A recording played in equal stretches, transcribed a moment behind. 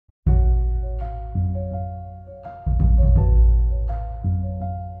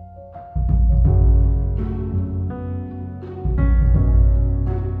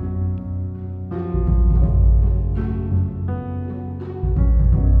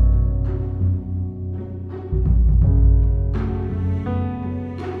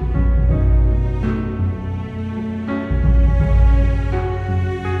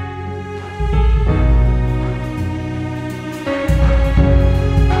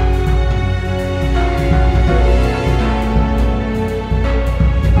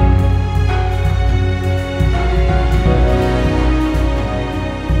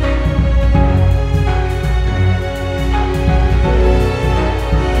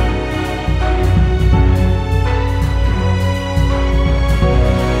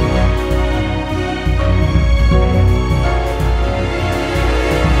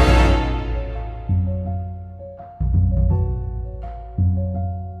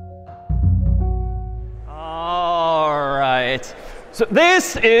So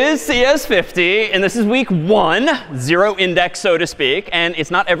this is CS50, and this is week 1, 0 index, so to speak. And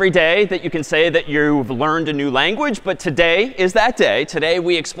it's not every day that you can say that you've learned a new language, but today is that day. Today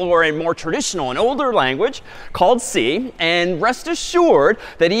we explore a more traditional and older language called C. And rest assured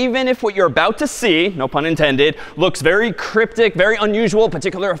that even if what you're about to see, no pun intended, looks very cryptic, very unusual,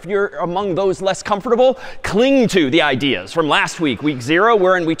 particularly if you're among those less comfortable, cling to the ideas from last week, week 0,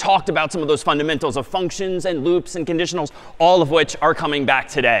 wherein we talked about some of those fundamentals of functions and loops and conditionals, all of which are coming back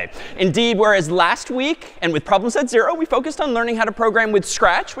today. Indeed, whereas last week, and with problem set 0, we focused on learning how to program with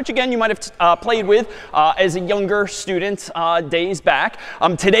Scratch, which again, you might have played with as a younger student days back.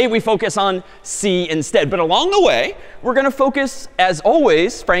 Today, we focus on C instead. But along the way, we're going to focus, as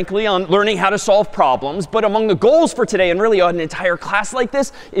always, frankly, on learning how to solve problems. But among the goals for today, and really on an entire class like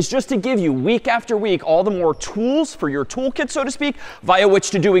this, is just to give you, week after week, all the more tools for your toolkit, so to speak, via which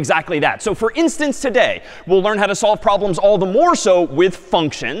to do exactly that. So for instance, today, we'll learn how to solve problems all the more so with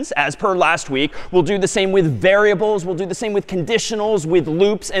functions, as per last week. We'll do the same with variables. We'll do the same with conditionals, with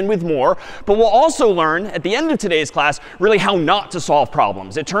loops, and with more. But we'll also learn, at the end of today's class, really how not to solve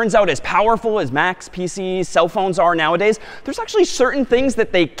problems. It turns out as powerful as Macs, PCs, cell phones are nowadays, there's actually certain things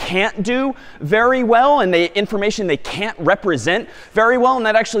that they can't do very well, and the information they can't represent very well. And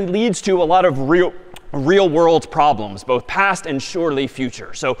that actually leads to a lot of real world problems, both past and surely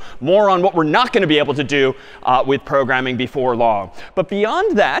future. So more on what we're not going to be able to do with programming before long. But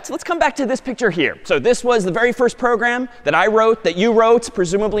beyond that, let's come back to this picture here. So this was the very first program that I wrote, that you wrote,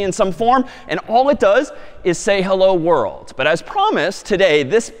 presumably in some form. And all it does is say hello world. But as promised, today,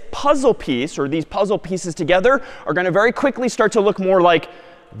 this puzzle piece, or these puzzle pieces together, are going to very quickly start to look more like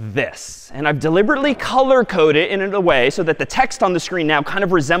this. And I've deliberately color-coded it in a way so that the text on the screen now kind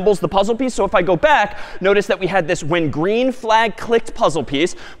of resembles the puzzle piece. So if I go back, notice that we had this when green flag clicked puzzle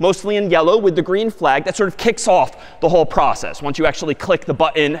piece, mostly in yellow with the green flag, that sort of kicks off the whole process once you actually click the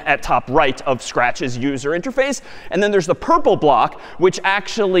button at top right of Scratch's user interface. And then there's the purple block, which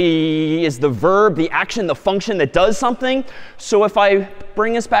actually is the verb, the action, the function that does something. So if I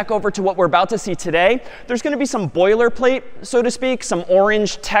bring us back over to what we're about to see today, there's going to be some boilerplate, so to speak, some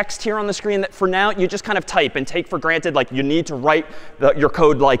orange text here on the screen that for now you just kind of type and take for granted, like you need to write your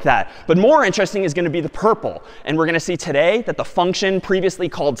code like that. But more interesting is going to be the purple. And we're going to see today that the function previously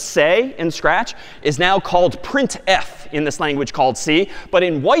called say in Scratch is now called printf in this language called C. But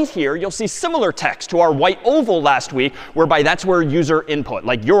in white here, you'll see similar text to our white oval last week, whereby that's where user input,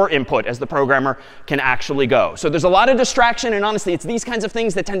 like your input as the programmer, can actually go. So there's a lot of distraction. And honestly, it's these kinds of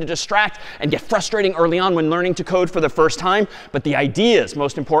things that tend to distract and get frustrating early on when learning to code for the first time. But the ideas,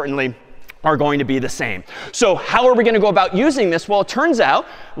 most importantly, are going to be the same. So how are we going to go about using this? Well, it turns out,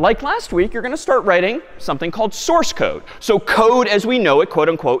 like last week, you're going to start writing something called source code. So code as we know it, quote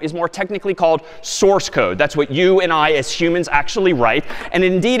unquote, is more technically called source code. That's what you and I as humans actually write. And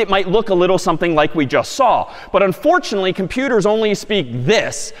indeed, it might look a little something like we just saw. But unfortunately, computers only speak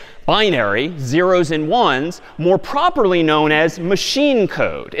this binary, zeros and ones, more properly known as machine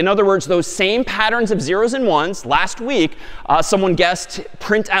code. In other words, those same patterns of zeros and ones, last week, someone guessed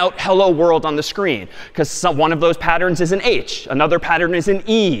print out hello world on the screen. Because one of those patterns is an H. Another pattern is an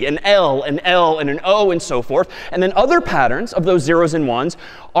E, an L, and an O, and so forth. And then other patterns of those zeros and ones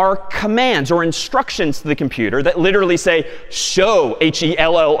are commands or instructions to the computer that literally say, show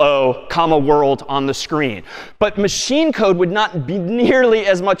HELLO, comma, world on the screen. But machine code would not be nearly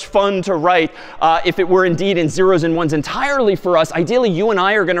as much fun to write if it were indeed in zeros and ones entirely for us. Ideally, you and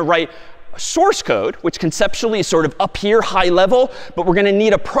I are going to write source code, which conceptually is sort of up here, high level, but we're going to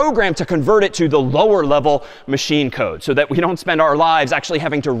need a program to convert it to the lower level machine code so that we don't spend our lives actually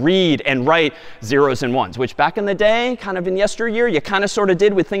having to read and write zeros and ones, which back in the day, kind of in yesteryear, you kind of sort of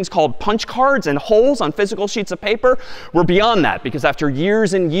did with things called punch cards and holes on physical sheets of paper. We're beyond that because after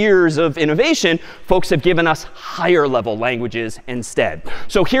years and years of innovation, folks have given us higher level languages instead.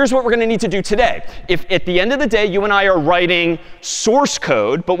 So here's what we're going to need to do today. If at the end of the day, you and I are writing source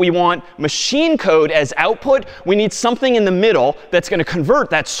code, but we want machine code as output, we need something in the middle that's going to convert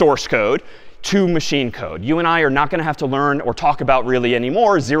that source code to machine code. You and I are not going to have to learn or talk about really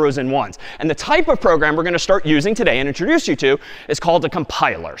anymore zeros and ones. And the type of program we're going to start using today and introduce you to is called a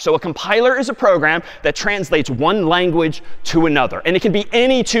compiler. So a compiler is a program that translates one language to another. And it can be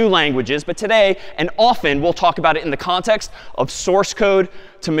any two languages, but today and often we'll talk about it in the context of source code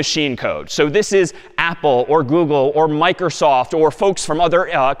to machine code. So this is Apple or Google or Microsoft or folks from other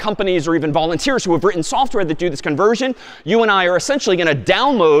companies or even volunteers who have written software that do this conversion. You and I are essentially going to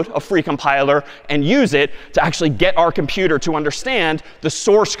download a free compiler and use it to actually get our computer to understand the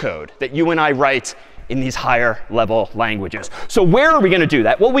source code that you and I write in these higher level languages. So where are we going to do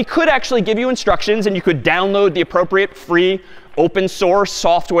that? Well, we could actually give you instructions and you could download the appropriate free open source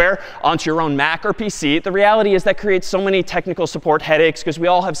software onto your own Mac or PC. The reality is that creates so many technical support headaches because we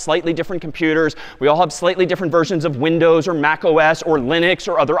all have slightly different computers. We all have slightly different versions of Windows or Mac OS or Linux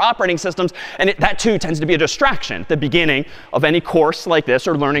or other operating systems. And that too tends to be a distraction at the beginning of any course like this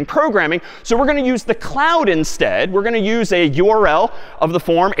or learning programming. So we're going to use the cloud instead. We're going to use a URL of the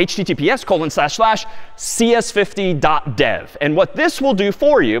form https://cs50.dev. And what this will do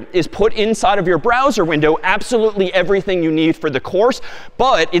for you is put inside of your browser window absolutely everything you need for the course.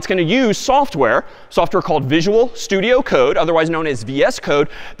 But it's going to use software called Visual Studio Code, otherwise known as VS Code,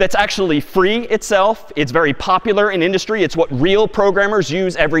 that's actually free itself. It's very popular in industry. It's what real programmers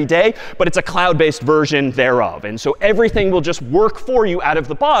use every day. But it's a cloud-based version thereof. And so everything will just work for you out of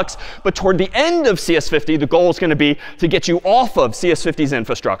the box. But toward the end of CS50, the goal is going to be to get you off of CS50's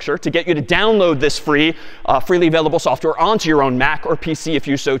infrastructure, to get you to download this freely available software onto your own Mac or PC if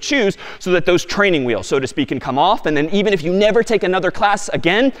you so choose, so that those training wheels, so to speak, can come off. And then even if you never take another class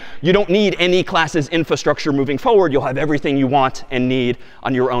again, you don't need any class's infrastructure moving forward. You'll have everything you want and need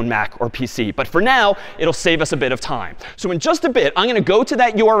on your own Mac or PC. But for now, it'll save us a bit of time. So in just a bit, I'm going to go to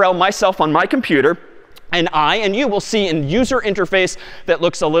that URL myself on my computer. And I and you will see a user interface that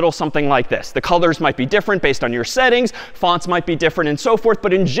looks a little something like this. The colors might be different based on your settings. Fonts might be different and so forth.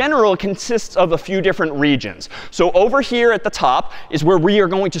 But in general, it consists of a few different regions. So over here at the top is where we are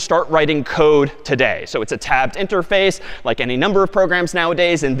going to start writing code today. So it's a tabbed interface like any number of programs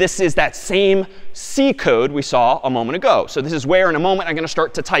nowadays. And this is that same C code we saw a moment ago. So this is where in a moment I'm going to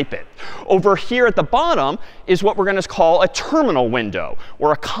start to type it. Over here at the bottom is what we're going to call a terminal window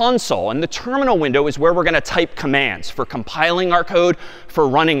or a console. And the terminal window is where we're going to type commands for compiling our code, for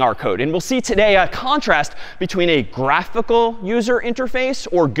running our code. And we'll see today a contrast between a graphical user interface,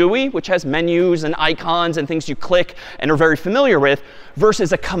 or GUI, which has menus and icons and things you click and are very familiar with,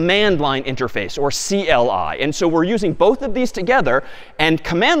 versus a command line interface, or CLI. And so we're using both of these together. And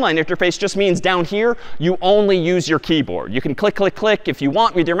command line interface just means down here, you only use your keyboard. You can click, click, click if you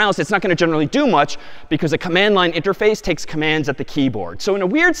want with your mouse. It's not going to generally do much because a command line interface takes commands at the keyboard. So in a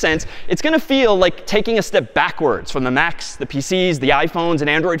weird sense, it's going to feel like taking a step backwards from the Macs, the PCs, the iPhones, and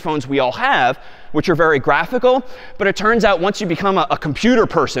Android phones we all have, which are very graphical. But it turns out once you become a computer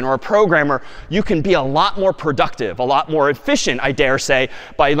person or a programmer, you can be a lot more productive, a lot more efficient, I dare say,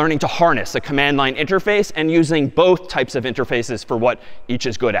 by learning to harness a command line interface and using both types of interfaces for what each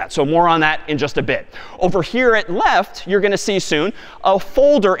is good at. So more on that in just a bit. Over here at left, you're going to see soon a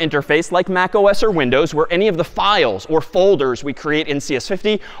folder interface like Mac OS or Windows, where any of the files or folders we create in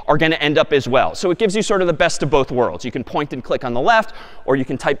CS50 are going to end up as well. So it gives you sort of the best of both worlds. You can point and click on the left, or you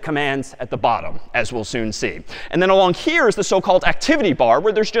can type commands at the bottom, as we'll soon see. And then along here is the so-called activity bar,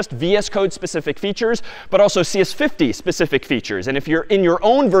 where there's just VS Code specific features, but also CS50 specific features. And if you're in your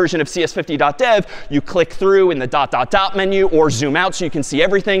own version of CS50.dev, you click through in the ... menu or zoom out so you can see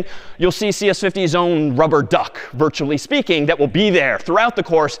everything. You'll see CS50's own rubber duck, virtually speaking, that will be there throughout the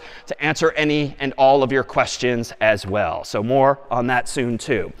course to answer any and all of your questions as well. So more on that soon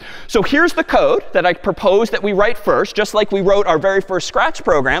too. So here's the code that I propose that we write first, just like we wrote our very first Scratch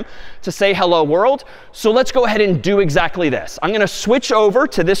program to say hello world. So let's go ahead and do exactly this. I'm going to switch over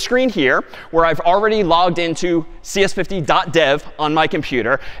to this screen here where I've already logged into cs50.dev on my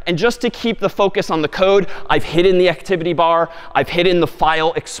computer. And just to keep the focus on the code, I've hidden the activity bar. I've hidden the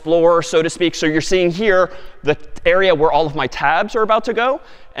file explorer, so to speak. So you're seeing here the area where all of my tabs are about to go,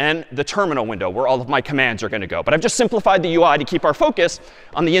 and the terminal window where all of my commands are going to go. But I've just simplified the UI to keep our focus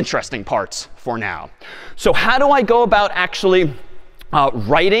on the interesting parts for now. So how do I go about actually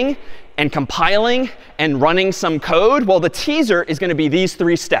writing and compiling and running some code? Well, the teaser is going to be these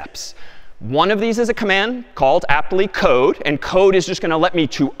three steps. One of these is a command called aptly code. And code is just going to let me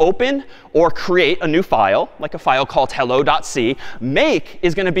to open or create a new file, like a file called hello.c. Make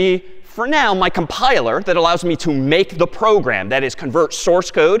is going to be, for now, my compiler that allows me to make the program, that is, convert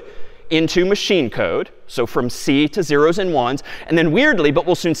source code into machine code, so from C to zeros and ones. And then weirdly, but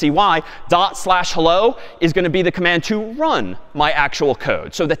we'll soon see why, /hello is going to be the command to run my actual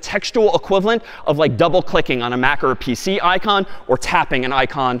code. So the textual equivalent of like double clicking on a Mac or a PC icon or tapping an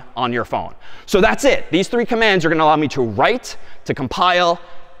icon on your phone. So that's it. These three commands are going to allow me to write, to compile,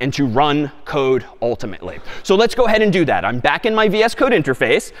 and to run code ultimately. So let's go ahead and do that. I'm back in my VS Code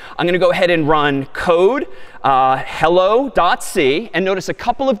interface. I'm going to go ahead and run code hello.c. And notice a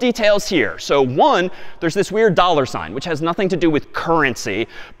couple of details here. So one, there's this weird $, which has nothing to do with currency,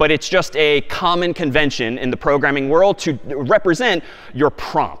 but it's just a common convention in the programming world to represent your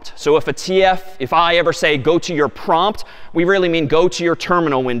prompt. So if I ever say go to your prompt, we really mean go to your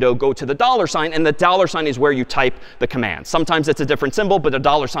terminal window, go to the $, and the $, is where you type the command. Sometimes it's a different symbol, but the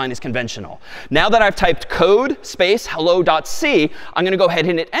 $, $sign is conventional. Now that I've typed code space hello.c, I'm going to go ahead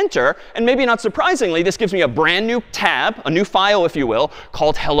and hit enter. And maybe not surprisingly, this gives me a brand new tab, a new file, if you will,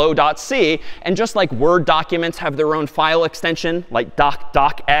 called hello.c. And just like Word documents have their own file extension, like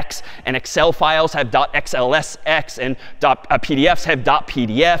docx, and Excel files have .xlsx, and PDFs have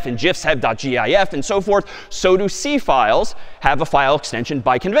 .pdf, and GIFs have .gif, and so forth, so do C files have a file extension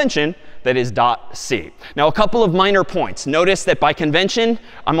by convention that is .c. Now, a couple of minor points. Notice that by convention,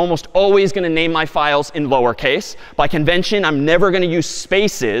 I'm almost always going to name my files in lowercase. By convention, I'm never going to use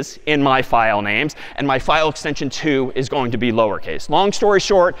spaces in my file names. And my file extension 2 is going to be lowercase. Long story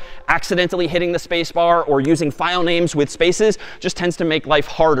short, accidentally hitting the space bar or using file names with spaces just tends to make life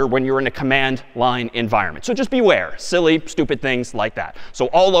harder when you're in a command line environment. So just beware. Silly, stupid things like that. So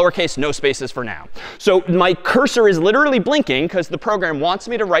all lowercase, no spaces for now. So my cursor is literally blinking because the program wants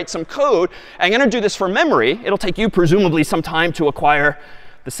me to write some code. I'm going to do this for memory. It'll take you presumably some time to acquire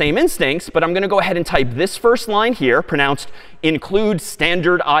the same instincts. But I'm going to go ahead and type this first line here, pronounced include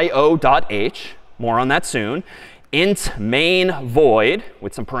standard io.h. More on that soon. Int main void,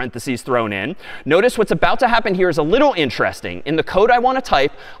 with some parentheses thrown in. Notice what's about to happen here is a little interesting. In the code I want to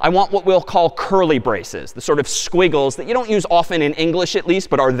type, I want what we'll call curly braces, the sort of squiggles that you don't use often in English at least,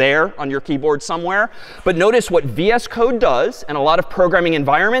 but are there on your keyboard somewhere. But notice what VS Code does, and a lot of programming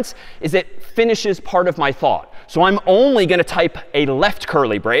environments, is it finishes part of my thought. So I'm only going to type a left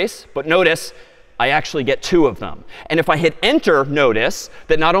curly brace, but notice I actually get 2 of them. And if I hit enter, notice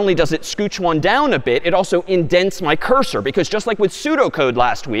that not only does it scooch one down a bit, it also indents my cursor. Because just like with pseudocode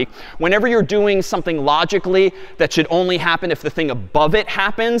last week, whenever you're doing something logically that should only happen if the thing above it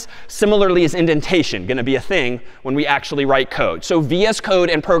happens, similarly is indentation going to be a thing when we actually write code. So VS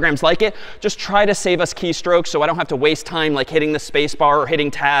Code and programs like it just try to save us keystrokes so I don't have to waste time like hitting the space bar or hitting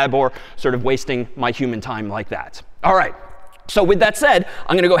tab or sort of wasting my human time like that. All right. So with that said,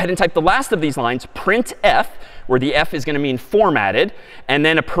 I'm going to go ahead and type the last of these lines, print f, where the f is going to mean formatted, and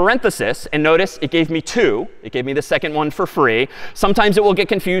then a parenthesis. And notice it gave me 2. It gave me the second one for free. Sometimes it will get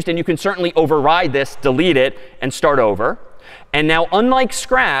confused, and you can certainly override this, delete it, and start over. And now, unlike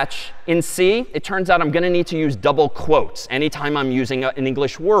Scratch, in C, it turns out I'm going to need to use double quotes anytime I'm using an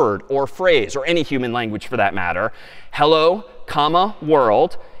English word or phrase, or any human language for that matter. Hello, comma,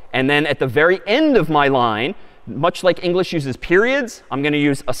 world. And then at the very end of my line, much like English uses periods, I'm going to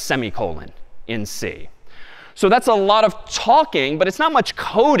use a semicolon in C. So that's a lot of talking, but it's not much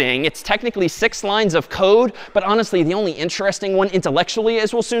coding. It's technically 6 lines of code. But honestly, the only interesting one intellectually,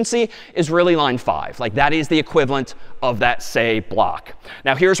 as we'll soon see, is really line 5. Like that is the equivalent of that say block.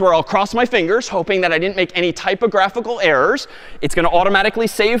 Now here's where I'll cross my fingers, hoping that I didn't make any typographical errors. It's going to automatically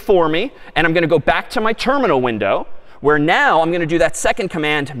save for me. And I'm going to go back to my terminal window, where now I'm going to do that second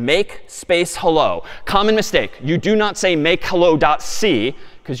command, make space hello. Common mistake. You do not say make hello.c,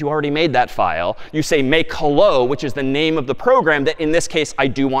 because you already made that file. You say make hello, which is the name of the program that in this case I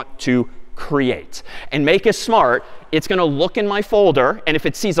do want to create. And make is smart. It's going to look in my folder, and if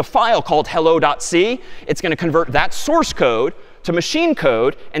it sees a file called hello.c, it's going to convert that source code to machine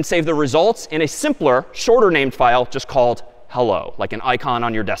code and save the results in a simpler, shorter named file just called hello, like an icon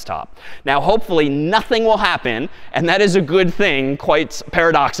on your desktop. Now, hopefully, nothing will happen, and that is a good thing, quite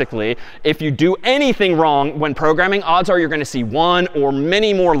paradoxically. If you do anything wrong when programming, odds are you're going to see 1 or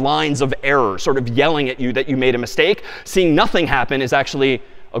many more lines of error sort of yelling at you that you made a mistake. Seeing nothing happen is actually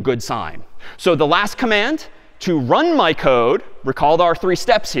a good sign. So the last command to run my code, recall our 3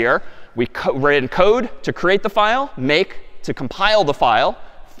 steps here. We ran code to create the file, make to compile the file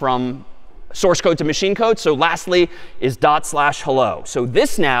from source code to machine code. So lastly is /hello. So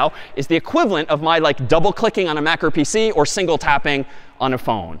this now is the equivalent of my like double clicking on a Mac or PC or single tapping on a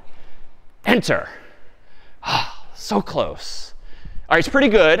phone. Enter. So close. All right, it's pretty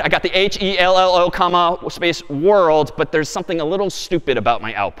good. I got the HELLO, comma, space world, but there's something a little stupid about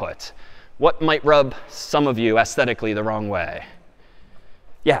my output. What might rub some of you aesthetically the wrong way?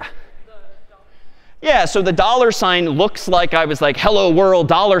 Yeah. Yeah, so the $sign looks like I was like, hello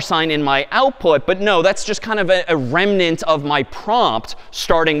world, $sign in my output. But no, that's just kind of a remnant of my prompt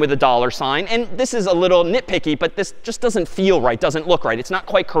starting with a $sign. And this is a little nitpicky, but this just doesn't feel right, doesn't look right. It's not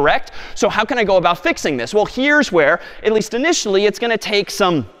quite correct. So how can I go about fixing this? Well, here's where, at least initially, it's going to take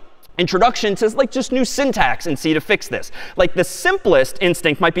some introduction to like just new syntax in C to fix this. Like the simplest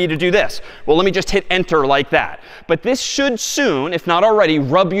instinct might be to do this. Well, let me just hit enter like that. But this should soon, if not already,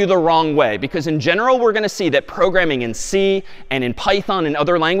 rub you the wrong way. Because in general, we're going to see that programming in C and in Python and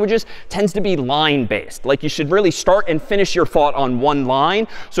other languages tends to be line-based. Like you should really start and finish your thought on one line.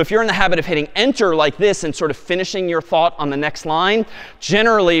 So if you're in the habit of hitting enter like this and sort of finishing your thought on the next line,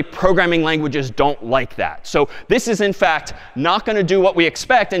 generally programming languages don't like that. So this is, in fact, not going to do what we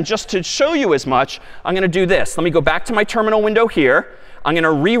expect. And just to show you as much, I'm going to do this. Let me go back to my terminal window here. I'm going to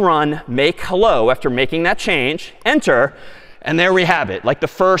rerun make hello after making that change, enter, and there we have it, like the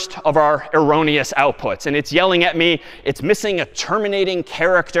first of our erroneous outputs. And it's yelling at me, it's missing a terminating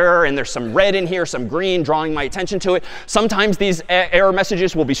character, and there's some red in here, some green, drawing my attention to it. Sometimes these error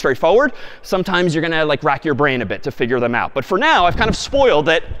messages will be straightforward. Sometimes you're going to like rack your brain a bit to figure them out. But for now, I've kind of spoiled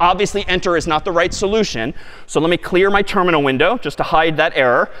that obviously enter is not the right solution. So let me clear my terminal window just to hide that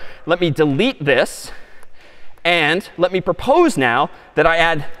error. Let me delete this. And let me propose now that I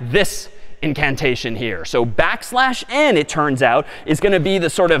add this incantation here. So \n, it turns out, is going to be the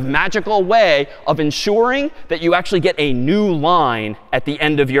sort of magical way of ensuring that you actually get a new line at the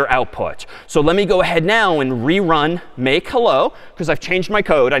end of your output. So let me go ahead now and rerun make hello, because I've changed my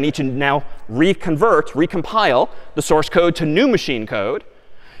code. I need to now recompile the source code to new machine code.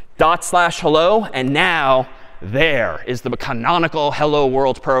 /hello, and now there is the canonical hello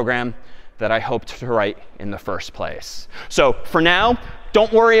world program that I hoped to write in the first place. So for now,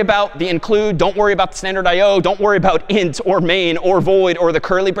 don't worry about the include. Don't worry about the standard IO. Don't worry about int or main or void or the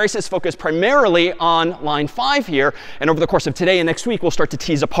curly braces. Focus primarily on line 5 here. And over the course of today and next week, we'll start to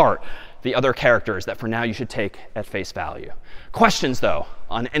tease apart the other characters that for now you should take at face value. Questions, though,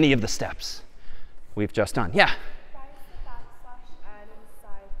 on any of the steps we've just done? Yeah?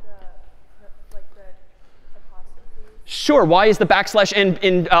 Sure. Why is the \n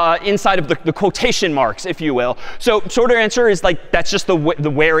inside of the quotation marks, if you will? So shorter answer is like that's just the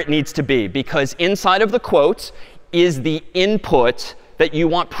where it needs to be. Because inside of the quotes is the input that you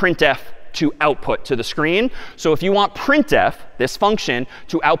want printf to output to the screen. So if you want printf, this function,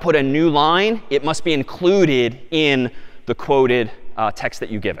 to output a new line, it must be included in the quoted text that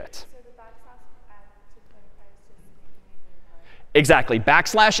you give it. Exactly.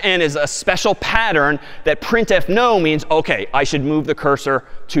 \n is a special pattern that printf no means, OK, I should move the cursor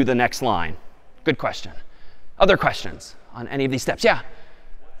to the next line. Good question. Other questions on any of these steps? Yeah?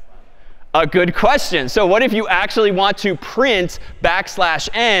 A good question. So what if you actually want to print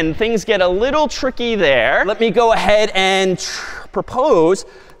 \n? Things get a little tricky there. Let me go ahead and propose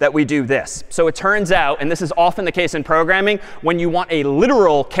that we do this. So it turns out, and this is often the case in programming, when you want a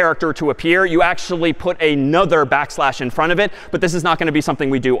literal character to appear, you actually put another \n in front of it. But this is not going to be something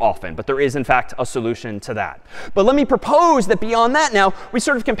we do often. But there is, in fact, a solution to that. But let me propose that beyond that now, we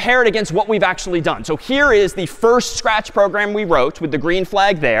sort of compare it against what we've actually done. So here is the first Scratch program we wrote with the green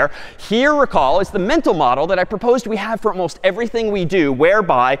flag there. Here, recall, is the mental model that I proposed we have for almost everything we do,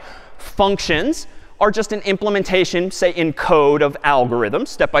 whereby functions are just an implementation, say, in code of algorithms,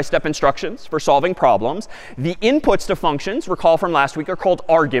 step-by-step instructions for solving problems. The inputs to functions, recall from last week, are called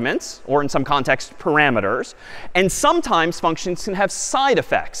arguments, or in some contexts, parameters. And sometimes functions can have side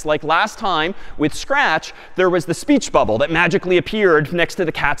effects. Like last time with Scratch, there was the speech bubble that magically appeared next to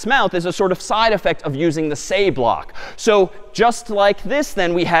the cat's mouth as a sort of side effect of using the say block. So just like this,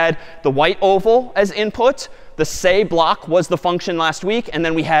 then, we had the white oval as input. The say block was the function last week, and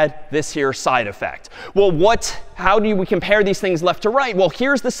then we had this here side effect. Well, how do we compare these things left to right? Well,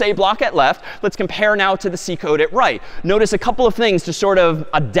 here's the say block at left. Let's compare now to the C code at right. Notice a couple of things to sort of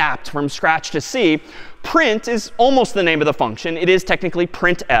adapt from Scratch to C. Print is almost the name of the function. It is technically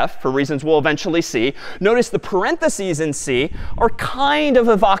printf, for reasons we'll eventually see. Notice the parentheses in C are kind of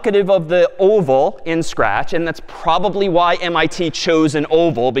evocative of the oval in Scratch. And that's probably why MIT chose an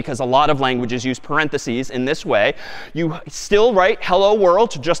oval, because a lot of languages use parentheses in this way. You still write hello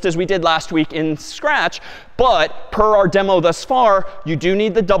world, just as we did last week in Scratch. But per our demo thus far, you do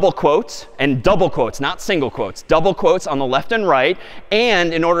need the double quotes, and double quotes, not single quotes, double quotes on the left and right.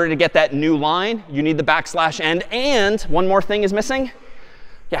 And in order to get that new line, you need the \n. And one more thing is missing.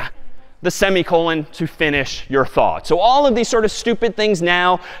 Yeah, the semicolon to finish your thought. So all of these sort of stupid things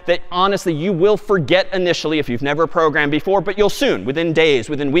now that honestly you will forget initially if you've never programmed before, but you'll soon, within days,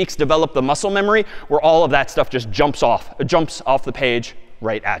 within weeks, develop the muscle memory where all of that stuff just jumps off the page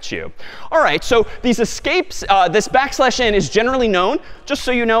right at you. All right, so these escapes, this \n is generally known, just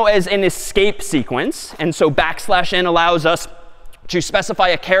so you know, as an escape sequence. And so \n allows us to specify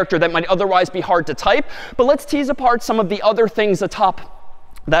a character that might otherwise be hard to type. But let's tease apart some of the other things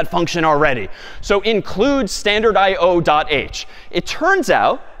atop that function already. So include standard.io.h. It turns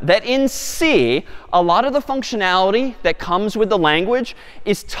out that in C, a lot of the functionality that comes with the language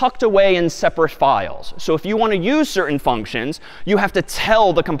is tucked away in separate files. So if you want to use certain functions, you have to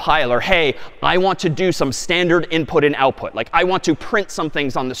tell the compiler, hey, I want to do some standard input and output. Like, I want to print some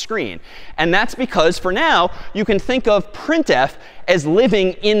things on the screen. And that's because, for now, you can think of printf as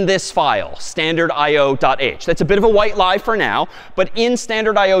living in this file, standard.io.h. That's a bit of a white lie for now. But in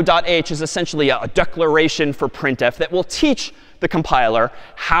standard.io.h is essentially a declaration for printf that will teach the compiler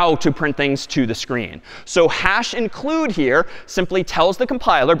how to print things to the screen. So #include here simply tells the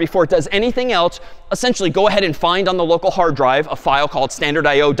compiler, before it does anything else, essentially go ahead and find on the local hard drive a file called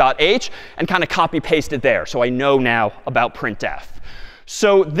standard.io.h and kind of copy paste it there. So I know now about printf.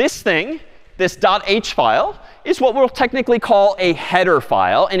 So this thing, this .h file, is what we'll technically call a header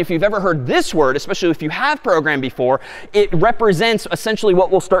file. And if you've ever heard this word, especially if you have programmed before, it represents essentially what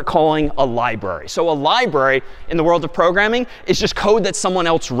we'll start calling a library. So a library in the world of programming is just code that someone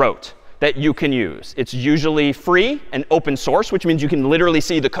else wrote that you can use. It's usually free and open source, which means you can literally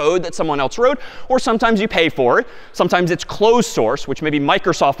see the code that someone else wrote. Or sometimes you pay for it. Sometimes it's closed source, which maybe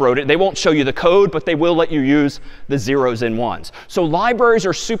Microsoft wrote it. They won't show you the code, but they will let you use the zeros and ones. So libraries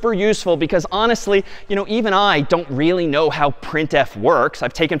are super useful because, honestly, even I don't really know how printf works.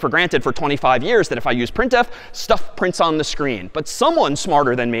 I've taken for granted for 25 years that if I use printf, stuff prints on the screen. But someone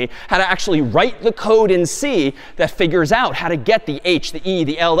smarter than me had to actually write the code in C that figures out how to get the H, the E,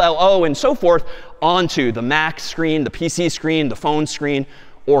 the L, O, and so forth onto the Mac screen, the PC screen, the phone screen,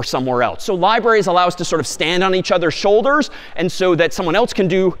 or somewhere else. So libraries allow us to sort of stand on each other's shoulders, and so that someone else can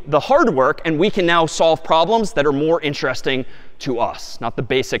do the hard work, and we can now solve problems that are more interesting to us, not the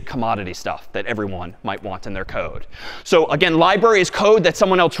basic commodity stuff that everyone might want in their code. So again, library is code that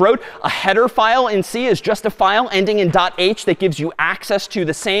someone else wrote. A header file in C is just a file ending in .h that gives you access to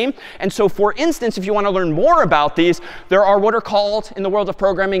the same. And so, for instance, if you want to learn more about these, there are what are called, in the world of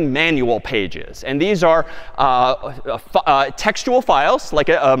programming, manual pages. And these are textual files, like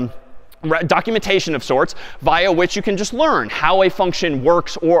a documentation of sorts, via which you can just learn how a function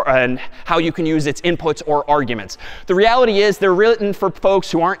works and how you can use its inputs or arguments. The reality is they're written for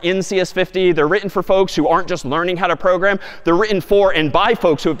folks who aren't in CS50. They're written for folks who aren't just learning how to program. They're written for and by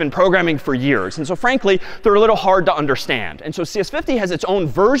folks who have been programming for years. And so, frankly, they're a little hard to understand. And so CS50 has its own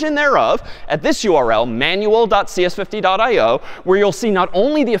version thereof at this URL, manual.cs50.io, where you'll see not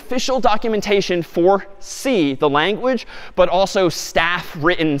only the official documentation for C, the language, but also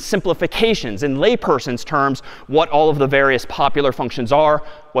staff-written simplifications in layperson's terms, what all of the various popular functions are,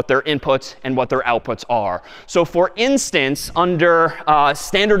 what their inputs and what their outputs are. So for instance, under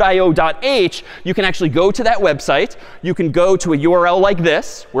standard.io.h, you can actually go to that website. You can go to a URL like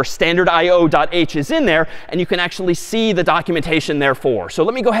this, where standard.io.h is in there, and you can actually see the documentation therefore. So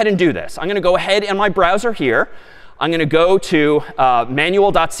let me go ahead and do this. I'm going to go ahead in my browser here. I'm going to go to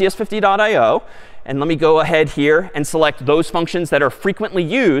manual.cs50.io. And let me go ahead here and select those functions that are frequently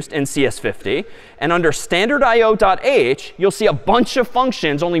used in CS50. And under standard.io.h, you'll see a bunch of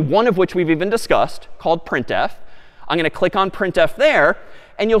functions, only one of which we've even discussed, called printf. I'm going to click on printf there.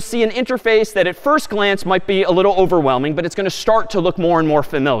 And you'll see an interface that at first glance might be a little overwhelming, but it's going to start to look more and more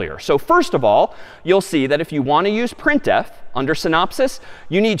familiar. So first of all, you'll see that if you want to use printf under synopsis,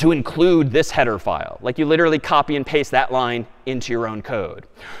 you need to include this header file. Like, you literally copy and paste that line into your own code.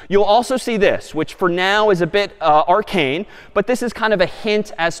 You'll also see this, which for now is a bit arcane, but this is kind of a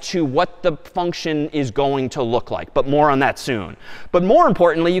hint as to what the function is going to look like. But more on that soon. But more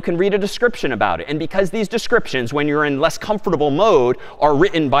importantly, you can read a description about it. And because these descriptions, when you're in less comfortable mode, are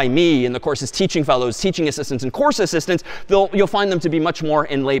written by me and the course's teaching fellows, teaching assistants, and course assistants, you'll find them to be much more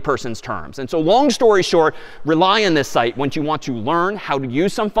in layperson's terms. And so long story short, rely on this site when you want to learn how to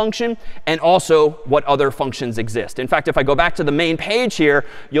use some function and also what other functions exist. In fact, if I go back to the main page here,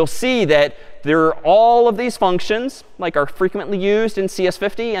 you'll see that there are all of these functions, like, are frequently used in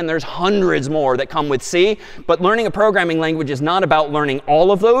CS50, and there's hundreds more that come with C. But learning a programming language is not about learning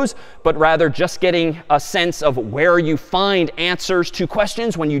all of those, but rather just getting a sense of where you find answers to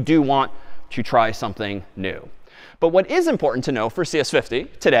questions when you do want to try something new. But what is important to know for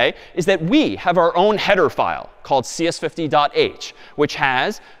CS50 today is that we have our own header file called cs50.h, which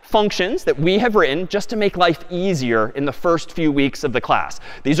has functions that we have written just to make life easier in the first few weeks of the class.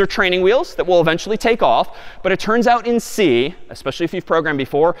 These are training wheels that will eventually take off. But it turns out in C, especially if you've programmed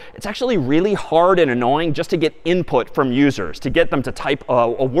before, it's actually really hard and annoying just to get input from users, to get them to type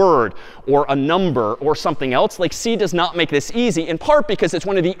a word or a number or something else. Like, C does not make this easy, in part because it's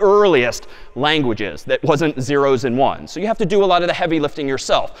one of the earliest languages that wasn't zeros and than one. So you have to do a lot of the heavy lifting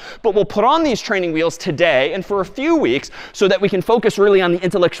yourself. But we'll put on these training wheels today and for a few weeks so that we can focus really on the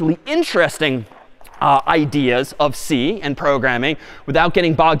intellectually interesting ideas of C and programming without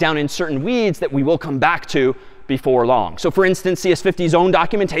getting bogged down in certain weeds that we will come back to before long. So for instance, CS50's own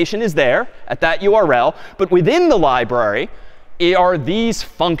documentation is there at that URL. But within the library are these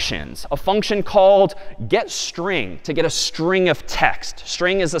functions. A function called getString to get a string of text.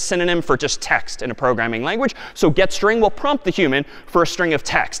 String is a synonym for just text in a programming language. So getString will prompt the human for a string of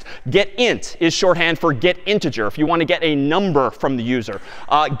text. GetInt is shorthand for getInteger if you want to get a number from the user.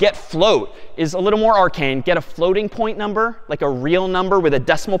 GetFloat is a little more arcane. Get a floating point number, like a real number with a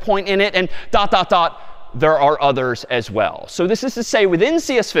decimal point in it, and ... There are others as well. So this is to say, within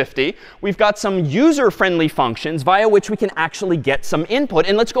CS50, we've got some user-friendly functions via which we can actually get some input.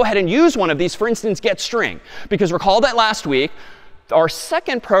 And let's go ahead and use one of these, for instance, getString. Because recall that last week, our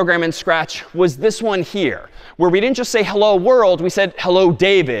second program in Scratch was this one here, where we didn't just say hello world, we said hello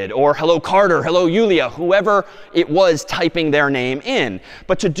David, or hello Carter, hello Yulia, whoever it was typing their name in.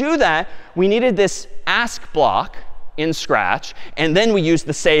 But to do that, we needed this ask block in Scratch, and then we use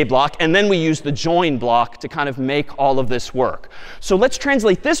the say block, and then we use the join block to kind of make all of this work. So let's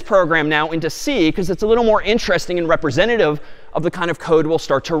translate this program now into C, because it's a little more interesting and representative of the kind of code we'll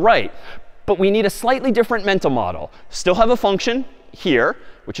start to write. But we need a slightly different mental model. Still have a function here,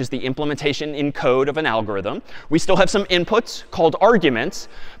 which is the implementation in code of an algorithm. We still have some inputs called arguments.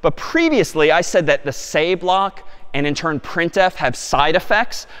 But previously, I said that the say block and in turn printf have side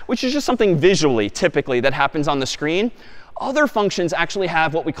effects, which is just something visually, typically, that happens on the screen. Other functions actually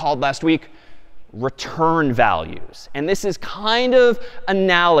have what we called last week return values. And this is kind of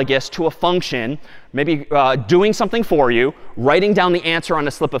analogous to a function maybe doing something for you, writing down the answer on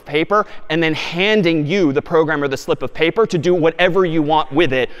a slip of paper, and then handing you, the programmer, the slip of paper to do whatever you want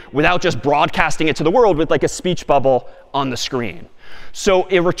with it without just broadcasting it to the world with like a speech bubble on the screen. So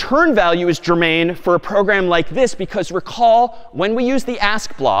a return value is germane for a program like this because recall when we used the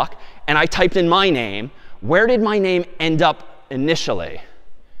ask block and I typed in my name, where did my name end up initially?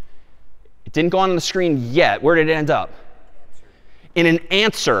 It didn't go on the screen yet. Where did it end up? In an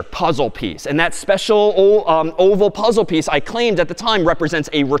answer puzzle piece. And that special oval puzzle piece I claimed at the time represents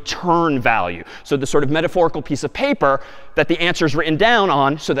a return value. So the sort of metaphorical piece of paper that the answer is written down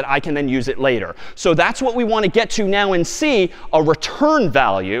on so that I can then use it later. So that's what we want to get to now in C, a return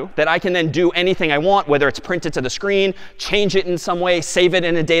value that I can then do anything I want, whether it's print it to the screen, change it in some way, save it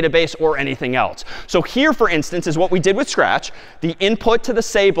in a database, or anything else. So here, for instance, is what we did with Scratch. The input to the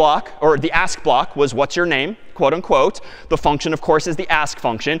say block, or the ask block, was what's your name, quote unquote. The function, of course, is the ask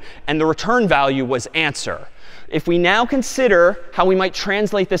function. And the return value was answer. If we now consider how we might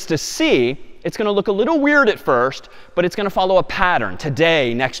translate this to C, it's going to look a little weird at first, but it's going to follow a pattern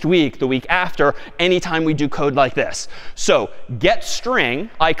today, next week, the week after, anytime we do code like this. So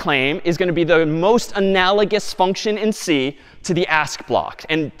getString, I claim, is going to be the most analogous function in C to the ask block.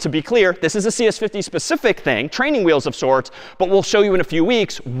 And to be clear, this is a CS50 specific thing, training wheels of sorts, but we'll show you in a few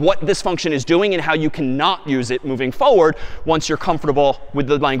weeks what this function is doing and how you cannot use it moving forward once you're comfortable with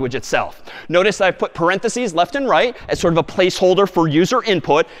the language itself. Notice I've put parentheses left and right as sort of a placeholder for user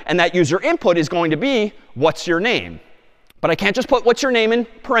input, and that user input is going to be what's your name. But I can't just put what's your name in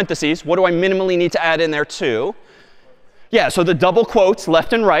parentheses. What do I minimally need to add in there too? Yeah, so the double quotes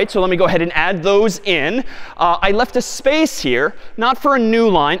left and right. So let me go ahead and add those in. I left a space here, not for a new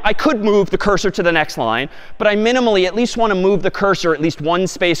line. I could move the cursor to the next line, but I minimally at least want to move the cursor at least one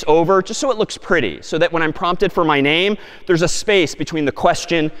space over, just so it looks pretty, so that when I'm prompted for my name, there's a space between the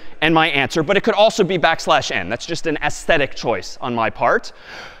question and my answer. But it could also be \n. That's just an aesthetic choice on my part.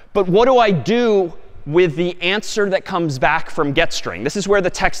 But what do I do with the answer that comes back from getString? This is where the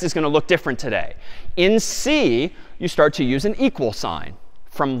text is going to look different today. In C, you start to use an equal sign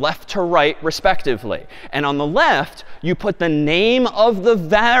from left to right, respectively. And on the left, you put the name of the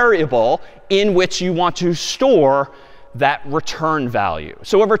variable in which you want to store that return value.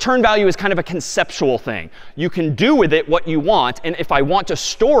 So a return value is kind of a conceptual thing. You can do with it what you want. And if I want to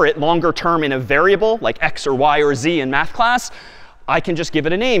store it longer term in a variable, like x or y or z in math class, I can just give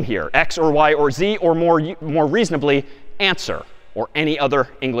it a name here, x or y or z, or more reasonably, answer, or any other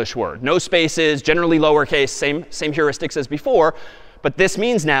English word. No spaces, generally lowercase, same heuristics as before. But this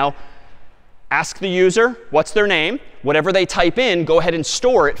means now, ask the user what's their name. Whatever they type in, go ahead and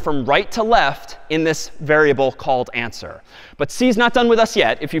store it from right to left in this variable called answer. But C's not done with us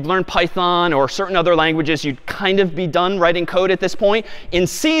yet. If you've learned Python or certain other languages, you'd kind of be done writing code at this point. In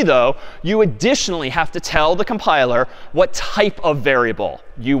C, though, you additionally have to tell the compiler what type of variable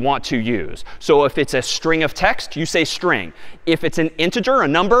you want to use. So if it's a string of text, you say string. If it's an integer, a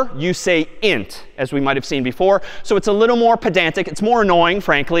number, you say int, as we might have seen before. So it's a little more pedantic. It's more annoying,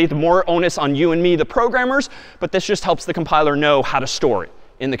 frankly, the more onus on you and me, the programmers. But this just helps the compiler know how to store it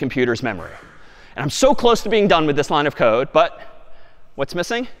in the computer's memory. And I'm so close to being done with this line of code, but what's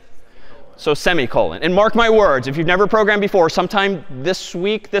missing? So semicolon. And mark my words, if you've never programmed before, sometime this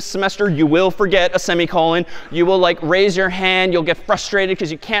week, this semester, you will forget a semicolon. You will like raise your hand. You'll get frustrated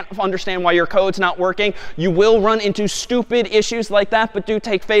because you can't understand why your code's not working. You will run into stupid issues like that, but do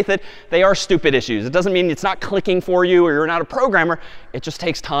take faith that they are stupid issues. It doesn't mean it's not clicking for you or you're not a programmer. It just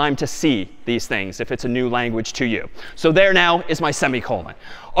takes time to see these things if it's a new language to you. So there now is my semicolon.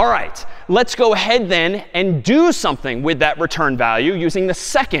 All right, let's go ahead then and do something with that return value using the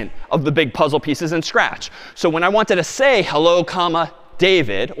second of the big puzzle pieces in Scratch. So when I wanted to say hello, comma,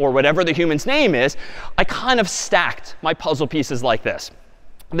 David, or whatever the human's name is, I kind of stacked my puzzle pieces like this.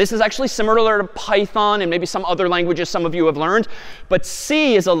 This is actually similar to Python and maybe some other languages some of you have learned. But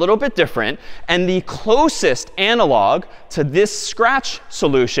C is a little bit different. And the closest analog to this Scratch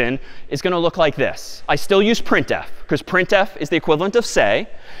solution is going to look like this. I still use printf, because printf is the equivalent of say.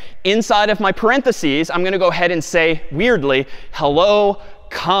 Inside of my parentheses, I'm going to go ahead and say, weirdly, hello,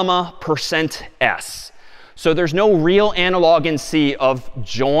 comma, %s. So there's no real analog in C of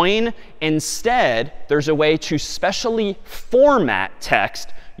join. Instead, there's a way to specially format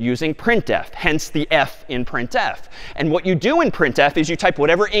text using printf, hence the f in printf. And what you do in printf is you type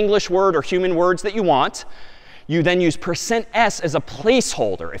whatever English word or human words that you want. You then use %s as a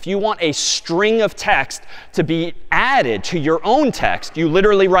placeholder. If you want a string of text to be added to your own text, you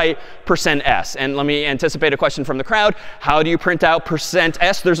literally write %s. And let me anticipate a question from the crowd. How do you print out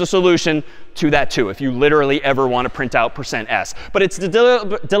 %s? There's a solution to that too, if you literally ever want to print out %s. But it's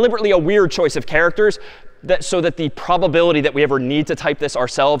deliberately a weird choice of characters so that the probability that we ever need to type this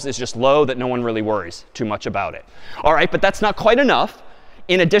ourselves is just low, that no one really worries too much about it. All right, but that's not quite enough.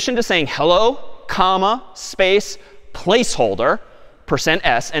 In addition to saying hello, comma, space, placeholder,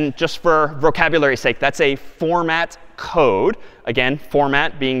 %s, and just for vocabulary's sake, that's a format code. Again,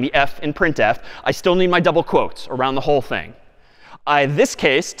 format being the f in printf. I still need my double quotes around the whole thing. In this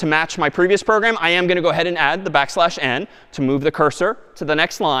case, to match my previous program, I am going to go ahead and add the \n to move the cursor to the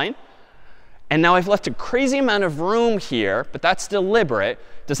next line. And now I've left a crazy amount of room here, but that's deliberate.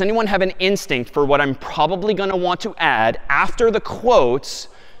 Does anyone have an instinct for what I'm probably going to want to add after the quotes,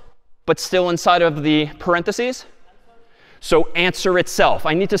 but still inside of the parentheses? So answer itself.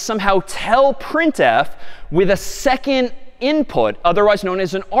 I need to somehow tell printf with a second input, otherwise known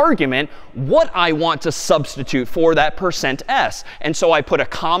as an argument, what I want to substitute for that %s. And so I put a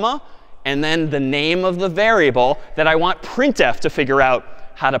comma and then the name of the variable that I want printf to figure out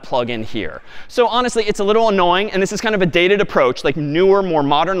how to plug in here. So honestly, it's a little annoying. And this is kind of a dated approach. Like newer, more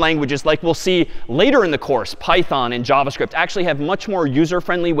modern languages, like we'll see later in the course, Python and JavaScript actually have much more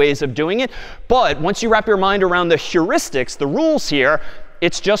user-friendly ways of doing it. But once you wrap your mind around the heuristics, the rules here,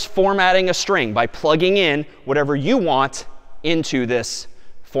 it's just formatting a string by plugging in whatever you want into this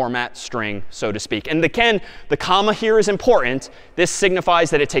format string, so to speak. And the comma here is important. This signifies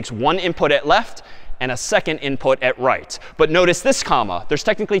that it takes one input at left and a second input at right. But notice this comma. There's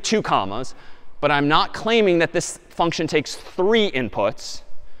technically two commas. But I'm not claiming that this function takes 3 inputs.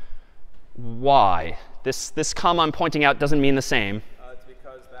 Why? This comma I'm pointing out doesn't mean the same. It's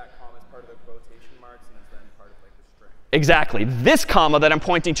because that comma is part of the quotation marks and is then part of like the string. Exactly. This comma that I'm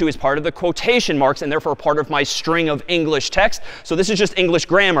pointing to is part of the quotation marks and therefore part of my string of English text. So this is just English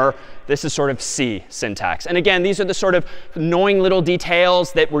grammar. This is sort of C syntax. And again, these are the sort of annoying little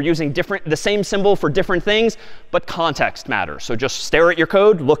details that we're using the same symbol for different things, but context matters. So just stare at your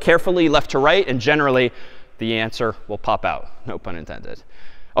code, look carefully left to right, and generally the answer will pop out. No pun intended.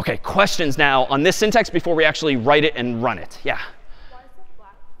 OK, questions now on this syntax before we actually write it and run it. Yeah?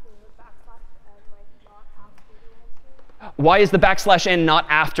 Why is the \n not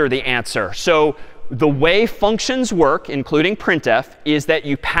after the answer? So the way functions work, including printf, is that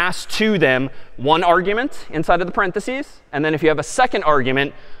you pass to them one argument inside of the parentheses. And then if you have a second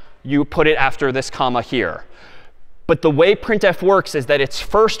argument, you put it after this comma here. But the way printf works is that its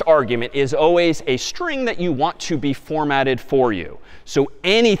first argument is always a string that you want to be formatted for you. So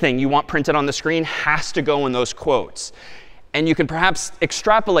anything you want printed on the screen has to go in those quotes. And you can perhaps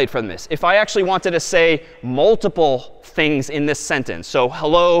extrapolate from this. If I actually wanted to say multiple things in this sentence, so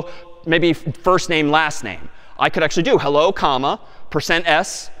hello, maybe first name, last name, I could actually do hello, comma,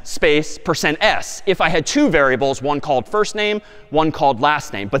 %s, space, %s. If I had 2 variables, one called first name, one called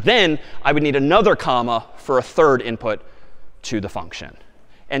last name. But then I would need another comma for a third input to the function.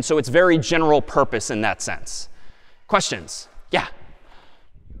 And so it's very general purpose in that sense. Questions? Yeah?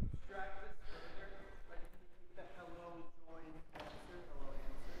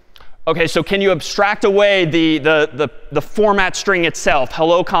 OK, so can you abstract away the format string itself,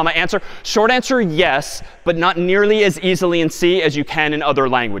 hello, comma, answer? Short answer, yes, but not nearly as easily in C as you can in other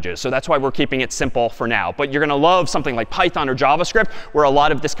languages. So that's why we're keeping it simple for now. But you're going to love something like Python or JavaScript, where a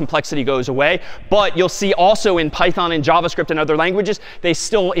lot of this complexity goes away. But you'll see also in Python and JavaScript and other languages, they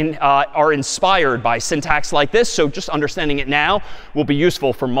still are inspired by syntax like this. So just understanding it now will be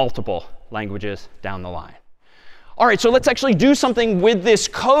useful for multiple languages down the line. All right, so let's actually do something with this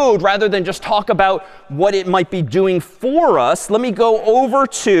code rather than just talk about what it might be doing for us. Let me go over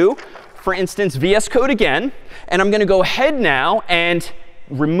to, for instance, VS Code again. And I'm going to go ahead now and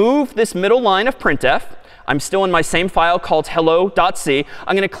remove this middle line of printf. I'm still in my same file called hello.c.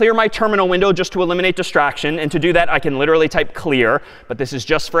 I'm going to clear my terminal window just to eliminate distraction. And to do that, I can literally type clear. But this is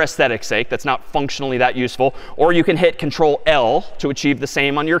just for aesthetic's sake. That's not functionally that useful. Or you can hit Control-L to achieve the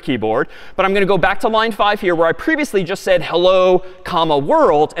same on your keyboard. But I'm going to go back to line 5 here, where I previously just said hello, comma,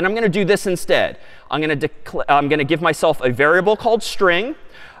 world. And I'm going to do this instead. I'm going to give myself a variable called string.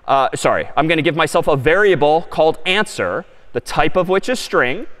 I'm going to give myself a variable called answer, the type of which is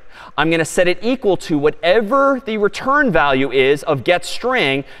string. I'm going to set it equal to whatever the return value is of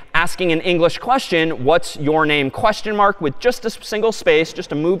getString, asking an English question, what's your name, question mark, with just a single space, just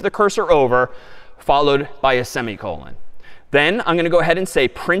to move the cursor over, followed by a semicolon. Then I'm going to go ahead and say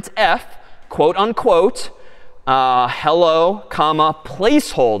printf, quote unquote, hello, comma,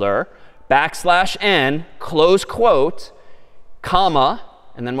 placeholder, \n, close quote, comma,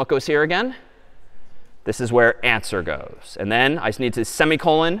 and then what goes here again? This is where answer goes. And then I just need to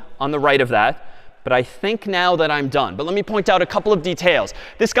semicolon on the right of that. But I think now that I'm done. But let me point out a couple of details.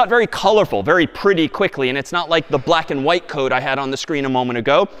 This got very colorful, very pretty quickly. And it's not like the black and white code I had on the screen a moment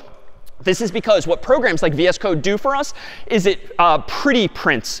ago. This is because what programs like VS Code do for us is it pretty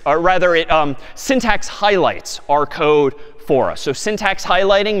prints, or rather it syntax highlights our code for us. So syntax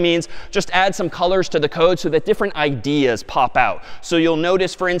highlighting means just add some colors to the code so that different ideas pop out. So you'll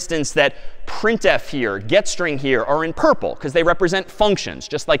notice, for instance, that printf here, getString here are in purple because they represent functions,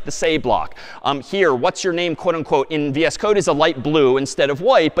 just like the say block. Here, what's your name, quote unquote, in VS Code is a light blue instead of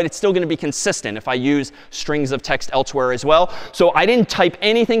white, but it's still going to be consistent if I use strings of text elsewhere as well. So I didn't type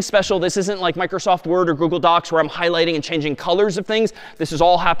anything special. This isn't like Microsoft Word or Google Docs where I'm highlighting and changing colors of things. This is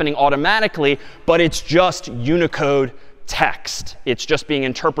all happening automatically, but it's just Unicode text. It's just being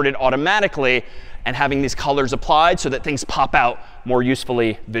interpreted automatically and having these colors applied so that things pop out more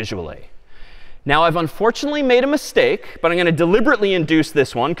usefully visually. Now, I've unfortunately made a mistake, but I'm going to deliberately induce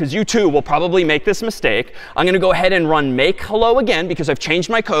this one, because you too will probably make this mistake. I'm going to go ahead and run make hello again, because I've changed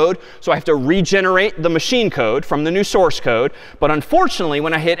my code. So I have to regenerate the machine code from the new source code. But unfortunately,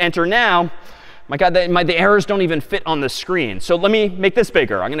 when I hit enter now, my God, the errors don't even fit on the screen. So let me make this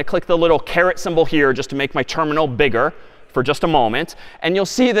bigger. I'm going to click the little caret symbol here just to make my terminal bigger for just a moment. And you'll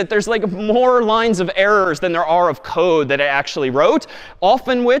see that there's like more lines of errors than there are of code that I actually wrote,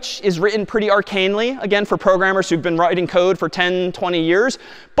 often which is written pretty arcanely, again, for programmers who've been writing code for 10, 20 years.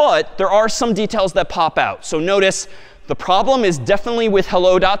 But there are some details that pop out. So notice the problem is definitely with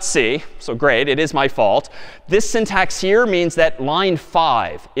hello.c. So great, it is my fault. This syntax here means that line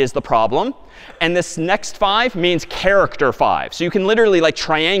 5 is the problem. And this next 5 means character 5. So you can literally like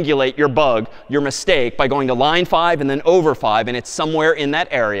triangulate your bug, your mistake, by going to line 5 and then over 5. And it's somewhere in that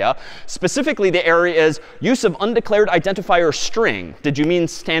area. Specifically, the area is use of undeclared identifier string. Did you mean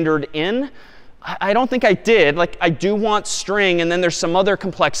standard in? I don't think I did. Like, I do want string. And then there's some other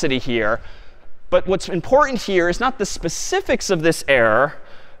complexity here. But what's important here is not the specifics of this error,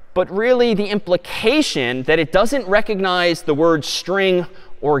 but really the implication that it doesn't recognize the word string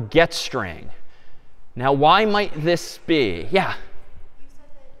or getString. Now, why might this be? Yeah?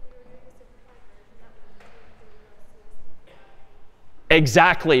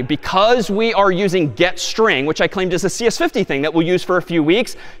 Exactly. Because we are using getString, which I claimed is a CS50 thing that we'll use for a few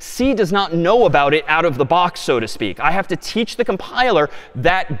weeks, C does not know about it out of the box, so to speak. I have to teach the compiler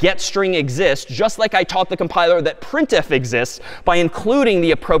that getString exists, just like I taught the compiler that printf exists, by including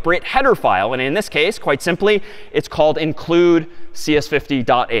the appropriate header file. And in this case, quite simply, it's called include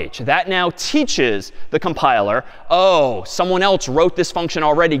CS50.h. That now teaches the compiler, oh, someone else wrote this function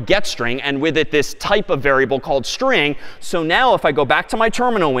already, getString, and with it this type of variable called string. So now if I go back to my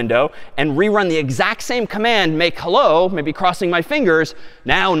terminal window and rerun the exact same command, make hello, maybe crossing my fingers,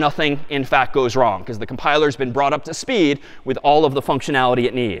 now nothing, in fact, goes wrong, because the compiler's been brought up to speed with all of the functionality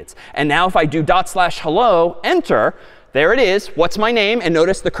it needs. And now if I do /hello, enter, there it is. What's my name? And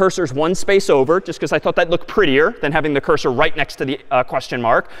notice the cursor's one space over, just because I thought that looked prettier than having the cursor right next to the question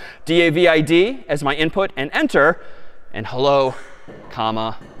mark. DAVID as my input, and enter. And hello,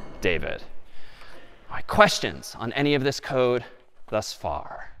 comma, David. All right, questions on any of this code thus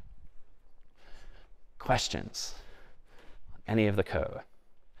far? Questions? Any of the code?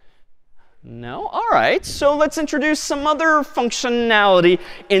 No? All right. So let's introduce some other functionality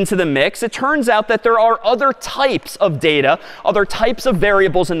into the mix. It turns out that there are other types of data, other types of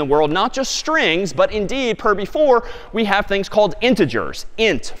variables in the world, not just strings, but indeed, per before, we have things called integers,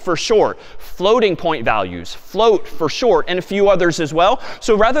 int for short, floating point values, float for short, and a few others as well.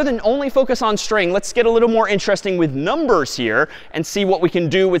 So rather than only focus on string, let's get a little more interesting with numbers here and see what we can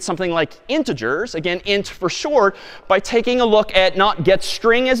do with something like integers, again, int for short, by taking a look at not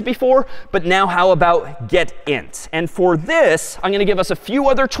getString as before, but now how about getInt? And for this, I'm going to give us a few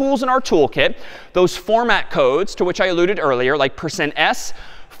other tools in our toolkit. Those format codes to which I alluded earlier, like %s,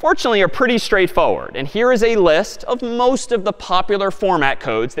 fortunately are pretty straightforward. And here is a list of most of the popular format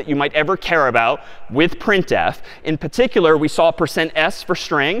codes that you might ever care about with printf. In particular, we saw %s for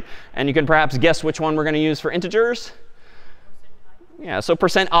string. And you can perhaps guess which one we're going to use for integers. Yeah, so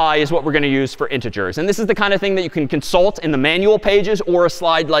 %i is what we're going to use for integers. And this is the kind of thing that you can consult in the manual pages or a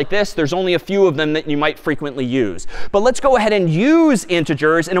slide like this. There's only a few of them that you might frequently use. But let's go ahead and use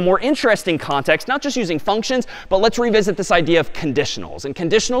integers in a more interesting context, not just using functions, but let's revisit this idea of conditionals. And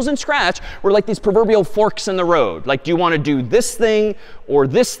conditionals in Scratch were like these proverbial forks in the road. Like, do you want to do this thing or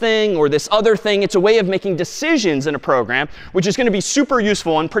this thing or this other thing? It's a way of making decisions in a program, which is going to be super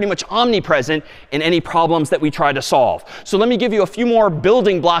useful and pretty much omnipresent in any problems that we try to solve. So let me give you a few more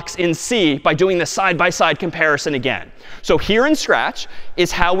building blocks in C by doing the side-by-side comparison again. So here in Scratch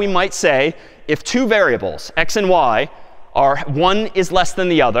is how we might say if two variables, x and y, are one is less than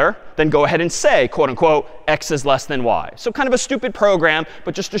the other, then go ahead and say, quote unquote, x is less than y. So kind of a stupid program,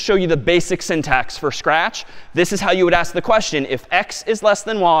 but just to show you the basic syntax for Scratch, this is how you would ask the question. If x is less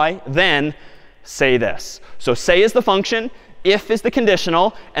than y, then say this. So say is the function, if is the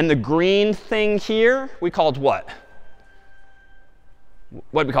conditional, and the green thing here we called what?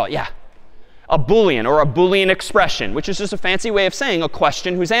 What do we call it? Yeah. A Boolean or a Boolean expression, which is just a fancy way of saying a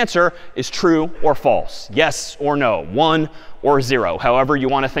question whose answer is true or false, yes or no, 1 or 0, however you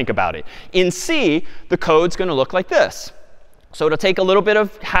want to think about it. In C, the code's going to look like this. So it'll take a little bit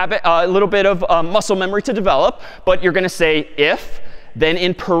of muscle memory to develop, but you're going to say if. Then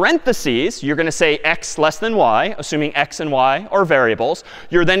in parentheses, you're going to say x less than y, assuming x and y are variables.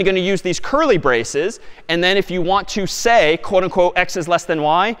 You're then going to use these curly braces. And then if you want to say, quote unquote, x is less than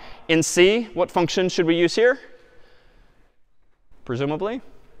y, in C, what function should we use here? Presumably.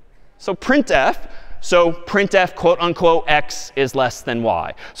 So printf. So printf, quote unquote, x is less than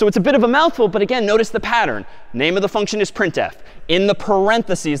y. So it's a bit of a mouthful, but again, notice the pattern. Name of the function is printf. In the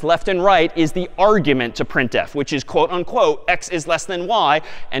parentheses, left and right, is the argument to printf, which is, quote unquote, x is less than y.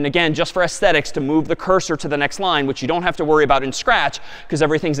 And again, just for aesthetics, to move the cursor to the next line, which you don't have to worry about in Scratch, because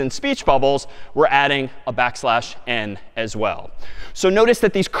everything's in speech bubbles, we're adding a \n as well. So notice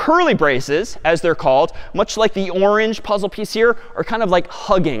that these curly braces, as they're called, much like the orange puzzle piece here, are kind of like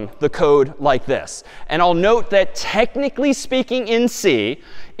hugging the code like this. And I'll note that technically speaking in C,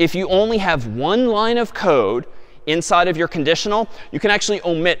 if you only have one line of code inside of your conditional, you can actually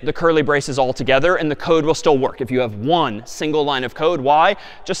omit the curly braces altogether, and the code will still work. If you have one single line of code, why?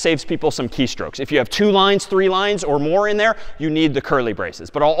 Just saves people some keystrokes. If you have 2 lines, 3 lines, or more in there, you need the curly braces.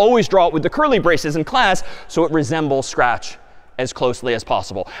 But I'll always draw it with the curly braces in class so it resembles Scratch as closely as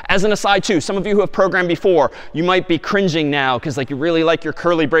possible. As an aside too, some of you who have programmed before, you might be cringing now because like you really like your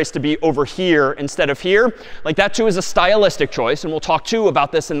curly brace to be over here instead of here. Like that too is a stylistic choice, and we'll talk too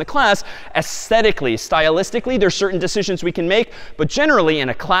about this in the class. Aesthetically, stylistically, there's certain decisions we can make, but generally in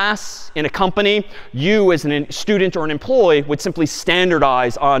a class, in a company, you as a student or an employee would simply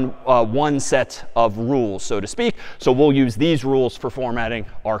standardize on one set of rules, so to speak. So we'll use these rules for formatting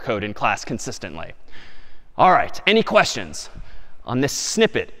our code in class consistently. All right, any questions on this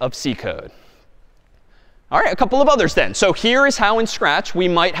snippet of C code? All right, a couple of others then. So here is how in Scratch we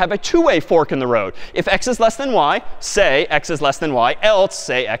might have a two-way fork in the road. If x is less than y, say x is less than y, else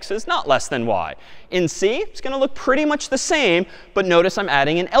say x is not less than y. In C, it's going to look pretty much the same, but notice I'm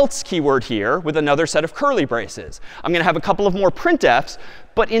adding an else keyword here with another set of curly braces. I'm going to have a couple of more printfs,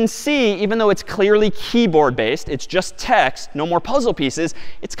 but in C, even though it's clearly keyboard based, it's just text, no more puzzle pieces,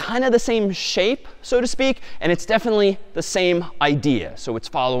 it's kind of the same shape, so to speak, and it's definitely the same idea. So it's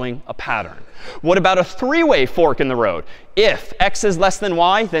following a pattern. What about a three-way fork in the road? If x is less than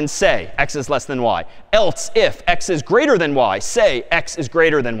y, then say x is less than y. Else if x is greater than y, say x is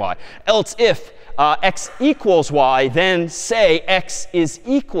greater than y. Else if x equals y, then say x is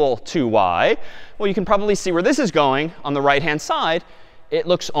equal to y. Well, you can probably see where this is going on the right-hand side. It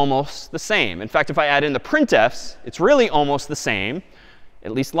looks almost the same. In fact, if I add in the printfs, it's really almost the same,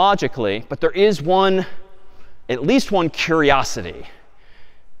 at least logically. But there is at least one curiosity.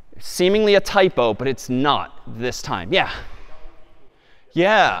 Seemingly a typo, but it's not this time. Yeah.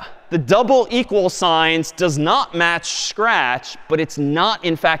 Yeah. The double equal signs does not match Scratch, but it's not,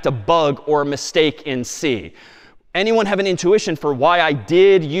 in fact, a bug or a mistake in C. Anyone have an intuition for why I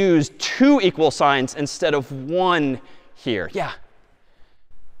did use 2 equal signs instead of 1 here? Yeah.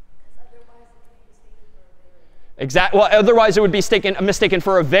 Exactly. Well, otherwise it would be mistaken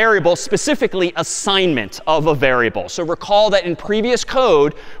for a variable, specifically assignment of a variable. So recall that in previous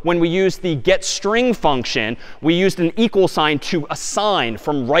code, when we used the getString function, we used an equal sign to assign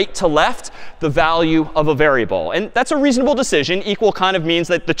from right to left the value of a variable. And that's a reasonable decision. Equal kind of means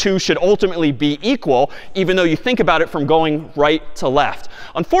that the two should ultimately be equal, even though you think about it from going right to left.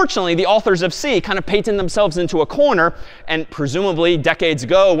 Unfortunately, the authors of C kind of painted themselves into a corner, and presumably decades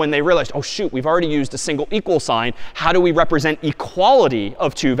ago when they realized, oh shoot, we've already used a single equal sign. How do we represent equality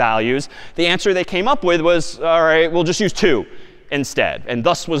of 2 values? The answer they came up with was, all right, we'll just use 2 instead. And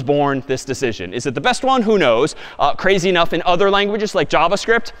thus was born this decision. Is it the best one? Who knows? Crazy enough, in other languages like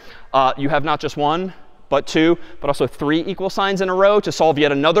JavaScript, you have not just 1, but 2, but also 3 equal signs in a row to solve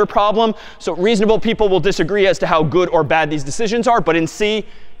yet another problem. So reasonable people will disagree as to how good or bad these decisions are. But in C,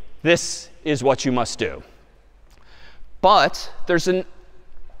 this is what you must do. But there's an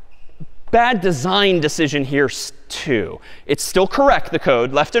bad design decision here too. It's still correct, the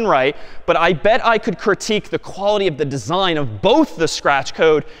code, left and right, but I bet I could critique the quality of the design of both the Scratch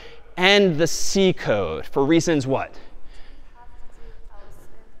code and the C code for reasons what?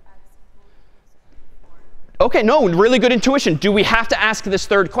 OK, no, really good intuition. Do we have to ask this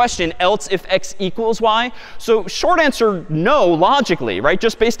third question, else if x equals y? So short answer, no, logically, right?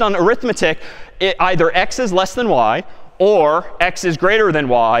 Just based on arithmetic, either x is less than y, or x is greater than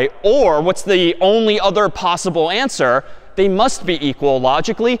y, or what's the only other possible answer? They must be equal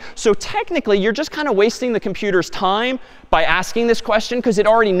logically. So technically, you're just kind of wasting the computer's time by asking this question, because it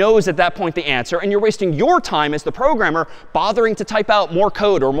already knows at that point the answer. And you're wasting your time as the programmer bothering to type out more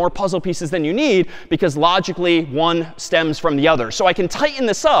code or more puzzle pieces than you need, because logically one stems from the other. So I can tighten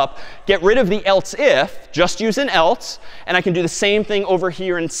this up, get rid of the else if, just use an else. And I can do the same thing over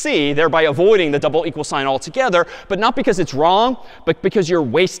here in C, thereby avoiding the double equal sign altogether. But not because it's wrong, but because you're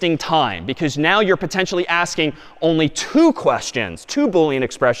wasting time. Because now you're potentially asking only 2 questions, 2 Boolean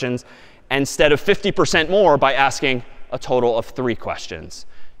expressions, instead of 50% more by asking a total of 3 questions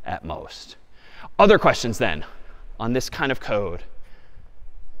at most. Other questions then on this kind of code,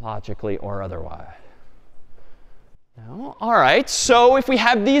 logically or otherwise? No? All right. So if we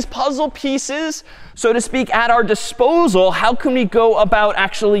have these puzzle pieces, so to speak, at our disposal, how can we go about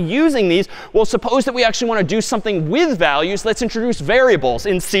actually using these? Well, suppose that we actually want to do something with values. Let's introduce variables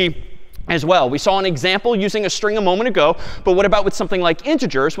in C as well. We saw an example using a string a moment ago, but what about with something like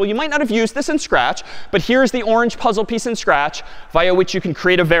integers? Well, you might not have used this in Scratch, but here's the orange puzzle piece in Scratch via which you can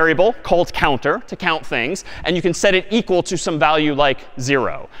create a variable called counter to count things, and you can set it equal to some value like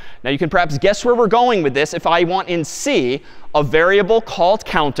 0. Now, you can perhaps guess where we're going with this. If I want in C a variable called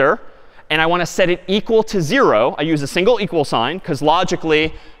counter, and I want to set it equal to 0, I use a single equal sign, because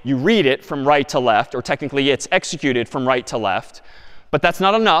logically you read it from right to left, or technically it's executed from right to left. But that's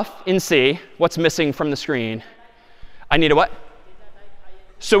not enough in C. What's missing from the screen? I need a what?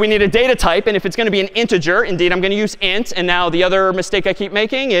 So we need a data type. And if it's going to be an integer, indeed, I'm going to use int. And now the other mistake I keep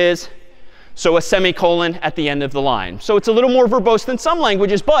making is so a semicolon at the end of the line. So it's a little more verbose than some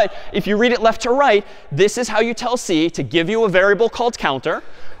languages. But if you read it left to right, this is how you tell C to give you a variable called counter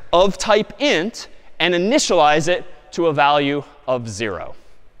of type int and initialize it to a value of 0.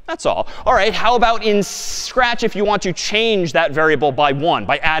 That's all. All right, how about in Scratch if you want to change that variable by 1,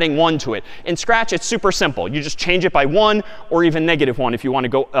 by adding 1 to it? In Scratch, it's super simple. You just change it by 1 or even -1 if you want to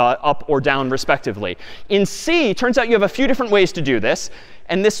go up or down respectively. In C, it turns out you have a few different ways to do this.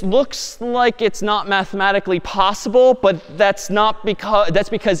 And this looks like it's not mathematically possible, but that's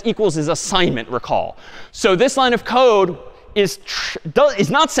because equals is assignment, recall. So this line of code is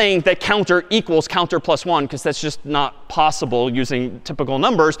not saying that counter equals counter plus 1, because that's just not possible using typical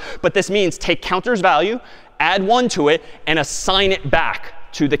numbers. But this means take counter's value, add 1 to it, and assign it back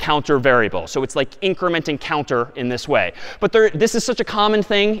to the counter variable. So it's like incrementing counter in this way. But this is such a common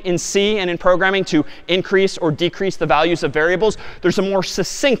thing in C and in programming to increase or decrease the values of variables. There's a more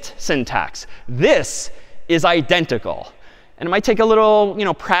succinct syntax. This is identical. And it might take a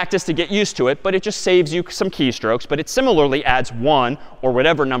little practice to get used to it, but it just saves you some keystrokes. But it similarly adds 1 or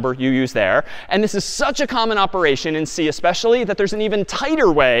whatever number you use there. And this is such a common operation in C especially that there's an even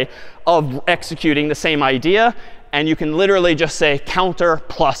tighter way of executing the same idea. And you can literally just say counter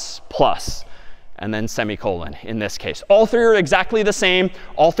plus plus. and then semicolon in this case. All three are exactly the same.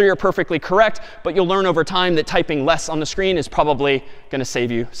 All three are perfectly correct. But you'll learn over time that typing less on the screen is probably going to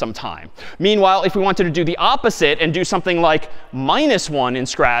save you some time. Meanwhile, if we wanted to do the opposite and do something like -1 in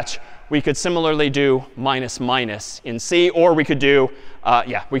Scratch, we could similarly do --- in C. Or we could do,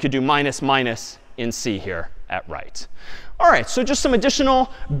 we could do --- in C here at right. All right, so just some additional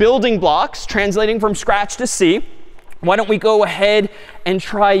building blocks translating from Scratch to C. Why don't we go ahead and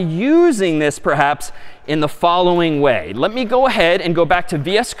try using this perhaps in the following way. Let me go ahead and go back to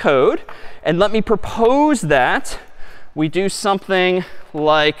VS Code. And let me propose that we do something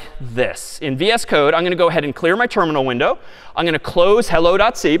like this. In VS Code, I'm going to go ahead and clear my terminal window. I'm going to close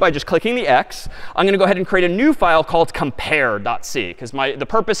hello.c by just clicking the X. I'm going to go ahead and create a new file called compare.c, because the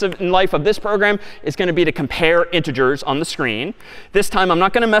purpose in life of this program is going to be to compare integers on the screen. This time, I'm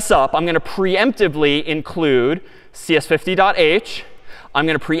not going to mess up. I'm going to preemptively include CS50.h. I'm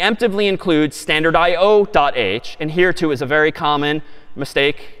going to preemptively include standard.io.h. And here, too, is a very common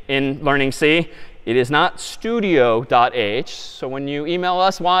mistake in learning C. It is not studio.h. So when you email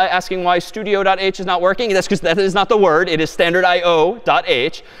us asking why studio.h is not working, that's because that is not the word. It is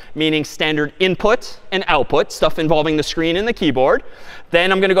standard.io.h, meaning standard input and output, stuff involving the screen and the keyboard.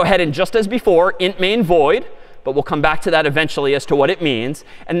 Then I'm going to go ahead and, just as before, int main void. But we'll come back to that eventually as to what it means.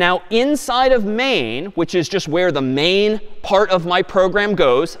 And now inside of main, which is just where the main part of my program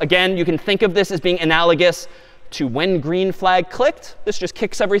goes, again, you can think of this as being analogous to when green flag clicked. This just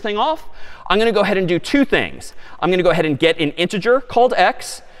kicks everything off. I'm going to go ahead and do two things. I'm going to go ahead and get an integer called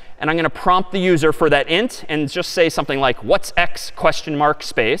x. And I'm going to prompt the user for that int and just say something like, what's x ?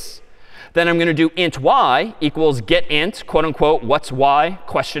 Space. Then I'm going to do int y equals get int, quote unquote, what's y ?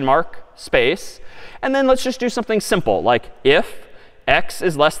 Space. And then let's just do something simple, like if x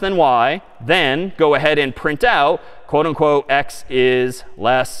is less than y, then go ahead and print out, quote unquote, x is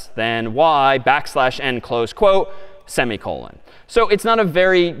less than y, \n, close quote, semicolon. So it's not a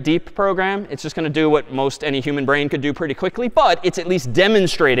very deep program. It's just going to do what most any human brain could do pretty quickly. But it's at least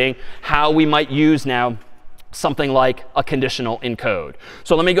demonstrating how we might use now something like a conditional in code.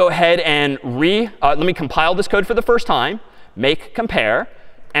 So let me go ahead and let me compile this code for the first time, make compare,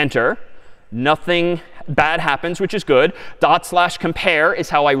 enter. Nothing bad happens, which is good. /compare is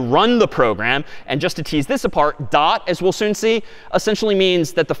how I run the program. And just to tease this apart, dot, as we'll soon see, essentially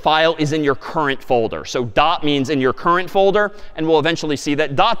means that the file is in your current folder. So dot means in your current folder. And we'll eventually see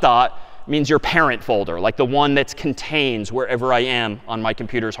that dot means your parent folder, like the one that contains wherever I am on my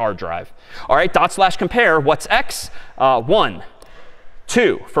computer's hard drive. All right, /compare, what's x? 1.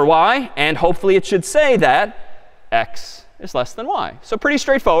 2 for y. And hopefully it should say that x is less than y. So pretty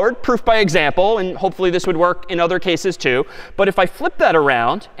straightforward, proof by example. And hopefully this would work in other cases too. But if I flip that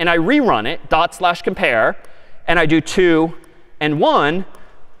around and I rerun it, /compare, and I do 2 and 1,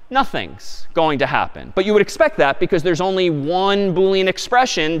 nothing's going to happen. But you would expect that because there's only one Boolean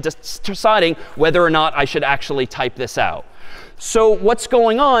expression deciding whether or not I should actually type this out. So what's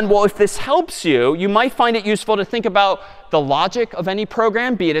going on? Well, if this helps you, you might find it useful to think about the logic of any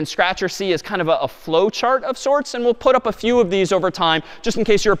program, be it in Scratch or C, as kind of a flow chart of sorts. And we'll put up a few of these over time, just in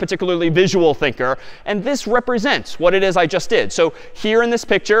case you're a particularly visual thinker. And this represents what it is I just did. So here in this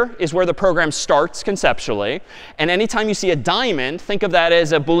picture is where the program starts conceptually. And anytime you see a diamond, think of that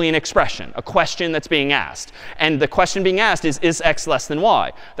as a Boolean expression, a question that's being asked. And the question being asked is x less than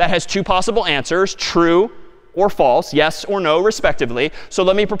y? That has two possible answers, true or false, yes or no, respectively. So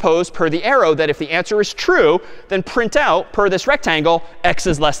let me propose per the arrow that if the answer is true, then print out, per this rectangle, x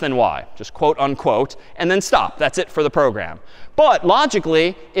is less than y. Just quote unquote, and then stop. That's it for the program. But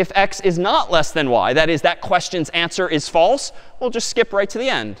logically, if x is not less than y, that is, that question's answer is false, we'll just skip right to the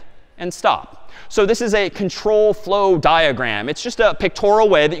end and stop. So this is a control flow diagram. It's just a pictorial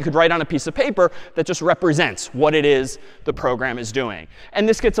way that you could write on a piece of paper that just represents what it is the program is doing. And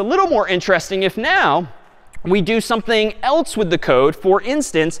this gets a little more interesting if now we do something else with the code. For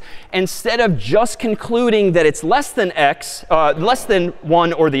instance, instead of just concluding that it's less than x, less than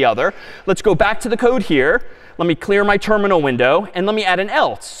one or the other, let's go back to the code here. Let me clear my terminal window, and let me add an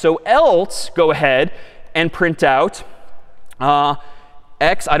else. So else, go ahead and print out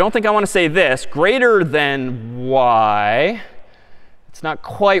x. I don't think I want to say this, greater than y. It's not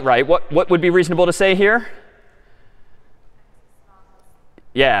quite right. What would be reasonable to say here?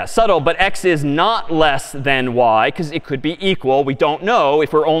 Yeah, subtle, but x is not less than y, because it could be equal. We don't know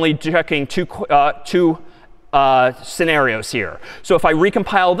if we're only checking two scenarios here. So if I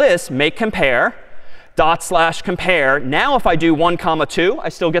recompile this, make compare, /compare. Now if I do 1, 2, I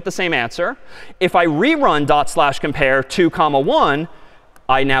still get the same answer. If I rerun /compare 2, 1,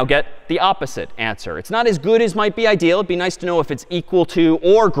 I now get the opposite answer. It's not as good as might be ideal. It'd be nice to know if it's equal to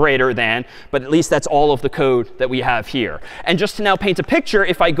or greater than, but at least that's all of the code that we have here. And just to now paint a picture,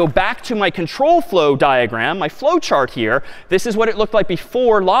 if I go back to my control flow diagram, my flow chart here, this is what it looked like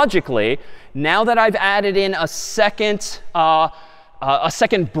before logically. Now that I've added in a second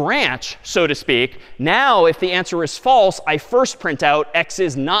branch, so to speak, now if the answer is false, I first print out x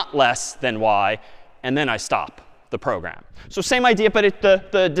is not less than y, and then I stop the program. So same idea, but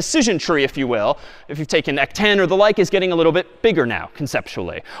the decision tree, if you will, if you've taken ect10 or the like, is getting a little bit bigger now,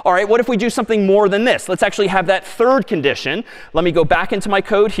 conceptually. All right, what if we do something more than this? Let's actually have that third condition. Let me go back into my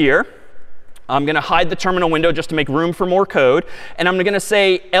code here. I'm going to hide the terminal window just to make room for more code. And I'm going to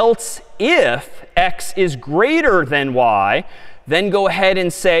say, else if x is greater than y, then go ahead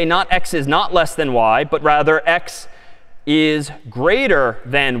and say not x is not less than y, but rather x is greater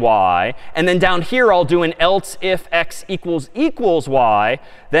than y. And then down here, I'll do an else if x equals y.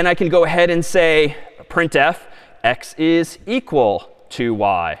 Then I can go ahead and say printf x is equal to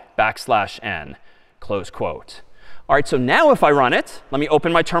y \n, close quote. All right, so now if I run it, let me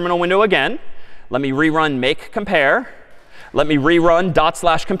open my terminal window again. Let me rerun make compare. Let me rerun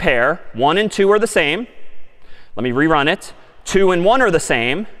 /compare. 1 and 2 are the same. Let me rerun it. 2 and 1 are the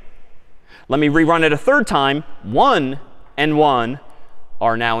same. Let me rerun it a third time. 1 and 1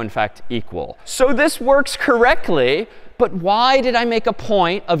 are now, in fact, equal. So this works correctly. But why did I make a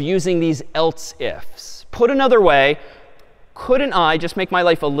point of using these else ifs? Put another way, couldn't I just make my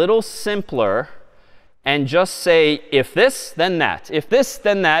life a little simpler and just say, if this, then that. If this,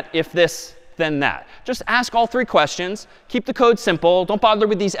 then that. If this, then that. Just ask all three questions. Keep the code simple. Don't bother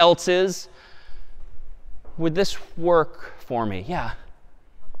with these else's. Would this work for me? Yeah.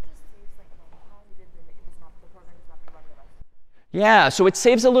 Yeah, so it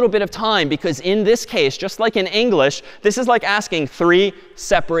saves a little bit of time because in this case, just like in English, this is like asking 3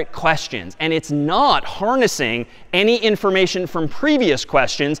 separate questions. And it's not harnessing any information from previous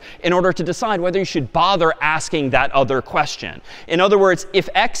questions in order to decide whether you should bother asking that other question. In other words, if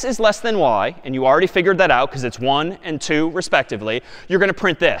x is less than y, and you already figured that out because it's 1 and 2 respectively, you're going to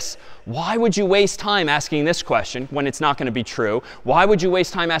print this. Why would you waste time asking this question when it's not going to be true? Why would you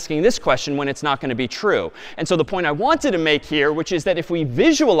waste time asking this question when it's not going to be true? And so the point I wanted to make here, which is that if we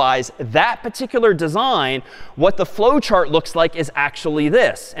visualize that particular design, what the flow chart looks like is actually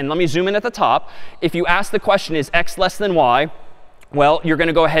this. And let me zoom in at the top. If you ask the question, is x less than y? Well, you're going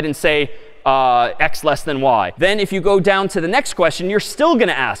to go ahead and say x less than y. Then if you go down to the next question, you're still going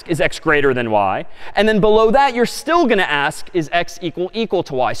to ask, is x greater than y? And then below that, you're still going to ask, is x equal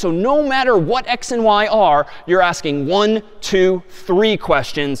to y? So no matter what x and y are, you're asking 1, 2, 3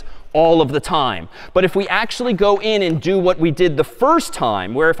 questions all of the time. But if we actually go in and do what we did the first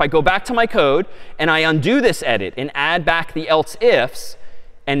time, where if I go back to my code and I undo this edit and add back the else ifs,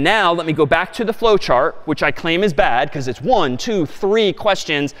 and now let me go back to the flow chart, which I claim is bad because it's 1, 2, 3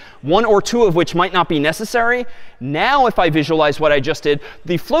 questions, 1 or 2 of which might not be necessary. Now if I visualize what I just did,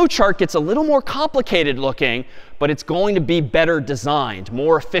 the flow chart gets a little more complicated looking, but it's going to be better designed,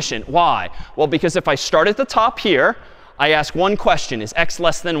 more efficient. Why? Well, because if I start at the top here, I ask one question, is x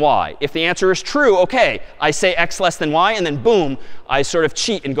less than y? If the answer is true, OK, I say x less than y, and then boom, I sort of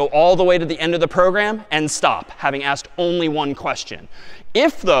cheat and go all the way to the end of the program and stop, having asked only one question.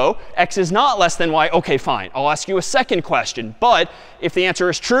 If, though, x is not less than y, OK, fine. I'll ask you a second question. But if the answer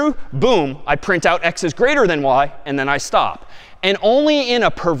is true, boom, I print out x is greater than y, and then I stop. And only in a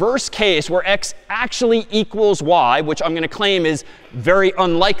perverse case where x actually equals y, which I'm going to claim is very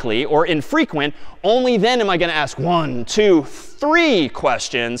unlikely or infrequent, only then am I going to ask 1, 2, 3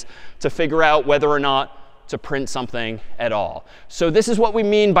 questions to figure out whether or not to print something at all. So this is what we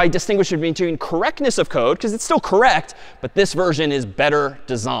mean by distinguishing between correctness of code, because it's still correct, but this version is better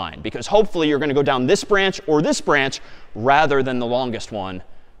designed. Because hopefully you're going to go down this branch or this branch rather than the longest one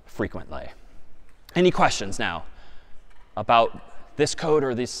frequently. Any questions now about this code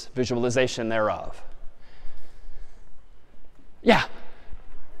or this visualization thereof? Yeah?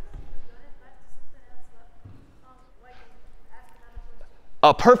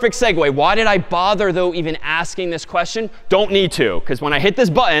 A perfect segue. Why did I bother, though, even asking this question? Don't need to, because when I hit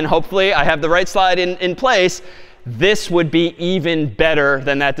this button, hopefully I have the right slide in place. This would be even better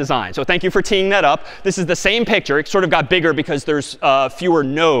than that design. So thank you for teeing that up. This is the same picture. It sort of got bigger because there's fewer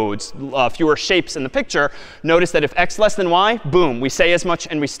nodes, fewer shapes in the picture. Notice that if x less than y, boom, we say as much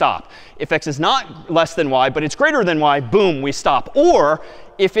and we stop. If x is not less than y, but it's greater than y, boom, we stop. Or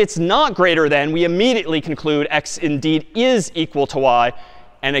if it's not greater than, we immediately conclude x indeed is equal to y,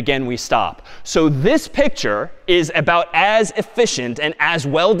 and again we stop. So this picture is about as efficient and as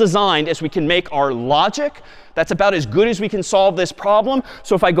well designed as we can make our logic. That's about as good as we can solve this problem.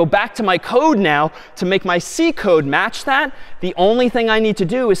 So if I go back to my code now to make my C code match that, the only thing I need to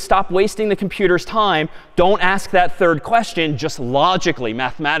do is stop wasting the computer's time. Don't ask that third question. Just logically,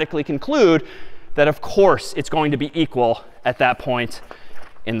 mathematically conclude that, of course, it's going to be equal at that point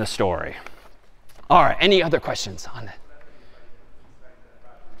in the story. All right, any other questions on it?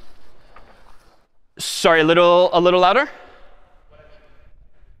 Sorry, a little louder?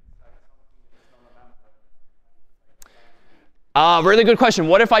 Really good question.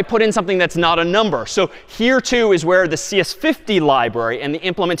 What if I put in something that's not a number? So here, too, is where the CS50 library and the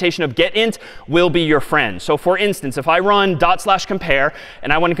implementation of getInt will be your friend. So for instance, if I run /compare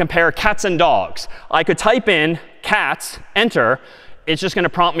and I want to compare cats and dogs, I could type in cats, enter. It's just going to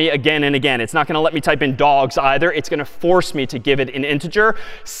prompt me again and again. It's not going to let me type in dogs either. It's going to force me to give it an integer.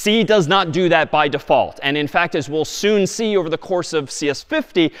 C does not do that by default. And in fact, as we'll soon see over the course of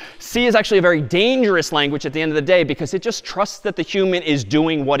CS50, C is actually a very dangerous language at the end of the day because it just trusts that the human is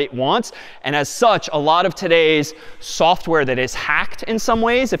doing what it wants. And as such, a lot of today's software that is hacked in some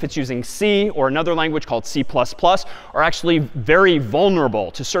ways, if it's using C or another language called C++, are actually very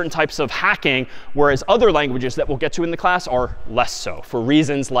vulnerable to certain types of hacking, whereas other languages that we'll get to in the class are less so, for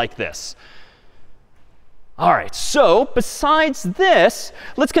reasons like this. All right, so besides this,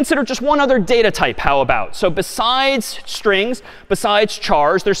 let's consider just one other data type. How about? So besides strings, besides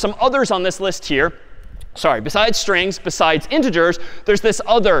chars, there's some others on this list here. Sorry, besides strings, besides integers, there's this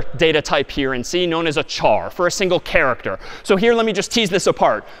other data type here in C known as a char for a single character. So here, let me just tease this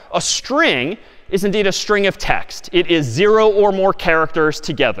apart. A string is indeed a string of text. It is 0 or more characters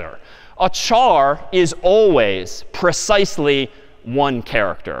together. A char is always precisely one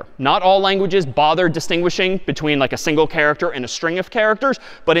character. Not all languages bother distinguishing between like a single character and a string of characters.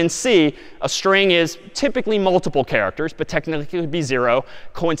 But in C, a string is typically multiple characters, but technically it could be 0.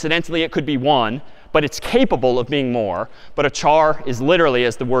 Coincidentally, it could be 1. But it's capable of being more. But a char is literally,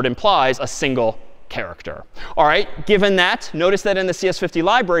 as the word implies, a single character. All right, given that, notice that in the CS50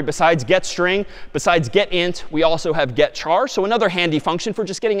 library, besides getString, besides getInt, we also have getChar. So another handy function for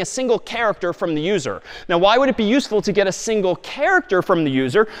just getting a single character from the user. Now, why would it be useful to get a single character from the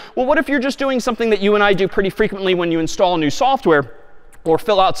user? Well, what if you're just doing something that you and I do pretty frequently when you install new software or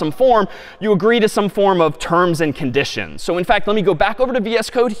fill out some form? You agree to some form of terms and conditions. So in fact, let me go back over to VS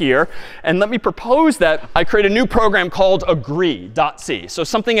Code here, and let me propose that I create a new program called agree.c. So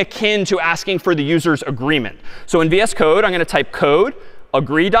something akin to asking for the user's agreement. So in VS Code, I'm going to type code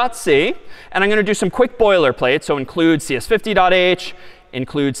agree.c, and I'm going to do some quick boilerplate. So include cs50.h,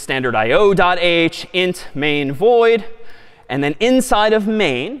 include standard.io.h, int main void. And then inside of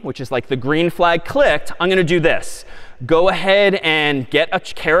main, which is like the green flag clicked, I'm going to do this. Go ahead and get a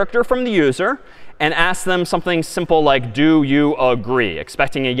character from the user and ask them something simple like, do you agree?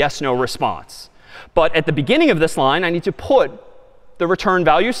 Expecting a yes/no response. But at the beginning of this line, I need to put the return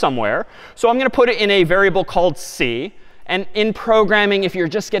value somewhere. So I'm going to put it in a variable called C. And in programming, if you're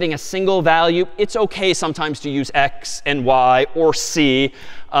just getting a single value, it's OK sometimes to use X and Y or C.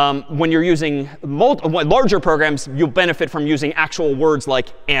 When you're using larger programs, you'll benefit from using actual words like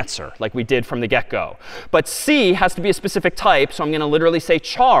answer, like we did from the get-go. But C has to be a specific type. So I'm going to literally say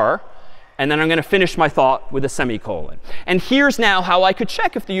char. And then I'm going to finish my thought with a semicolon. And here's now how I could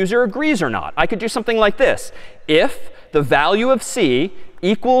check if the user agrees or not. I could do something like this. If the value of C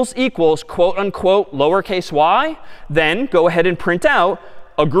equals quote unquote lowercase y, then go ahead and print out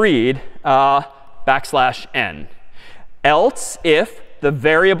agreed \n. Else, if the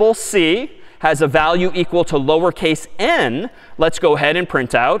variable C has a value equal to lowercase n, let's go ahead and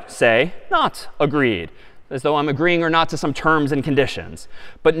print out, say, not agreed, as though I'm agreeing or not to some terms and conditions.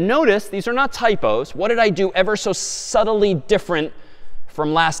 But notice these are not typos. What did I do ever so subtly different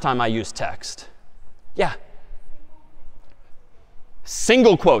from last time I used text? Yeah.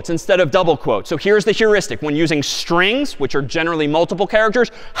 Single quotes instead of double quotes. So here's the heuristic. When using strings, which are generally multiple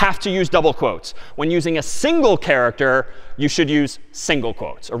characters, have to use double quotes. When using a single character, you should use single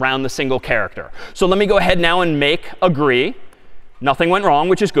quotes around the single character. So let me go ahead now and make agree. Nothing went wrong,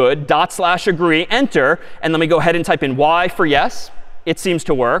 which is good. /agree, enter. And let me go ahead and type in y for yes. It seems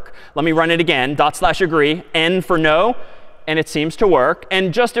to work. Let me run it again. /agree, n for no. And it seems to work.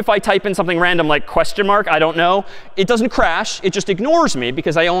 And just if I type in something random like question mark, I don't know, it doesn't crash. It just ignores me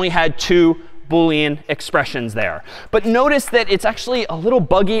because I only had 2 Boolean expressions there. But notice that it's actually a little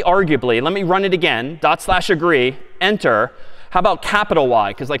buggy, arguably. Let me run it again. /agree, enter. How about capital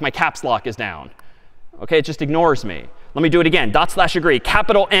Y? Because like my caps lock is down. OK, it just ignores me. Let me do it again. /agree,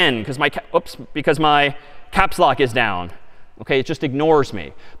 capital N, because my caps lock is down. OK, it just ignores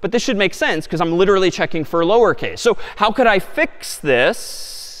me. But this should make sense because I'm literally checking for lowercase. So how could I fix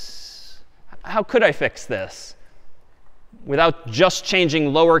this? How could I fix this without just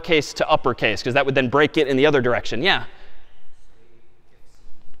changing lowercase to uppercase? Because that would then break it in the other direction. Yeah?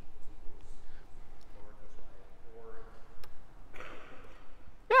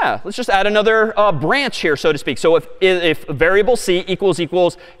 Yeah, let's just add another branch here, so to speak. So if variable c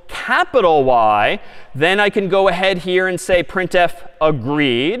equals capital Y, then I can go ahead here and say printf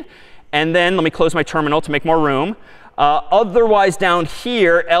agreed. And then let me close my terminal to make more room. Otherwise, down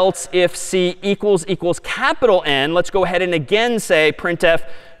here, else if c equals capital N, let's go ahead and again say printf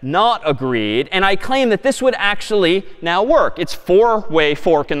not agreed. And I claim that this would actually now work. It's four-way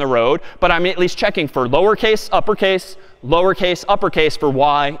fork in the road, but I'm at least checking for lowercase, uppercase for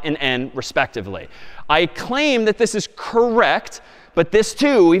y and n respectively. I claim that this is correct, but this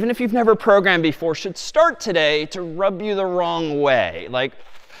too, even if you've never programmed before, should start today to rub you the wrong way. Like,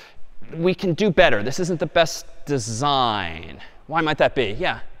 we can do better. This isn't the best design. Why might that be?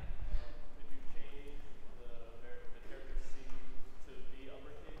 Yeah?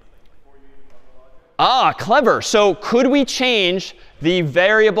 Ah, clever. So could we change the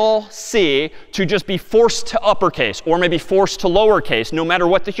variable c to just be forced to uppercase or maybe forced to lowercase, no matter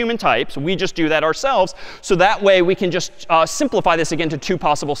what the human types? We just do that ourselves. So that way we can just simplify this again to two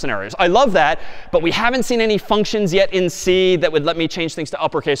possible scenarios. I love that, but we haven't seen any functions yet in C that would let me change things to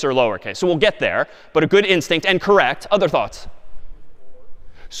uppercase or lowercase. So we'll get there, but a good instinct and correct. Other thoughts?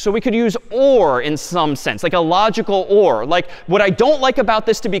 So we could use or in some sense, like a logical or. Like, what I don't like about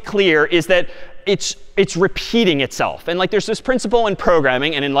this, to be clear, is that it's repeating itself. And like, there's this principle in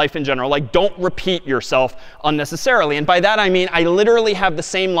programming and in life in general, like, don't repeat yourself unnecessarily. And by that I mean I literally have the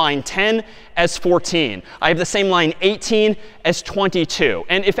same line 10 as 14. I have the same line 18 as 22.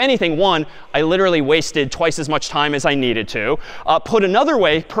 And if anything, one, I literally wasted twice as much time as I needed to. Put another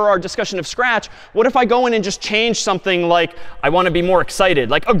way, per our discussion of Scratch, what if I go in and just change something like, I want to be more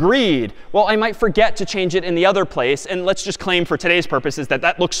excited, like agreed? Well, I might forget to change it in the other place. And let's just claim for today's purposes that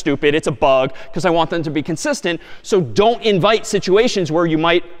that looks stupid. It's a bug, because I want them to be consistent. So don't invite situations where you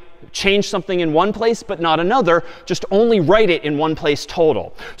might change something in one place but not another. Just only write it in one place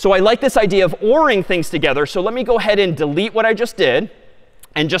total. So I like this idea of oring things together. So let me go ahead and delete what I just did.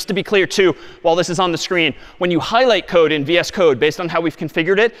 And just to be clear, too, while this is on the screen, when you highlight code in VS Code, based on how we've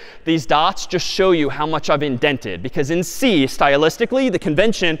configured it, these dots just show you how much I've indented. Because in C, stylistically, the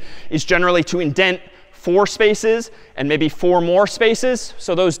convention is generally to indent 4 spaces and maybe 4 more spaces.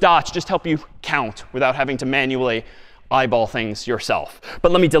 So those dots just help you count without having to manually eyeball things yourself.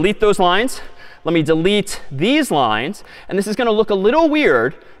 But let me delete those lines. Let me delete these lines. And this is going to look a little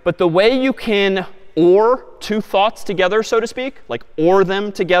weird, but the way you can or two thoughts together, so to speak, like or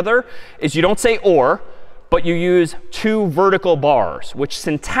them together, is you don't say or, but you use 2 vertical bars, which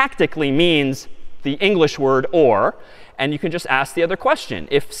syntactically means the English word or. And you can just ask the other question,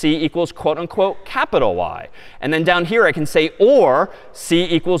 if c equals quote unquote capital Y. And then down here I can say or c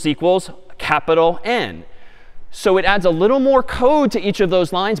equals capital N. So it adds a little more code to each of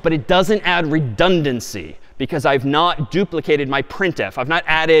those lines, but it doesn't add redundancy because I've not duplicated my printf. I've not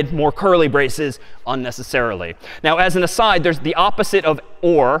added more curly braces unnecessarily. Now, as an aside, there's the opposite of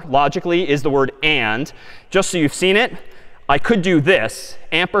or, logically, is the word and. Just so you've seen it, I could do this.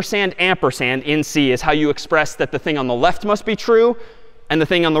 Ampersand, ampersand in C is how you express that the thing on the left must be true and the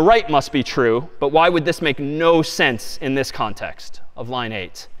thing on the right must be true. But why would this make no sense in this context of line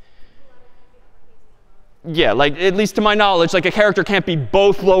 8? Yeah, like, at least to my knowledge, like, a character can't be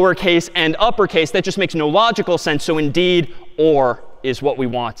both lowercase and uppercase. That just makes no logical sense. So indeed, or is what we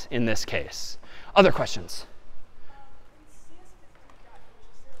want in this case. Other questions?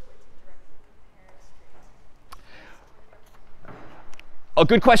 A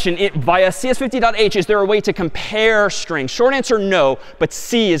good question. Via CS50.h, is there a way to compare strings? Short answer, no. But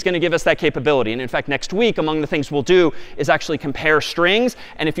C is going to give us that capability. And in fact, next week, among the things we'll do is actually compare strings.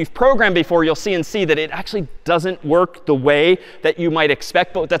 And if you've programmed before, you'll see in C that it actually doesn't work the way that you might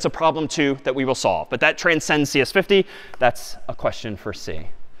expect. But that's a problem, too, that we will solve. But that transcends CS50. That's a question for C.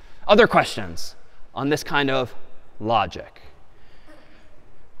 Other questions on this kind of logic?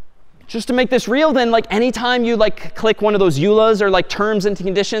 Just to make this real, then, like, anytime you click one of those EULAs or like terms and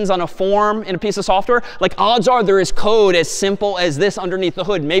conditions on a form in a piece of software, like, odds are there is code as simple as this underneath the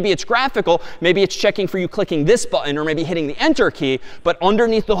hood. Maybe it's graphical, maybe it's checking for you clicking this button or maybe hitting the enter key, but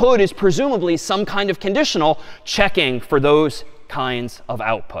underneath the hood is presumably some kind of conditional checking for those kinds of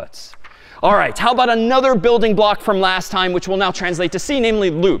outputs. All right, how about another building block from last time, which will now translate to C,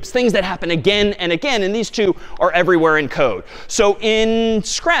 namely loops, things that happen again and again. And these two are everywhere in code. So in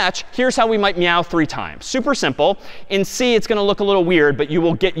Scratch, here's how we might meow 3 times. Super simple. In C, it's going to look a little weird, but you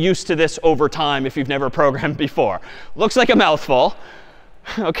will get used to this over time if you've never programmed before. Looks like a mouthful.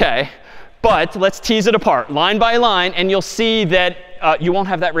 OK. But let's tease it apart line by line. And you'll see that you won't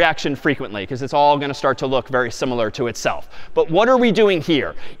have that reaction frequently, because it's all going to start to look very similar to itself. But what are we doing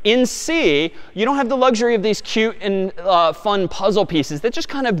here? In C, you don't have the luxury of these cute and fun puzzle pieces that just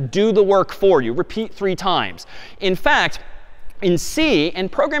kind of do the work for you. Repeat 3 times. In fact, in C,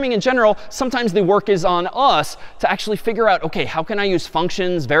 and programming in general, sometimes the work is on us to actually figure out, OK, how can I use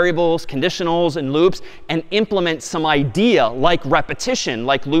functions, variables, conditionals, and loops and implement some idea like repetition,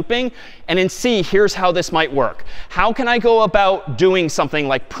 like looping? And in C, here's how this might work. How can I go about doing something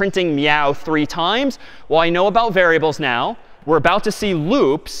like printing meow 3 times? Well, I know about variables now. We're about to see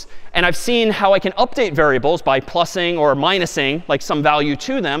loops. And I've seen how I can update variables by plussing or minusing like some value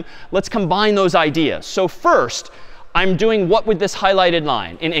to them. Let's combine those ideas. So first, I'm doing what with this highlighted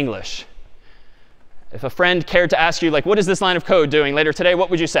line in English? If a friend cared to ask you, like, what is this line of code doing later today, what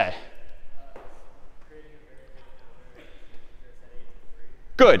would you say?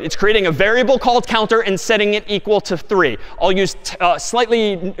 Good. It's creating a variable called counter and setting it equal to 3. I'll use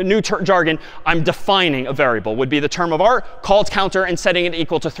slightly new jargon. I'm defining a variable would be the term of art, called counter and setting it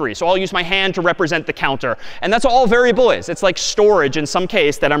equal to 3. So I'll use my hand to represent the counter. And that's all variable is. It's like storage in some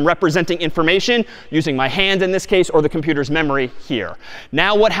case that I'm representing information using my hand in this case or the computer's memory here.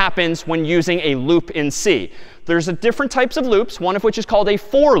 Now what happens when using a loop in C? There's different types of loops, one of which is called a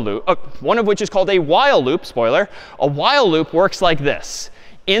for loop, one of which is called a while loop, spoiler. A while loop works like this.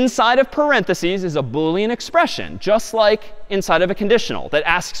 Inside of parentheses is a Boolean expression, just like inside of a conditional that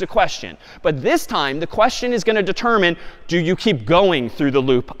asks a question. But this time, the question is going to determine, do you keep going through the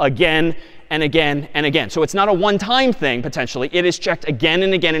loop again and again and again? So it's not a one-time thing, potentially. It is checked again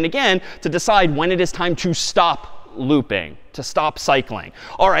and again and again to decide when it is time to stop looping, to stop cycling.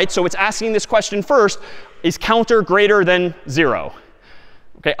 All right, so it's asking this question first. Is counter greater than 0?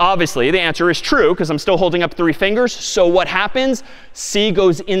 OK, obviously, the answer is true, because I'm still holding up 3 fingers. So what happens? C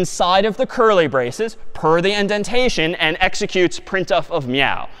goes inside of the curly braces per the indentation and executes printf of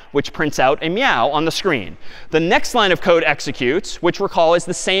meow, which prints out a meow on the screen. The next line of code executes, which recall is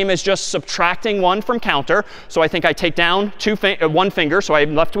the same as just subtracting 1 from counter. So I think I take down 1 finger, so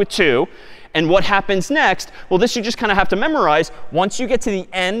I'm left with 2. And what happens next? Well, this you just kind of have to memorize. Once you get to the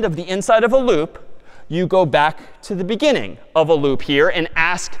end of the inside of a loop, you go back to the beginning of a loop here and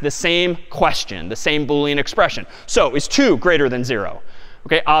ask the same question, the same Boolean expression. So is 2 greater than 0?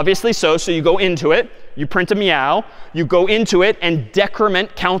 OK, obviously so. So you go into it. You print a meow. You go into it and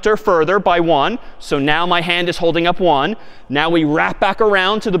decrement counter further by 1. So now my hand is holding up 1. Now we wrap back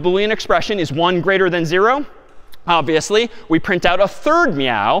around to the Boolean expression. Is 1 greater than 0? Obviously, we print out a third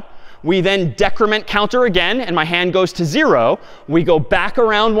meow. We then decrement counter again, and my hand goes to 0. We go back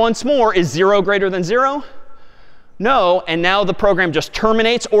around once more. Is 0 greater than 0? No. And now the program just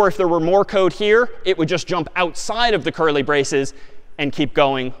terminates. Or if there were more code here, it would just jump outside of the curly braces and keep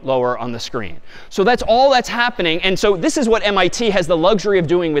going lower on the screen. So that's all that's happening. And so this is what MIT has the luxury of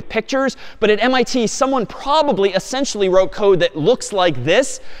doing with pictures. But at MIT, someone probably essentially wrote code that looks like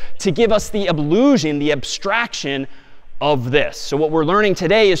this to give us the illusion, the abstraction of this. So what we're learning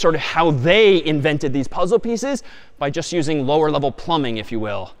today is sort of how they invented these puzzle pieces by just using lower level plumbing, if you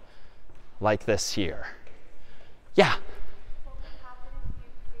will, like this here. Yeah? What would happen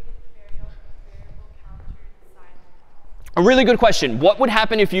if you created a variable counter inside of A really good question. What would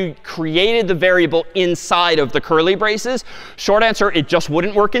happen if you created the variable inside of the curly braces? Short answer, it just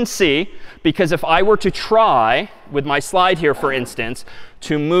wouldn't work in C. Because if I were to try, with my slide here, for instance,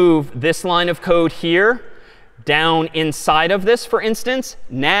 to move this line of code here down inside of this, for instance,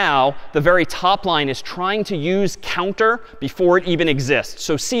 now the very top line is trying to use counter before it even exists.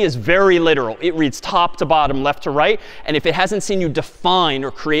 So C is very literal. It reads top to bottom, left to right. And if it hasn't seen you define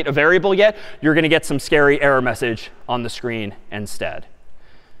or create a variable yet, you're going to get some scary error message on the screen instead.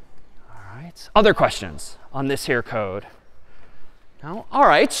 All right. Other questions on this here code? No? All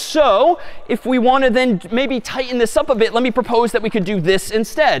right, so if we want to then maybe tighten this up a bit, let me propose that we could do this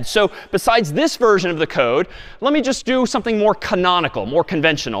instead. So besides this version of the code, let me just do something more canonical, more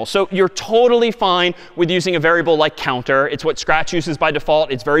conventional. So you're totally fine with using a variable like counter. It's what Scratch uses by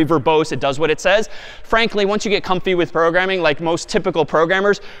default. It's very verbose. It does what it says. Frankly, once you get comfy with programming, like most typical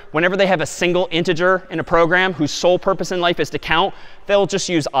programmers, whenever they have a single integer in a program whose sole purpose in life is to count, they'll just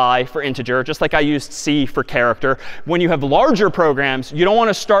use I for integer, just like I used C for character. When you have larger programs, you don't want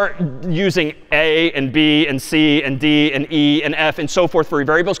to start using A and B and C and D and E and F and so forth for your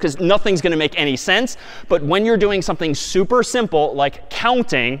variables, because nothing's going to make any sense. But when you're doing something super simple, like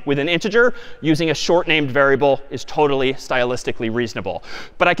counting with an integer, using a short named variable is totally stylistically reasonable.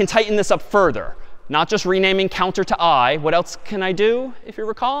 But I can tighten this up further. Not just renaming counter to I. What else can I do, if you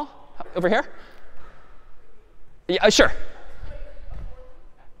recall? Over here? Yeah, sure.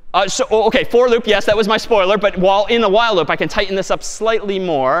 OK, for loop, yes, that was my spoiler. But while in the while loop, I can tighten this up slightly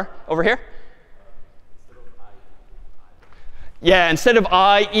more. Over here? Yeah, instead of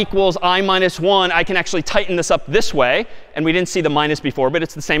I equals I minus 1, I can actually tighten this up this way. And we didn't see the minus before, but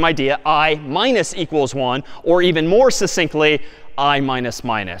it's the same idea. I minus equals 1, or even more succinctly, I minus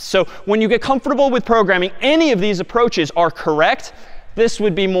minus. So when you get comfortable with programming, any of these approaches are correct. This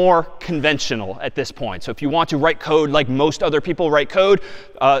would be more conventional at this point. So if you want to write code like most other people write code,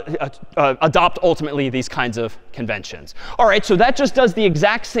 adopt ultimately these kinds of conventions. All right, so that just does the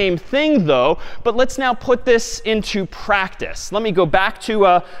exact same thing, though. But let's now put this into practice. Let me go back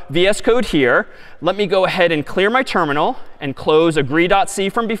to VS Code here. Let me go ahead and clear my terminal and close agree.c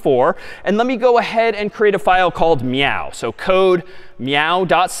from before. And let me go ahead and create a file called meow. So code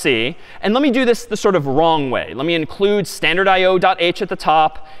meow.c. And let me do this the sort of wrong way. Let me include standard.io.h at the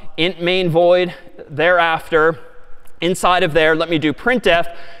top, int main void thereafter. Inside of there, let me do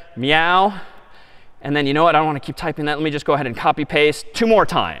printf meow. And then, you know what? I don't want to keep typing that. Let me just go ahead and copy paste 2 more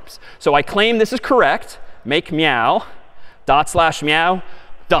times. So I claim this is correct. Make meow, /meow,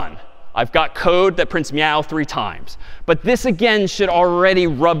 done. I've got code that prints meow 3 times. But this, again, should already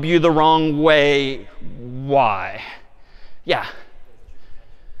rub you the wrong way. Why? Yeah.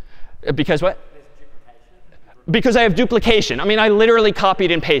 Because what? Because I have duplication. I mean, I literally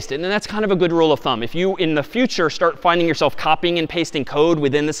copied and pasted. And that's kind of a good rule of thumb. If you, in the future, start finding yourself copying and pasting code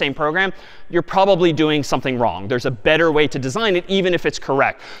within the same program, you're probably doing something wrong. There's a better way to design it, even if it's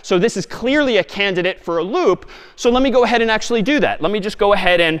correct. So this is clearly a candidate for a loop. So let me go ahead and actually do that. Let me just go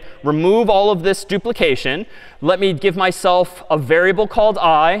ahead and remove all of this duplication. Let me give myself a variable called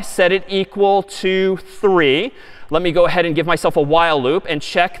I, set it equal to 3. Let me go ahead and give myself a while loop and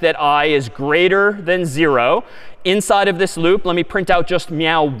check that I is greater than 0. Inside of this loop, let me print out just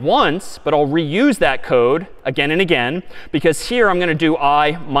meow once, but I'll reuse that code again and again, because here I'm going to do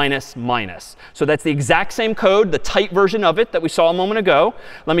I minus minus. So that's the exact same code, the tight version of it that we saw a moment ago.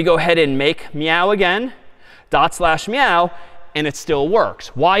 Let me go ahead and make meow again, /meow. And it still works.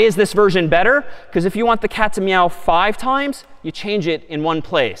 Why is this version better? Because if you want the cat to meow 5 times, you change it in one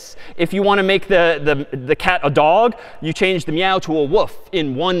place. If you want to make the cat a dog, you change the meow to a woof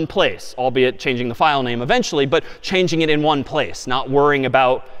in one place, albeit changing the file name eventually, but changing it in one place, not worrying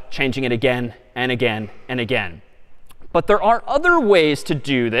about changing it again and again and again. But there are other ways to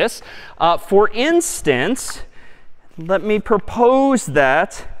do this. For instance, let me propose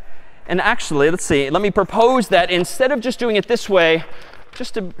that. And actually, let's see, let me propose that instead of just doing it this way,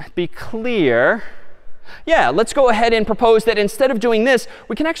 just to be clear, yeah, let's go ahead and propose that instead of doing this,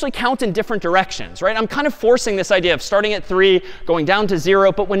 we can actually count in different directions, right? I'm kind of forcing this idea of starting at 3, going down to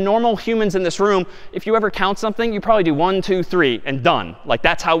 0. But when normal humans in this room, if you ever count something, you probably do 1, 2, 3, and done. Like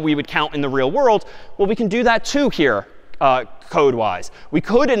that's how we would count in the real world. Well, we can do that too here, code-wise. We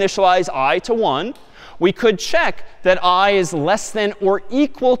could initialize I to 1. We could check that I is less than or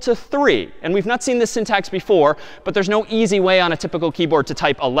equal to 3. And we've not seen this syntax before, but there's no easy way on a typical keyboard to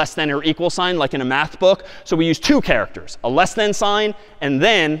type a less than or equal sign like in a math book. So we use 2 characters, a less than sign and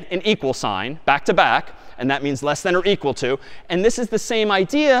then an equal sign back to back. And that means less than or equal to. And this is the same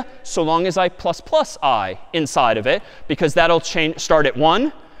idea so long as I ++ I inside of it, because that'll start at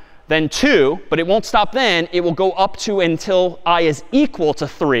 1, then 2. But it won't stop then. It will go up to until I is equal to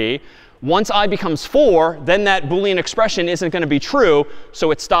 3. Once I becomes 4, then that Boolean expression isn't going to be true. So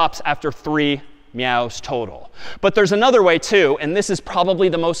it stops after 3 meows total. But there's another way too. And this is probably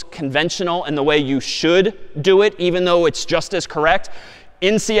the most conventional and the way you should do it, even though it's just as correct.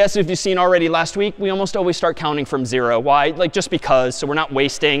 In CS, if you've seen already last week, we almost always start counting from 0. Why? Like just because. So we're not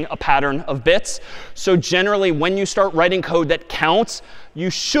wasting a pattern of bits. So generally, when you start writing code that counts, you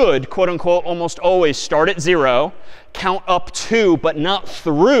should, quote unquote, almost always start at 0, count up to, but not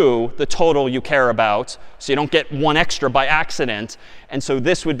through the total you care about, so you don't get 1 extra by accident. And so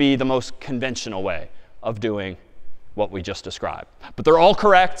this would be the most conventional way of doing what we just described. But they're all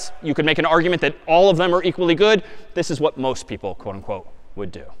correct. You could make an argument that all of them are equally good. This is what most people, quote unquote,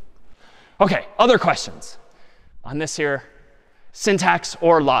 would do. OK, other questions on this here syntax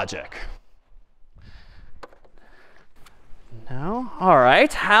or logic? No? All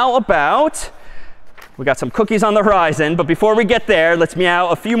right. How about We got some cookies on the horizon. But before we get there, let's meow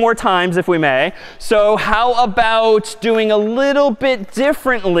a few more times if we may. So how about doing a little bit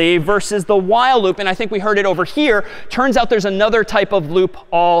differently versus the while loop? And I think we heard it over here. Turns out there's another type of loop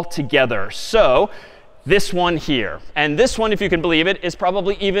altogether. So this one here. And this one, if you can believe it, is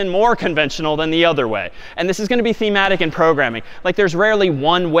probably even more conventional than the other way. And this is going to be thematic in programming. Like there's rarely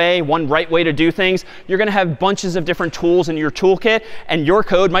one way, one right way to do things. You're going to have bunches of different tools in your toolkit. And your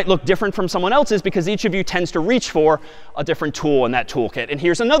code might look different from someone else's because each of you tends to reach for a different tool in that toolkit. And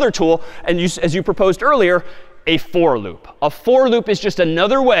here's another tool. And as you proposed earlier, a for loop. A for loop is just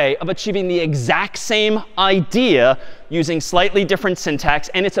another way of achieving the exact same idea using slightly different syntax.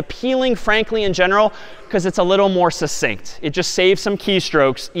 And it's appealing, frankly, in general, because it's a little more succinct. It just saves some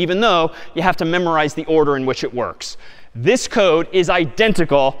keystrokes, even though you have to memorize the order in which it works. This code is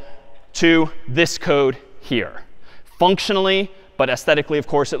identical to this code here. Functionally, but aesthetically, of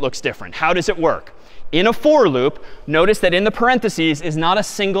course, it looks different. How does it work? In a for loop, notice that in the parentheses is not a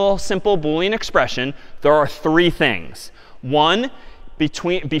single simple Boolean expression. There are three things. One,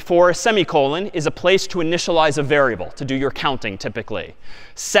 before a semicolon is a place to initialize a variable, to do your counting typically.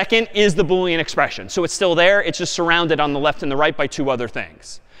 Second is the Boolean expression. So it's still there. It's just surrounded on the left and the right by two other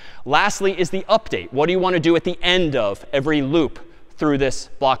things. Lastly is the update. What do you want to do at the end of every loop through this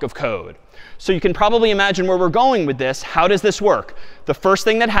block of code? So you can probably imagine where we're going with this. How does this work? The first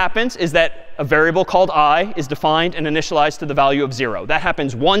thing that happens is that a variable called I is defined and initialized to the value of 0. That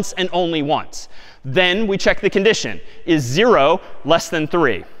happens once and only once. Then we check the condition. Is 0 less than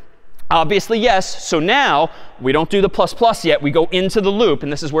 3? Obviously, yes. So now we don't do the plus plus yet. We go into the loop.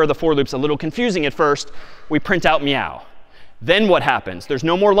 And this is where the for loop's a little confusing at first. We print out meow. Then what happens? There's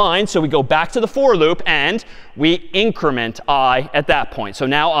no more lines, so we go back to the for loop, and we increment I at that point. So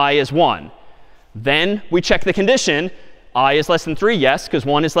now I is 1. Then we check the condition. I is less than 3, yes, because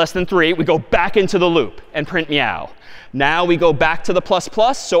 1 is less than 3. We go back into the loop and print meow. Now we go back to the plus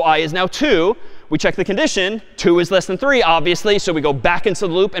plus, so I is now 2. We check the condition. 2 is less than 3, obviously, so we go back into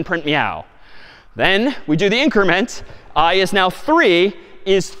the loop and print meow. Then we do the increment. I is now 3.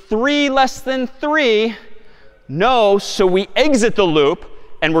 Is 3 less than 3? No, so we exit the loop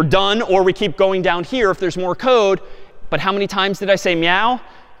and we're done, or we keep going down here if there's more code. But how many times did I say meow?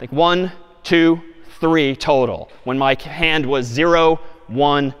 Like 1, 2, 3 total, when my hand was 0,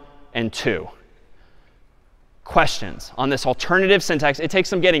 1, and 2. Questions on this alternative syntax? It takes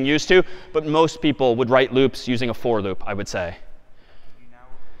some getting used to, but most people would write loops using a for loop, I would say.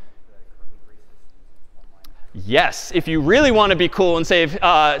 Yes, if you really want to be cool and save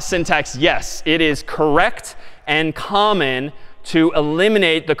syntax, yes, it is correct and common to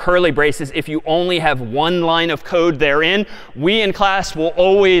eliminate the curly braces if you only have one line of code therein. We in class will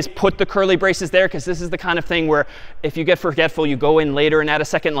always put the curly braces there because this is the kind of thing where if you get forgetful, you go in later and add a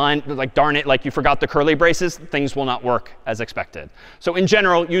second line, like darn it, like you forgot the curly braces, things will not work as expected. So in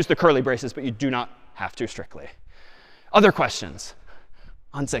general, use the curly braces, but you do not have to strictly. Other questions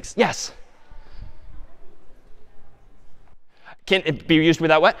on 6? Yes? Can it be used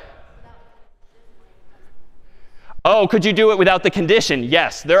without what? Oh, could you do it without the condition?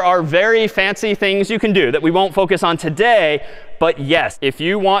 Yes, there are very fancy things you can do that we won't focus on today. But yes, if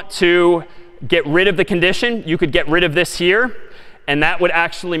you want to get rid of the condition, you could get rid of this here. And that would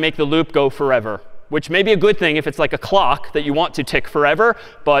actually make the loop go forever, which may be a good thing if it's like a clock that you want to tick forever,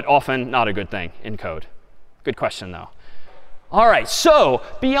 but often not a good thing in code. Good question, though. All right, so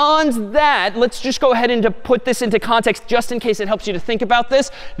beyond that, let's just go ahead and put this into context just in case it helps you to think about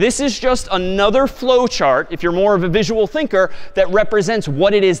this. This is just another flow chart, if you're more of a visual thinker, that represents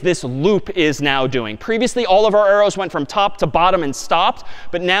what it is this loop is now doing. Previously, all of our arrows went from top to bottom and stopped.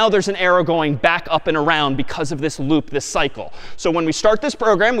 But now there's an arrow going back up and around because of this loop, this cycle. So when we start this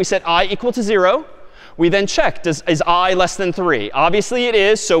program, we set I equal to 0. We then check, is I less than 3? Obviously it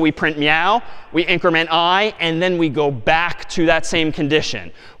is, so we print meow. We increment I, and then we go back to that same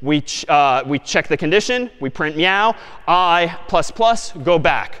condition. We check the condition. We print meow. I plus plus, go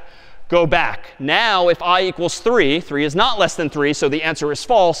back. Go back. Now if I equals 3, 3 is not less than 3, so the answer is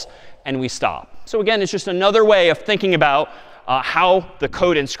false, and we stop. So again, it's just another way of thinking about how the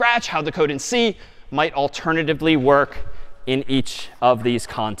code in Scratch, how the code in C might alternatively work in each of these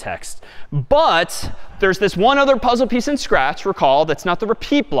contexts. But there's this one other puzzle piece in Scratch, recall, that's not the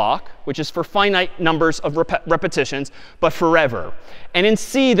repeat block, which is for finite numbers of repetitions, but forever. And in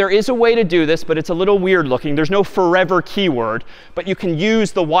C, there is a way to do this, but it's a little weird looking. There's no forever keyword, but you can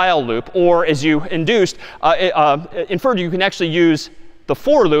use the while loop, or as you inferred, you can actually use the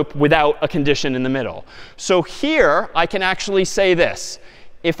for loop without a condition in the middle. So here, I can actually say this.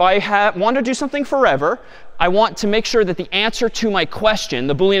 if I want to do something forever, I want to make sure that the answer to my question,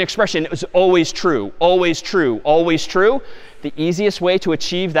 the Boolean expression, is always true, always true, always true. The easiest way to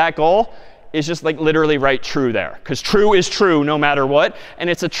achieve that goal is just like literally write true there, because true is true no matter what. And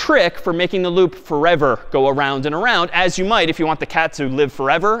it's a trick for making the loop forever go around and around, as you might if you want the cat to live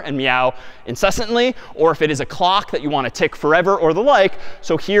forever and meow incessantly, or if it is a clock that you want to tick forever or the like.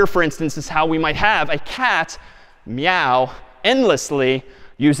 So here, for instance, is how we might have a cat meow endlessly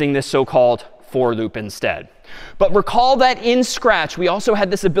using this so-called for loop instead. But recall that in Scratch, we also had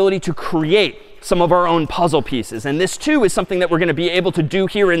this ability to create some of our own puzzle pieces. And this, too, is something that we're going to be able to do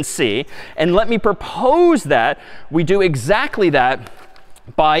here in C. And let me propose that we do exactly that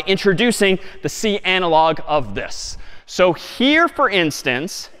by introducing the C analog of this. So here, for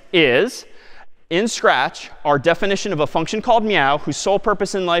instance, is, in Scratch, our definition of a function called meow, whose sole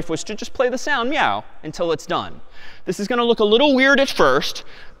purpose in life was to just play the sound meow until it's done. This is going to look a little weird at first,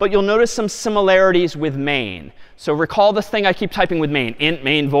 but you'll notice some similarities with main. So recall this thing I keep typing with main, int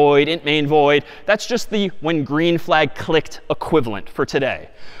main void, int main void. That's just the when green flag clicked equivalent for today.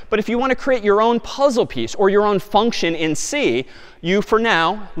 But if you want to create your own puzzle piece or your own function in C, you, for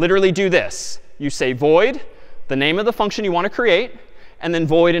now, literally do this. You say void, the name of the function you want to create, and then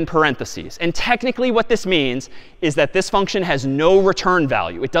void in parentheses. And technically what this means is that this function has no return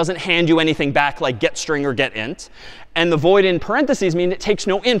value. It doesn't hand you anything back like getString or getInt. And the void in parentheses means it takes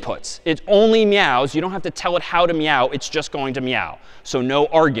no inputs. It only meows. You don't have to tell it how to meow. It's just going to meow. So no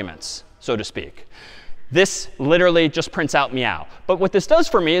arguments, so to speak. This literally just prints out meow. But what this does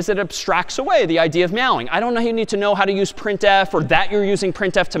for me is it abstracts away the idea of meowing. I don't need to know how to use printf or that you're using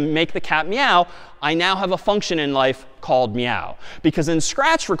printf to make the cat meow. I now have a function in life called meow. Because in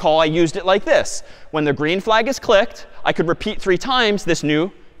Scratch, recall, I used it like this. When the green flag is clicked, I could repeat 3 times this new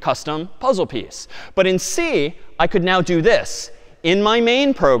custom puzzle piece. But in C, I could now do this. In my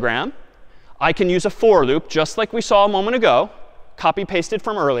main program, I can use a for loop, just like we saw a moment ago, copy pasted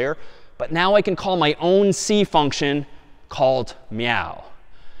from earlier. But now I can call my own C function called meow.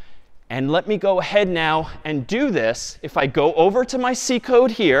 And let me go ahead now and do this. If I go over to my C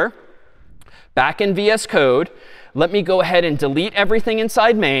code here, back in VS Code, let me go ahead and delete everything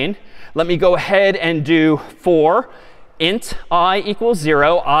inside main. Let me go ahead and do for int I equals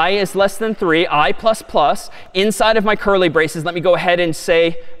 0, I is less than 3, I plus plus. Inside of my curly braces, let me go ahead and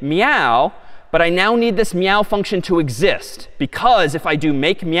say meow. But I now need this meow function to exist, because if I do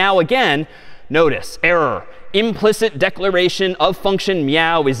make meow again, notice, error, implicit declaration of function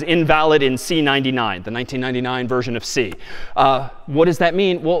meow is invalid in C99, the 1999 version of C. What does that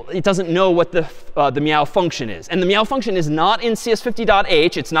mean? Well, it doesn't know what the meow function is. And the meow function is not in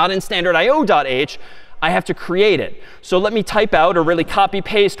CS50.h. It's not in standard.io.h. I have to create it. So let me type out, or really copy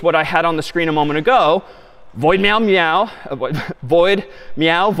paste what I had on the screen a moment ago. Void meow meow, void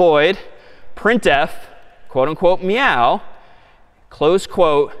meow void. Printf, quote unquote, meow, close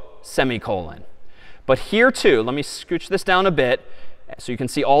quote, semicolon. But here too, let me scooch this down a bit so you can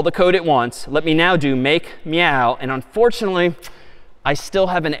see all the code at once. Let me now do make meow. And unfortunately, I still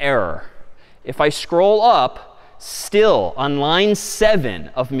have an error. If I scroll up, still on line 7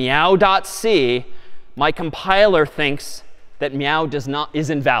 of meow.c, my compiler thinks that meow is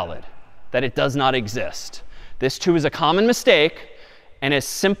invalid, that it does not exist. This too is a common mistake. And as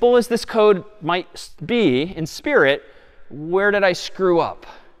simple as this code might be in spirit, where did I screw up?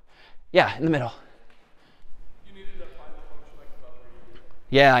 Yeah, in the middle. You need to define the function like above where you do.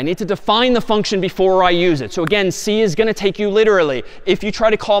 Yeah, I need to define the function before I use it. So again, C is going to take you literally. If you try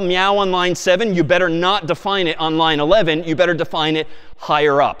to call meow on line 7, you better not define it on line 11. You better define it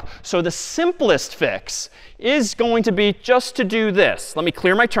higher up. So the simplest fix is going to be just to do this. Let me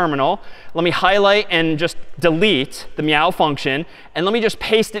clear my terminal. Let me highlight and just delete the meow function. And let me just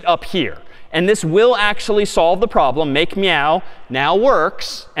paste it up here. And this will actually solve the problem. Make meow now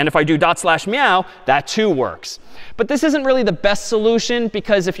works. And if I do /meow, that too works. But this isn't really the best solution,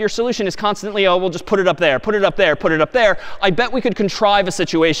 because if your solution is constantly, oh, we'll just put it up there, put it up there, put it up there, I bet we could contrive a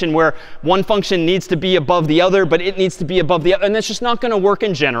situation where one function needs to be above the other, but it needs to be above the other. And that's just not going to work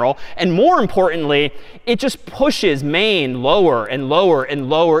in general. And more importantly, it just pushes main lower and lower and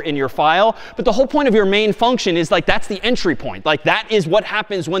lower in your file. But the whole point of your main function is like that's the entry point. Like that is what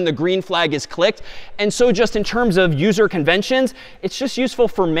happens when the green flag is clicked. And so just in terms of user conventions, it's just useful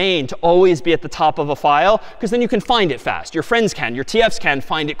for main to always be at the top of a file, because then you can find it fast. Your friends can, your TFs can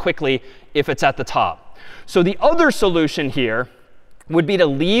find it quickly if it's at the top. So the other solution here would be to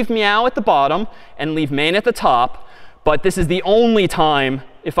leave meow at the bottom and leave main at the top. But this is the only time,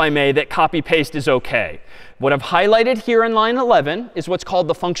 if I may, that copy paste is OK. What I've highlighted here in line 11 is what's called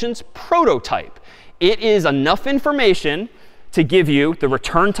the function's prototype. It is enough information to give you the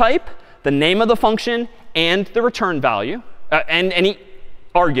return type, the name of the function, and the return value, and any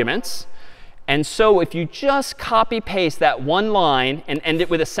arguments. And so if you just copy paste that one line and end it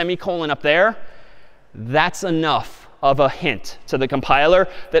with a semicolon up there, that's enough of a hint to the compiler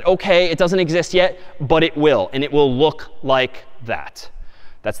that, OK, it doesn't exist yet, but it will. And it will look like that.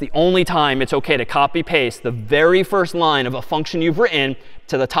 That's the only time it's OK to copy paste the very first line of a function you've written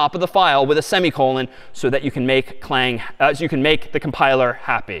to the top of the file with a semicolon so that you can make the compiler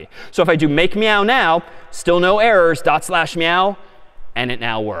happy. So if I do make meow now, still no errors, /meow, and it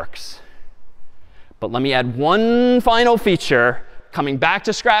now works. But let me add one final feature coming back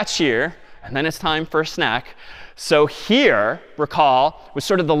to scratch here. And then it's time for a snack. So here, recall, was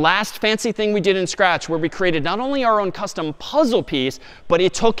sort of the last fancy thing we did in Scratch where we created not only our own custom puzzle piece, but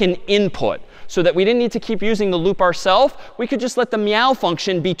it took an input so that we didn't need to keep using the loop ourselves. We could just let the meow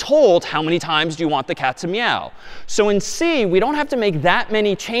function be told how many times do you want the cat to meow. So in C, we don't have to make that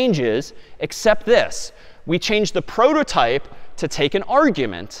many changes except this. We changed the prototype to take an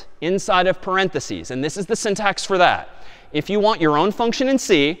argument inside of parentheses. And this is the syntax for that. If you want your own function in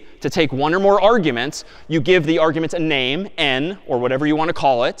C to take one or more arguments, you give the argument a name, n, or whatever you want to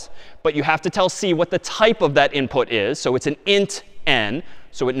call it. But you have to tell C what the type of that input is. So it's an int n,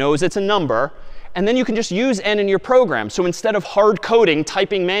 so it knows it's a number. And then you can just use n in your program. So instead of hard coding,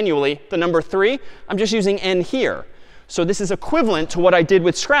 typing manually the number 3, I'm just using n here. So this is equivalent to what I did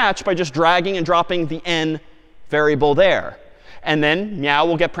with Scratch by just dragging and dropping the n variable there. And then meow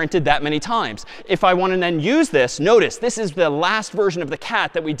will get printed that many times. If I want to then use this, notice this is the last version of the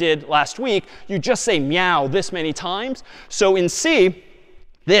cat that we did last week. You just say meow this many times. So in C,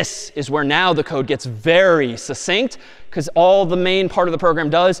 this is where now the code gets very succinct, because all the main part of the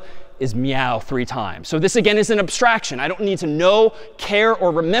program does is meow 3 times. So this, again, is an abstraction. I don't need to know, care,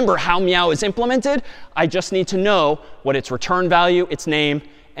 or remember how meow is implemented. I just need to know what its return value, its name,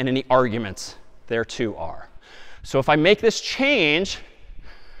 and any arguments there too are. So if I make this change,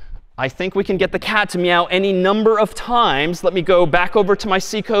 I think we can get the cat to meow any number of times. Let me go back over to my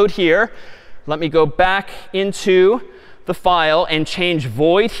C code here. Let me go back into the file and change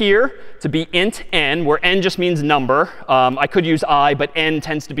void here to be int n, where n just means number. I could use I, but n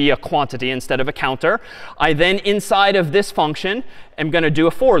tends to be a quantity instead of a counter. I then, inside of this function, am going to do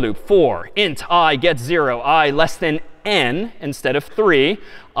a for loop. For int I gets 0, I less than n instead of 3,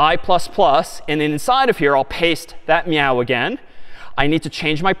 I++, and inside of here, I'll paste that meow again. I need to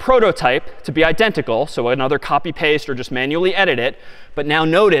change my prototype to be identical, so another copy paste or just manually edit it. But now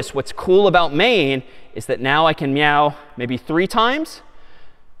notice what's cool about main is that now I can meow maybe 3 times,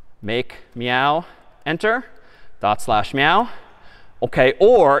 make meow, enter, /meow. OK,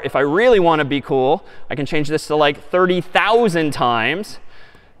 or if I really want to be cool, I can change this to like 30,000 times.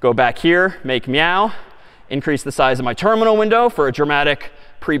 Go back here, make meow, increase the size of my terminal window for a dramatic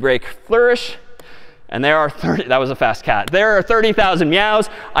pre-break flourish. And there are 30, that was a fast cat. There are 30,000 meows.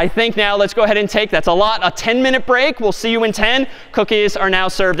 I think now let's go ahead and take, that's a lot, a 10-minute break. We'll see you in 10. Cookies are now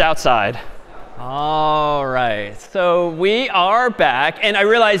served outside. All right, so we are back. And I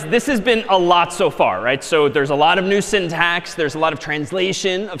realize this has been a lot so far, right? So there's a lot of new syntax. There's a lot of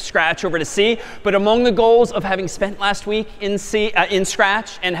translation of Scratch over to C. But among the goals of having spent last week in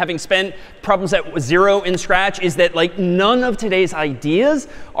Scratch and having spent problems at 0 in Scratch is that like none of today's ideas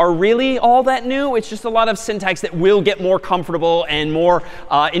are really all that new. It's just a lot of syntax that will get more comfortable and more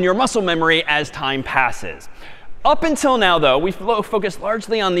in your muscle memory as time passes. Up until now, though, we've focused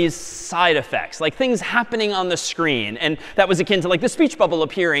largely on these side effects, like things happening on the screen. And that was akin to like the speech bubble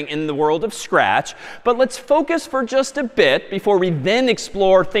appearing in the world of Scratch. But let's focus for just a bit before we then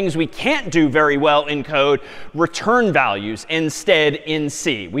explore things we can't do very well in code, return values instead in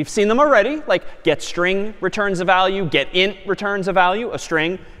C. We've seen them already, like getString returns a value, getInt returns a value, a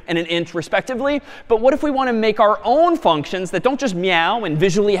string and an int respectively. But what if we want to make our own functions that don't just meow and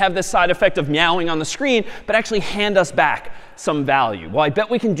visually have this side effect of meowing on the screen, but actually hand us back some value? Well, I bet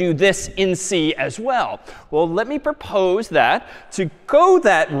we can do this in C as well. Well, let me propose that to go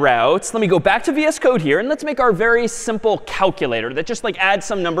that route. Let me go back to VS Code here, and let's make our very simple calculator that just like adds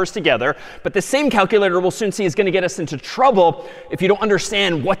some numbers together. But the same calculator we'll soon see is going to get us into trouble if you don't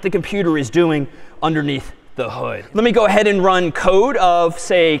understand what the computer is doing underneath the hood. Let me go ahead and run code of,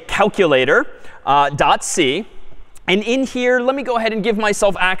 say, calculator.c. And in here, let me go ahead and give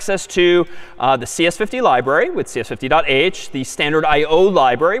myself access to the CS50 library with CS50.h, the standard IO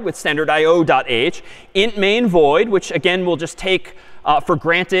library with standard IO.h, int main void, which again we'll just take for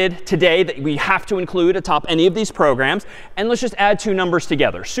granted today that we have to include atop any of these programs. And let's just add 2 numbers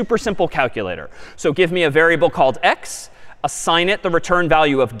together. Super simple calculator. So give me a variable called x. Assign it the return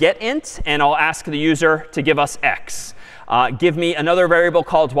value of getInt, and I'll ask the user to give us x. Give me another variable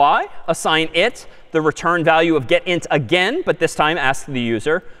called y, assign it the return value of getInt again, but this time ask the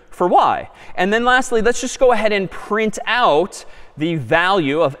user for y. And then lastly, let's just go ahead and print out the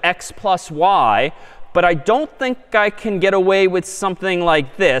value of x plus y. But I don't think I can get away with something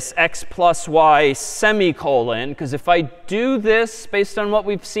like this, x plus y semicolon, because if I do this based on what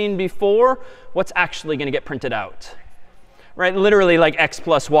we've seen before, what's actually going to get printed out? Right? Literally like x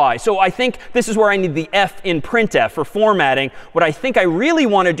plus y. So I think this is where I need the f in printf for formatting. What I think I really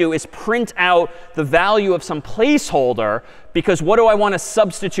want to do is print out the value of some placeholder, because what do I want to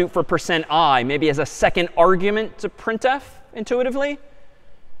substitute for %i? Maybe as a second argument to printf intuitively?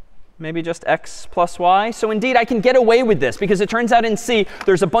 Maybe just x plus y. So indeed, I can get away with this, because it turns out in C,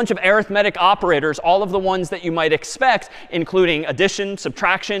 there's a bunch of arithmetic operators, all of the ones that you might expect, including addition,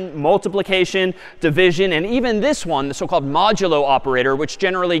 subtraction, multiplication, division, and even this one, the so-called modulo operator, which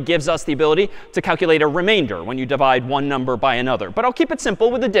generally gives us the ability to calculate a remainder when you divide one number by another. But I'll keep it simple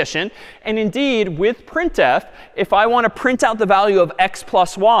with addition. And indeed, with printf, if I want to print out the value of x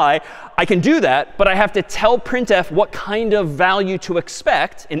plus y, I can do that, but I have to tell printf what kind of value to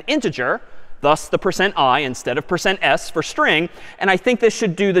expect, an integer, thus the %i instead of %s for string. And I think this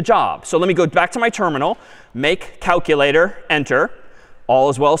should do the job. So let me go back to my terminal, make calculator, enter. All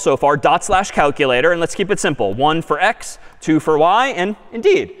is well so far, /calculator. And let's keep it simple. 1 for x, 2 for y. And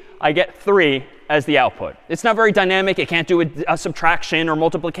indeed, I get 3 as the output. It's not very dynamic. It can't do a subtraction or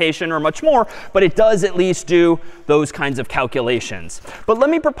multiplication or much more. But it does at least do those kinds of calculations. But let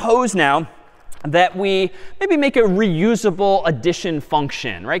me propose now that we maybe make a reusable addition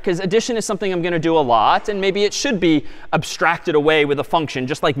function, right? Because addition is something I'm going to do a lot. And maybe it should be abstracted away with a function,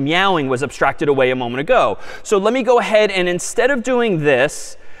 just like meowing was abstracted away a moment ago. So let me go ahead and instead of doing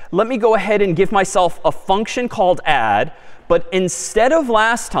this, let me go ahead and give myself a function called add. But instead of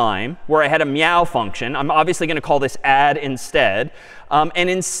last time, where I had a meow function, I'm obviously going to call this add instead. And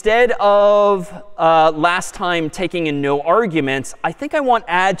instead of last time taking in no arguments, I think I want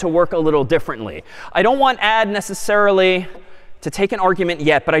add to work a little differently. I don't want add necessarily to take an argument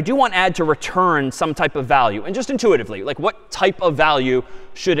yet, but I do want add to return some type of value. And just intuitively, like what type of value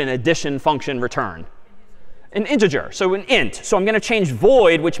should an addition function return? An integer, so an int. So I'm going to change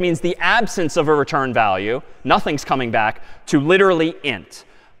void, which means the absence of a return value, nothing's coming back, to literally int.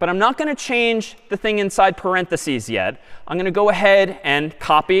 But I'm not going to change the thing inside parentheses yet. I'm going to go ahead and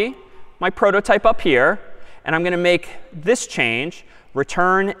copy my prototype up here. And I'm going to make this change,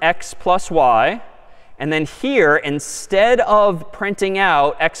 return x plus y. And then here, instead of printing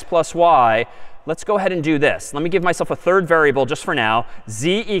out x plus y, let's go ahead and do this. Let me give myself a third variable just for now.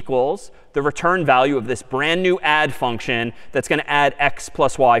 Z equals the return value of this brand new add function that's going to add x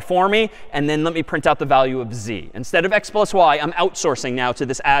plus y for me. And then let me print out the value of z. Instead of x plus y, I'm outsourcing now to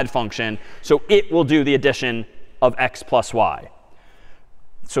this add function. So it will do the addition of x plus y.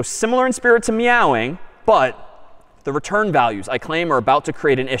 So similar in spirit to meowing, but the return values I claim are about to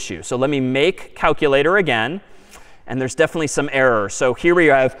create an issue. So let me make calculator again. And there's definitely some errors. So here we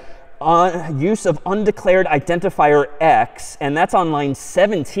have use of undeclared identifier x, and that's on line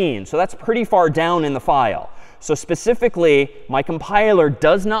 17. So that's pretty far down in the file. So specifically, my compiler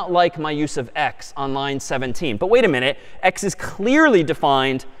does not like my use of x on line 17. But wait a minute, x is clearly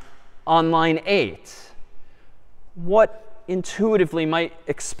defined on line 8. What intuitively might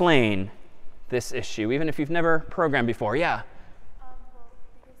explain this issue, even if you've never programmed before? Yeah?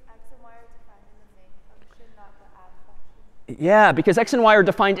 Yeah, because x and y are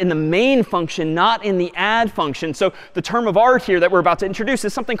defined in the main function, not in the add function. So the term of art here that we're about to introduce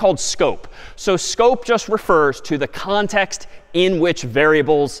is something called scope. So scope just refers to the context in which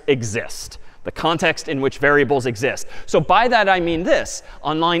variables exist. The context in which variables exist. So by that, I mean this.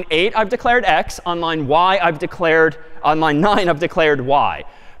 On line 8, I've declared x. On line y, on line 9, I've declared y.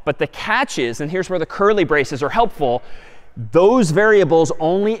 But the catch is, and here's where the curly braces are helpful, those variables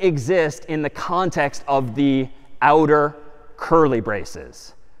only exist in the context of the outer curly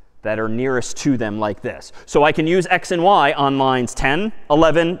braces that are nearest to them like this. So I can use x and y on lines 10,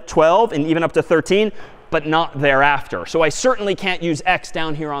 11, 12, and even up to 13, but not thereafter. So I certainly can't use x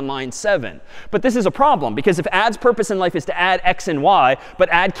down here on line 7. But this is a problem, because if add's purpose in life is to add x and y, but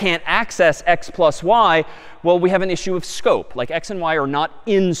add can't access x plus y, well, we have an issue of scope. Like x and y are not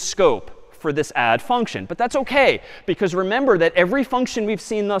in scope for this add function. But that's OK, because remember that every function we've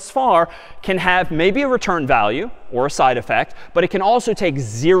seen thus far can have maybe a return value or a side effect, but it can also take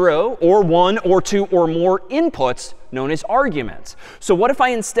 0 or 1 or 2 or more inputs known as arguments. So what if I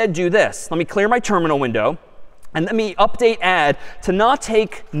instead do this? Let me clear my terminal window. And let me update add to not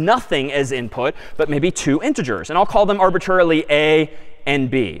take nothing as input, but maybe 2 integers. And I'll call them arbitrarily a and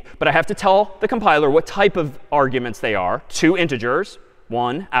b. But I have to tell the compiler what type of arguments they are. 2 integers,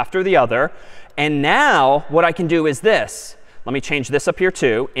 one after the other. And now what I can do is this. Let me change this up here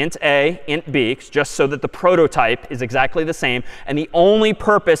too, int a, int b, just so that the prototype is exactly the same. And the only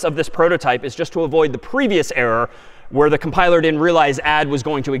purpose of this prototype is just to avoid the previous error where the compiler didn't realize add was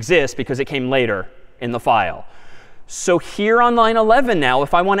going to exist because it came later in the file. So here on line 11 now,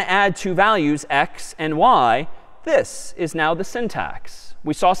 if I want to add 2 values, x and y, this is now the syntax.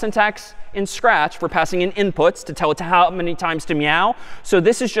 We saw syntax in Scratch for passing in inputs to tell it how many times to meow. So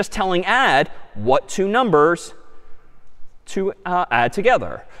this is just telling add what 2 numbers to add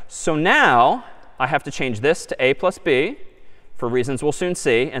together. So now I have to change this to a plus b for reasons we'll soon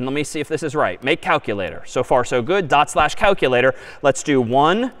see. And let me see if this is right. Make calculator. So far, so good. / calculator. Let's do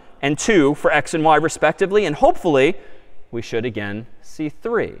 1 and 2 for x and y respectively. And hopefully, we should again see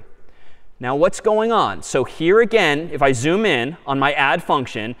 3. Now, what's going on? So here again, if I zoom in on my add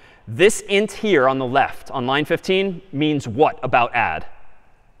function, this int here on the left on line 15 means what about add?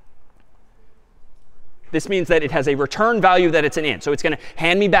 This means that it has a return value that it's an int. So it's going to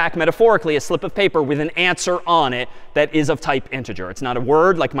hand me back, metaphorically, a slip of paper with an answer on it that is of type integer. It's not a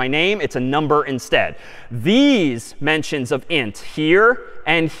word like my name. It's a number instead. These mentions of int here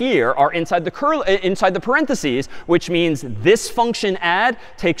and here are inside the parentheses, which means this function add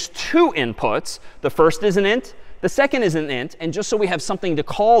takes 2 inputs. The first is an int. The second is an int. And just so we have something to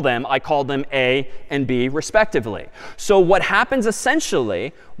call them, I call them a and b respectively. So what happens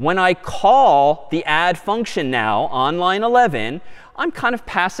essentially when I call the add function now on line 11, I'm kind of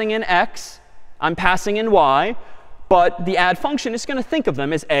passing in x. I'm passing in y. But the add function is going to think of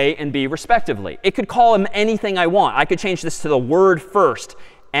them as a and b respectively. It could call them anything I want. I could change this to the word first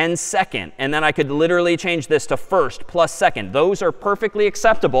and second. And then I could literally change this to first plus second. Those are perfectly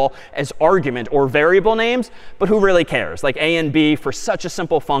acceptable as argument or variable names. But who really cares? Like a and b for such a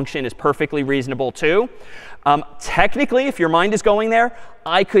simple function is perfectly reasonable too. Technically, if your mind is going there,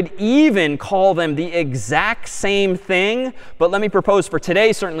 I could even call them the exact same thing. But let me propose for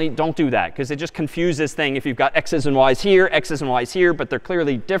today, certainly don't do that, because it just confuses things. If you've got x's and y's here, x's and y's here, but they're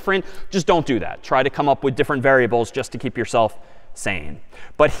clearly different, just don't do that. Try to come up with different variables just to keep yourself sane.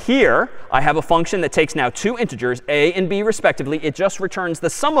 But here, I have a function that takes now 2 integers, a and b respectively. It just returns the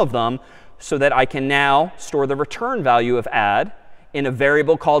sum of them so that I can now store the return value of add in a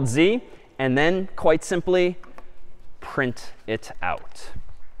variable called z, and then quite simply print it out.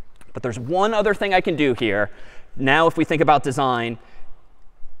 But there's one other thing I can do here. Now, if we think about design,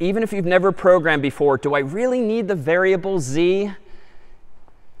 even if you've never programmed before, do I really need the variable z?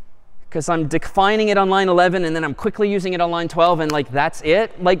 Because I'm defining it on line 11, and then I'm quickly using it on line 12, and like that's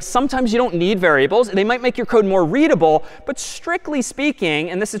it. Like sometimes you don't need variables. They might make your code more readable, but strictly speaking,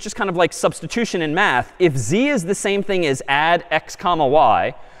 and this is just kind of like substitution in math, if z is the same thing as add x comma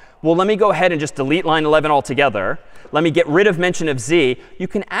y, well, let me go ahead and just delete line 11 altogether. Let me get rid of mention of z. You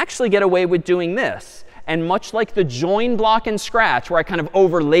can actually get away with doing this. And much like the join block in Scratch, where I kind of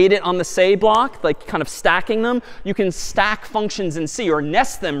overlaid it on the say block, like kind of stacking them, you can stack functions in C, or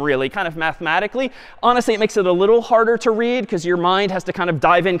nest them really, kind of mathematically. Honestly, it makes it a little harder to read, because your mind has to kind of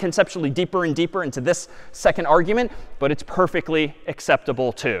dive in conceptually deeper and deeper into this second argument. But it's perfectly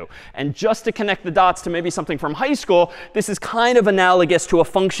acceptable too. And just to connect the dots to maybe something from high school, this is kind of analogous to a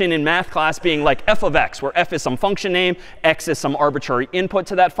function in math class being like f of x, where f is some function name, x is some arbitrary input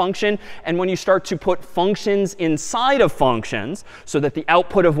to that function. And when you start to put functions inside of functions so that the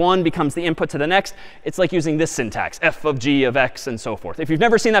output of one becomes the input to the next, it's like using this syntax, f of g of x and so forth. If you've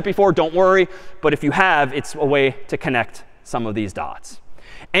never seen that before, don't worry. But if you have, it's a way to connect some of these dots.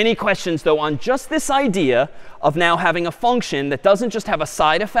 Any questions, though, on just this idea of now having a function that doesn't just have a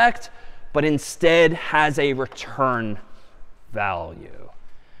side effect, but instead has a return value?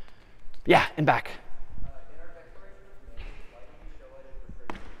 Yeah, and back.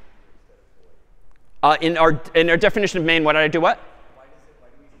 In our definition of main, what did I do? What? Why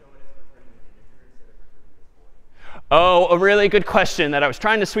do we show it as returning an integer instead of returning this void? Oh, a really good question that I was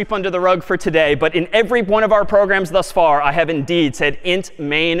trying to sweep under the rug for today. But in every one of our programs thus far, I have indeed said int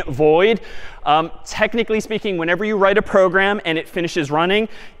main void. Technically speaking, whenever you write a program and it finishes running,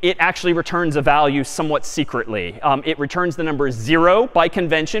 it actually returns a value somewhat secretly. It returns the number 0 by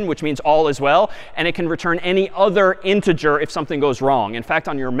convention, which means all is well. And it can return any other integer if something goes wrong. In fact,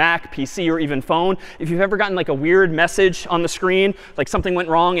 on your Mac, PC, or even phone, if you've ever gotten like a weird message on the screen, like something went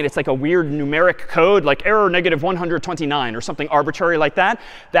wrong and it's like a weird numeric code, like error -129 or something arbitrary like that,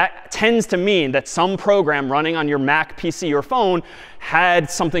 that tends to mean that some program running on your Mac, PC, or phone had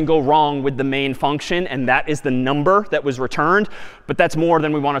something go wrong with the main function, and that is the number that was returned. But that's more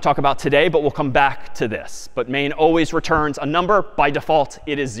than we want to talk about today, but we'll come back to this. But main always returns a number. By default,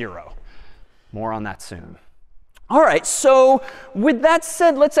 it is 0. More on that soon. All right, so with that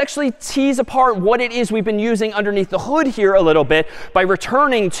said, let's actually tease apart what it is we've been using underneath the hood here a little bit by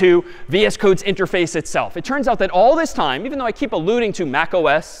returning to VS Code's interface itself. It turns out that all this time, even though I keep alluding to Mac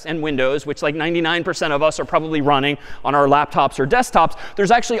OS and Windows, which like 99% of us are probably running on our laptops or desktops,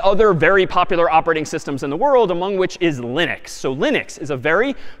 there's actually other very popular operating systems in the world, among which is Linux. So Linux is a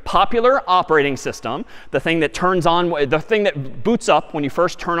very popular operating system, the thing that turns on, the thing that boots up when you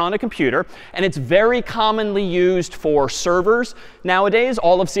first turn on a computer, and it's very commonly used for servers nowadays.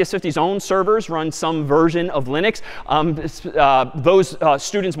 All of CS50's own servers run some version of Linux. Those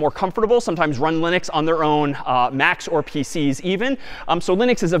students more comfortable sometimes run Linux on their own Macs or PCs even. So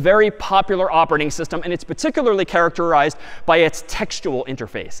Linux is a very popular operating system, and it's particularly characterized by its textual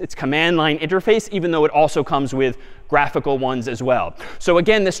interface, its command line interface, even though it also comes with graphical ones as well. So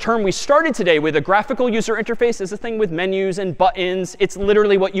again, this term we started today with, a graphical user interface, is a thing with menus and buttons. It's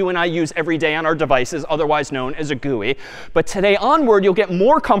literally what you and I use every day on our devices, otherwise known as a GUI. But today onward, you'll get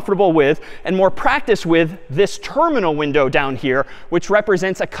more comfortable with and more practice with this terminal window down here, which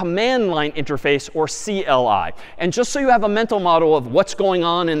represents a command line interface, or CLI. And just so you have a mental model of what's going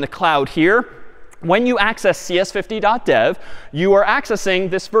on in the cloud here, when you access cs50.dev, you are accessing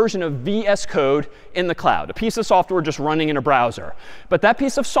this version of VS Code in the cloud, a piece of software just running in a browser. But that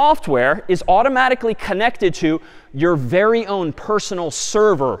piece of software is automatically connected to your very own personal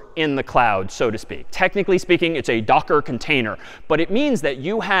server in the cloud, so to speak. Technically speaking, it's a Docker container. But it means that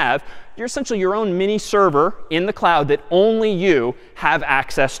you're essentially your own mini server in the cloud that only you have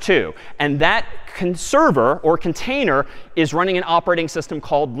access to. And that server or container is running an operating system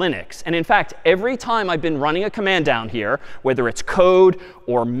called Linux. And in fact, every time I've been running a command down here, whether it's code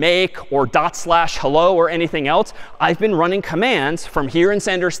or make or /hello or anything else, I've been running commands from here in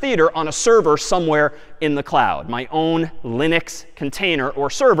Sanders Theater on a server somewhere in the cloud, my own Linux container or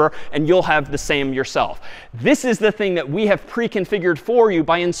server, and you'll have the same yourself. This is the thing that we have pre-configured for you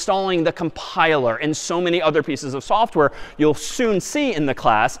by installing the compiler and so many other pieces of software you'll soon see in the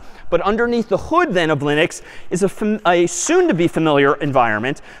class. But underneath the hood then of Linux is a soon-to-be familiar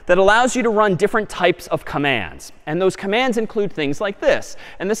environment that allows you to run different types of commands. And those commands include things like this.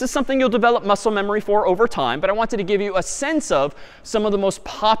 And this is something you'll develop muscle memory for over time. But I wanted to give you a sense of some of the most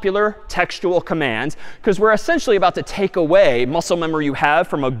popular textual commands, because we're essentially about to take away muscle memory you have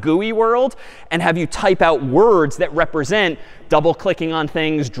from a GUI world and have you type out words that represent double-clicking on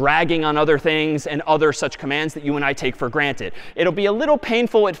things, dragging on other things, and other such commands that you and I take for granted. It'll be a little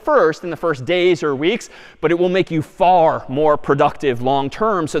painful at first in the first days or weeks, but it will make you far more productive long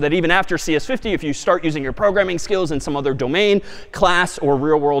term, so that even after CS50, if you start using your programming skills in some other domain, class, or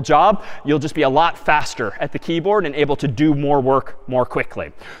real-world job, you'll just be a lot faster at the keyboard and able to do more work more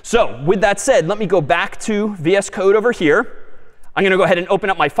quickly. So with that said, let me go back to VS Code over here. I'm going to go ahead and open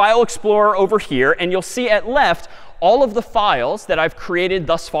up my File Explorer over here, and you'll see at left all of the files that I've created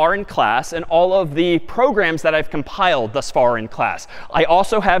thus far in class and all of the programs that I've compiled thus far in class. I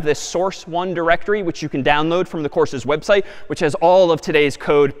also have this source1 directory, which you can download from the course's website, which has all of today's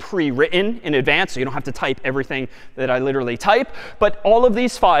code pre-written in advance, so you don't have to type everything that I literally type. But all of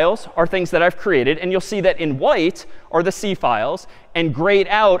these files are things that I've created, and you'll see that in white are the C files, and grayed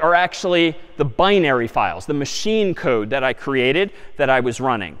out are actually the binary files, the machine code that I created that I was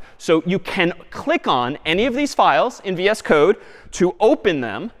running. So you can click on any of these files in VS Code to open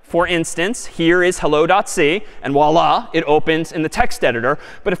them. For instance, here is hello.c, and voila, it opens in the text editor.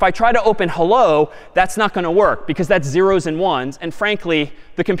 But if I try to open hello, that's not going to work, because that's zeros and ones. And frankly,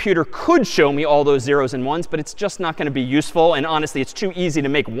 the computer could show me all those zeros and ones, but it's just not going to be useful. And honestly, it's too easy to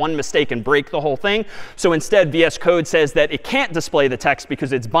make one mistake and break the whole thing. So instead, VS Code says that it can't display the text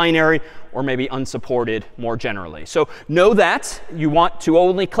because it's binary or maybe unsupported more generally. So know that you want to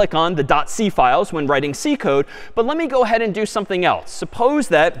only click on the .c files when writing C code. But let me go ahead and do something else. Suppose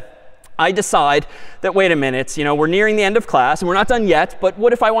that I decide that, wait a minute, we're nearing the end of class, and we're not done yet, but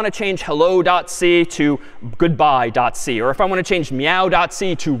what if I want to change hello.c to goodbye.c? Or if I want to change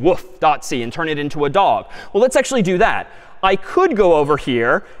meow.c to woof.c and turn it into a dog? Well, let's actually do that. I could go over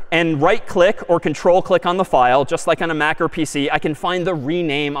here and right-click or control-click on the file, just like on a Mac or PC. I can find the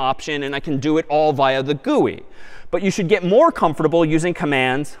rename option, and I can do it all via the GUI. But you should get more comfortable using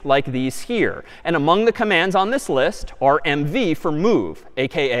commands like these here. And among the commands on this list are mv for move,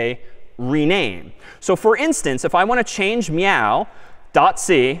 aka rename. So for instance, if I want to change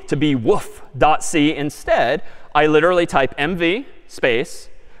meow.c to be woof.c instead, I literally type mv space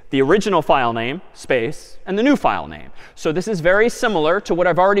the original file name, space, and the new file name. So this is very similar to what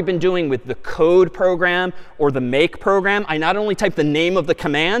I've already been doing with the code program or the make program. I not only type the name of the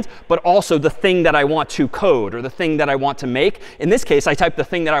command, but also the thing that I want to code or the thing that I want to make. In this case, I type the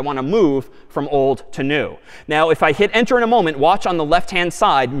thing that I want to move from old to new. Now, if I hit enter in a moment, watch on the left-hand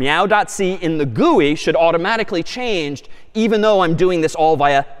side, meow.c in the GUI should automatically change, even though I'm doing this all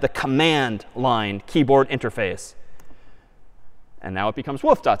via the command line keyboard interface. And now it becomes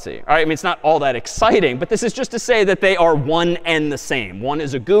woof.c. All right, I mean, it's not all that exciting, but this is just to say that they are one and the same. One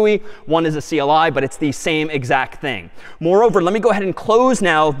is a GUI, one is a CLI, but it's the same exact thing. Moreover, let me go ahead and close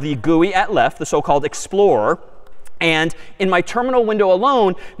now the GUI at left, the so-called Explorer. And in my terminal window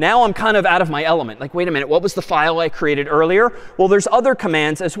alone, now I'm kind of out of my element. Like, wait a minute, what was the file I created earlier? Well, there's other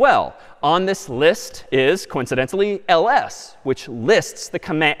commands as well. On this list is, coincidentally, ls, which lists the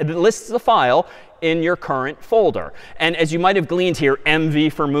command, lists the file in your current folder. And as you might have gleaned here,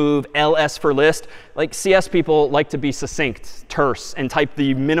 mv for move, ls for list. Like CS people like to be succinct, terse, and type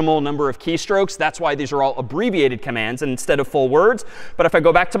the minimal number of keystrokes. That's why these are all abbreviated commands instead of full words. But if I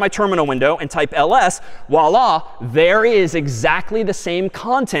go back to my terminal window and type ls, voila, there is exactly the same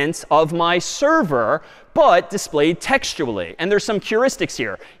contents of my server, but displayed textually. And there's some heuristics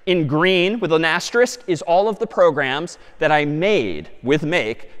here. In green with an asterisk is all of the programs that I made with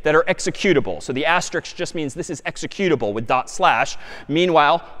make that are executable. So the asterisk just means this is executable with /.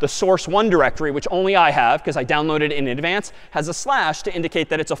 Meanwhile, the source1 directory, which only I have because I downloaded it in advance, has a / to indicate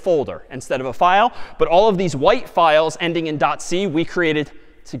that it's a folder instead of a file. But all of these white files ending in .c we created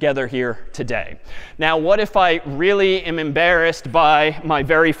together here today. Now, what if I really am embarrassed by my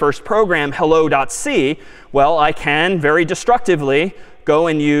very first program, hello.c? Well, I can very destructively go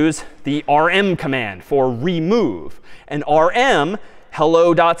and use the rm command for remove. And rm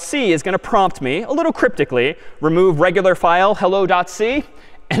hello.c is going to prompt me, a little cryptically, remove regular file hello.c.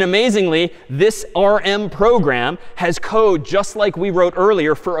 And amazingly, this rm program has code just like we wrote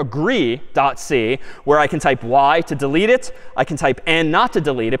earlier for agree.c, where I can type y to delete it. I can type n not to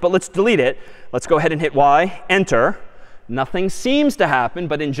delete it. But let's delete it. Let's go ahead and hit y, enter. Nothing seems to happen,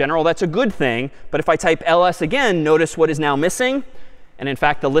 but in general, that's a good thing. But if I type ls again, notice what is now missing. And in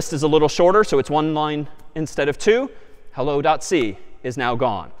fact, the list is a little shorter, so it's one line instead of two. Hello.c is now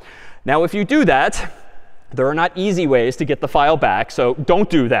gone. Now, if you do that, there are not easy ways to get the file back, so don't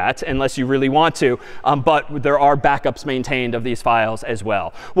do that unless you really want to. But there are backups maintained of these files as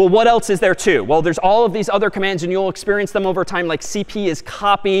well. Well, what else is there too? Well, there's all of these other commands, and you'll experience them over time, like cp is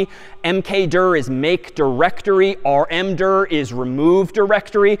copy, mkdir is make directory, rmdir is remove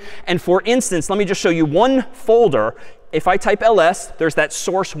directory. And for instance, let me just show you one folder. If I type ls, there's that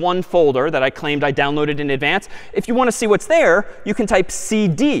source1 folder that I claimed I downloaded in advance. If you want to see what's there, you can type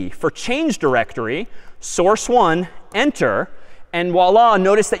cd for change directory, source1, enter, and voila,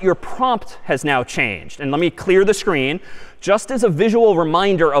 notice that your prompt has now changed. And let me clear the screen. Just as a visual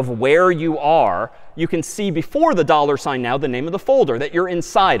reminder of where you are, you can see before the $ now the name of the folder that you're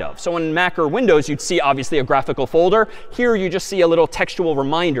inside of. So in Mac or Windows, you'd see obviously a graphical folder. Here, you just see a little textual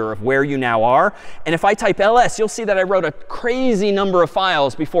reminder of where you now are. And if I type ls, you'll see that I wrote a crazy number of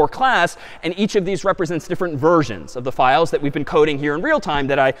files before class. And each of these represents different versions of the files that we've been coding here in real time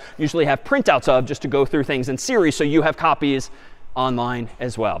that I usually have printouts of just to go through things in series so you have copies online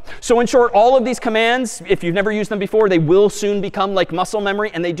as well. So in short, all of these commands, if you've never used them before, they will soon become like muscle memory,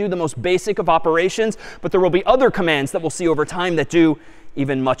 and they do the most basic of operations. But there will be other commands that we'll see over time that do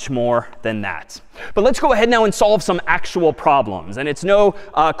even much more than that. But let's go ahead now and solve some actual problems. And it's no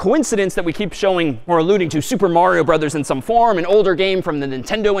coincidence that we keep showing or alluding to Super Mario Brothers in some form, an older game from the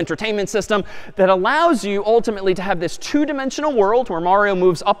Nintendo Entertainment System that allows you ultimately to have this two-dimensional world where Mario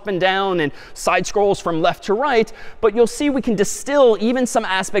moves up and down and side scrolls from left to right. But you'll see we can distill even some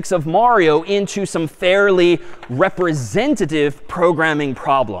aspects of Mario into some fairly representative programming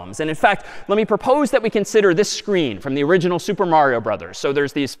problems. And in fact, let me propose that we consider this screen from the original Super Mario Brothers. So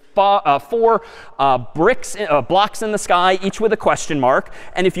there's these four blocks in the sky, each with a question mark.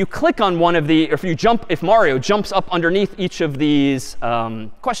 And if you click on one of the, if Mario jumps up underneath each of these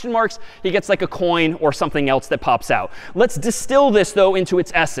question marks, he gets like a coin or something else that pops out. Let's distill this, though, into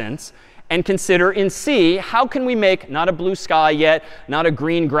its essence and consider in C, how can we make, not a blue sky yet, not a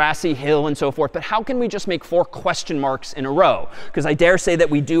green grassy hill and so forth, but how can we just make 4 question marks in a row? Because I dare say that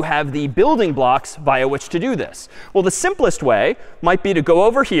we do have the building blocks via which to do this. Well, the simplest way might be to go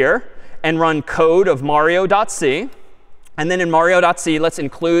over here and run code of mario.c. And then in mario.c, let's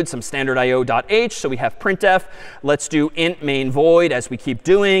include some standard io.h. So we have printf. Let's do int main void as we keep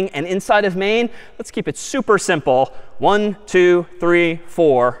doing. And inside of main, let's keep it super simple. 1, 2, 3,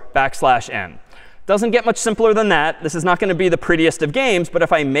 4 \n. Doesn't get much simpler than that. This is not going to be the prettiest of games. But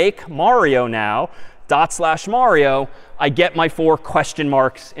if I make Mario now, /Mario, I get my 4 question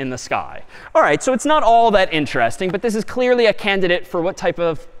marks in the sky. All right, so it's not all that interesting. But this is clearly a candidate for what type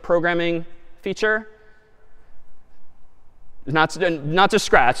of programming feature? Not just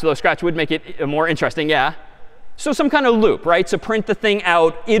Scratch, though Scratch would make it more interesting. Yeah? So some kind of loop, right? So print the thing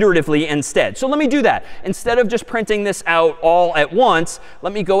out iteratively instead. So let me do that. Instead of just printing this out all at once,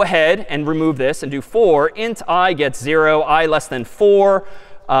 let me go ahead and remove this and do for int I gets 0, I less than 4,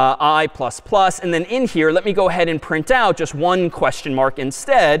 I plus plus. And then in here, let me go ahead and print out just 1 question mark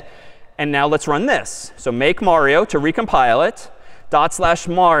instead. And now let's run this. So make Mario to recompile it,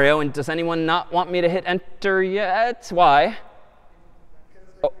 /Mario. And does anyone not want me to hit enter yet? Why?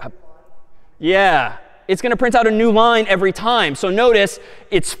 Oh, yeah. It's going to print out a new line every time. So notice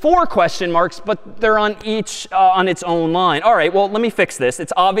it's 4 question marks, but they're on each on its own line. All right, well, let me fix this.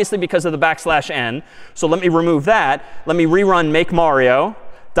 It's obviously because of the \n. So let me remove that. Let me rerun make Mario,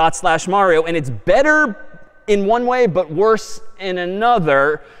 /Mario. And it's better in one way, but worse in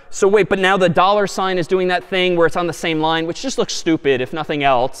another. So wait, but now the $sign is doing that thing where it's on the same line, which just looks stupid, if nothing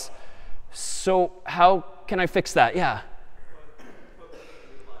else. So how can I fix that? Yeah.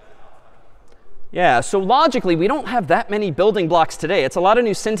 Yeah, so logically, we don't have that many building blocks today. It's a lot of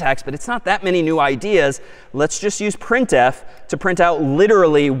new syntax, but it's not that many new ideas. Let's just use printf to print out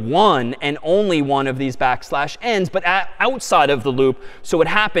literally one and only one of these \n's, but outside of the loop, so it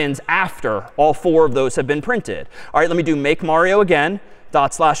happens after all 4 of those have been printed. All right, let me do make Mario again,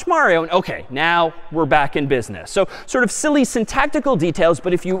 /Mario. And OK, now we're back in business. So sort of silly syntactical details,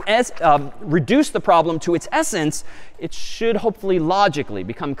 but if you reduce the problem to its essence, it should hopefully logically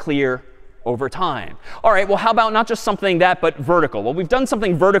become clear over time. All right, well, how about not just something that, but vertical? Well, we've done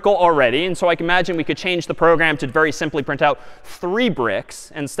something vertical already. And so I can imagine we could change the program to very simply print out 3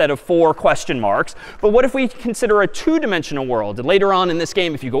 bricks instead of 4 question marks. But what if we consider a 2-dimensional world? And later on in this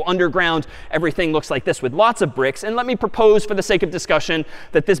game, if you go underground, everything looks like this with lots of bricks. And let me propose, for the sake of discussion,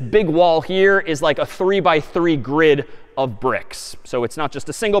 that this big wall here is like a 3x3 grid of bricks. So it's not just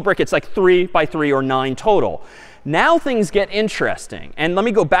a single brick. It's like 3x3 or 9 total. Now things get interesting. And let me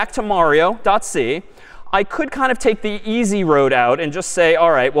go back to Mario.c. I could kind of take the easy road out and just say,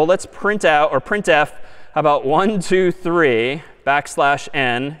 all right, well, let's print out, or printf, how about 1, 2, 3,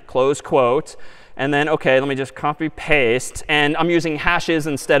 \n, close quote. And then, OK, let me just copy paste. And I'm using hashes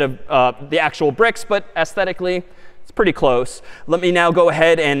instead of the actual bricks, but aesthetically, it's pretty close. Let me now go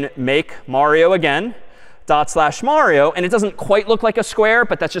ahead and make Mario again. /Mario, and it doesn't quite look like a square,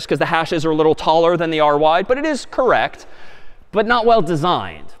 but that's just because the hashes are a little taller than they are wide. But it is correct, but not well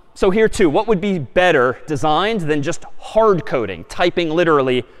designed. So here, too, what would be better designed than just hard coding, typing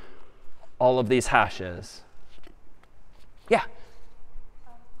literally all of these hashes? Yeah?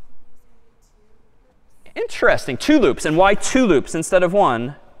 Interesting. 2 loops. And why 2 loops instead of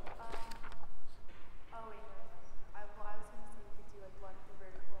 1?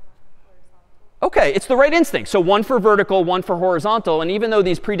 OK, it's the right instinct. So 1 for vertical, 1 for horizontal. And even though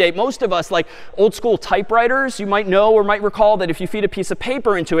these predate most of us, like old school typewriters, you might know or might recall that if you feed a piece of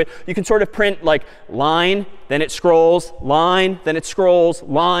paper into it, you can sort of print like line, then it scrolls, line, then it scrolls,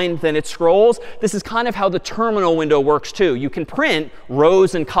 line, then it scrolls. This is kind of how the terminal window works, too. You can print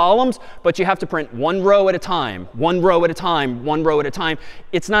rows and columns, but you have to print 1 row at a time, 1 row at a time, 1 row at a time.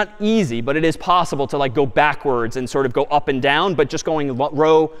 It's not easy, but it is possible to like go backwards and sort of go up and down. But just going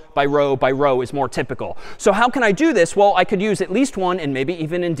row by row by row is more typical. So how can I do this? Well, I could use at least 1 and maybe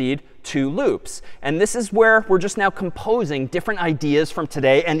even indeed 2 loops. And this is where we're just now composing different ideas from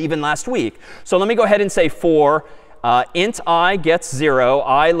today and even last week. So let me go ahead and say for int I gets 0,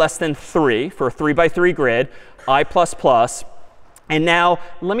 I less than 3 for a 3x3 grid, I plus plus. And now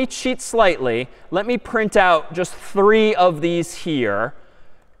let me cheat slightly. Let me print out just 3 of these here.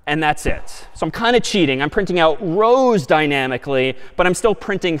 And that's it. So I'm kind of cheating. I'm printing out rows dynamically, but I'm still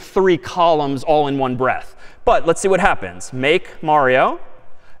printing 3 columns all in one breath. But let's see what happens. Make Mario,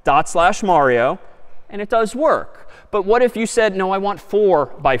 /Mario, and it does work. But what if you said, no, I want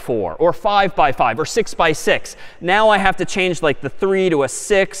 4x4, or 5x5, or 6x6? Now I have to change like the 3 to a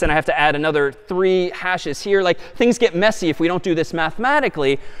 6, and I have to add another 3 hashes here. Like things get messy if we don't do this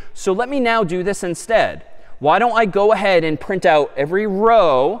mathematically. So let me now do this instead. Why don't I go ahead and print out every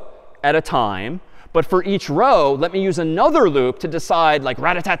row at a time? But for each row, let me use another loop to decide, like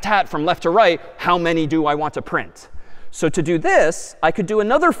rat-a-tat-tat from left to right, how many do I want to print? So to do this, I could do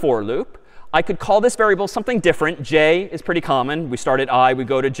another for loop. I could call this variable something different. J is pretty common. We start at I, we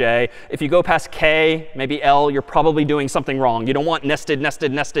go to J. If you go past K, maybe L, you're probably doing something wrong. You don't want nested,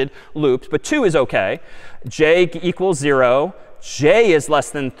 nested, nested loops. But 2 is OK. J equals 0. j is less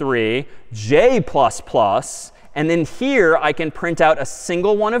than 3, j++. And then here, I can print out a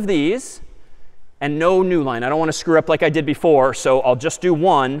single one of these and no new line. I don't want to screw up like I did before, so I'll just do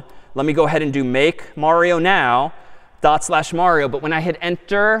one. Let me go ahead and do make Mario now, /Mario. But when I hit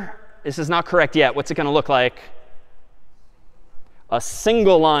enter, this is not correct yet. What's it going to look like? A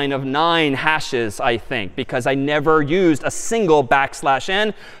single line of 9 hashes, I think, because I never used a single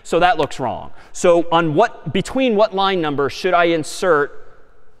 \n. So that looks wrong. So between what line number should I insert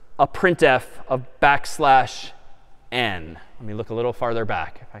a printf of \n? Let me look a little farther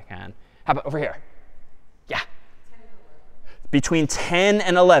back if I can. How about over here? Yeah. Between 10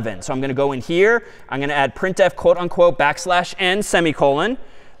 and 11. So I'm going to go in here. I'm going to add printf quote unquote \n semicolon.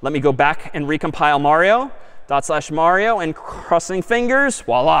 Let me go back and recompile Mario. /Mario, and crossing fingers,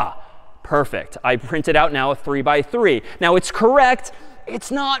 voila, perfect. I printed out now a 3 by 3. Now it's correct. It's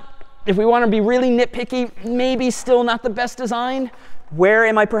not, if we want to be really nitpicky, maybe still not the best design. Where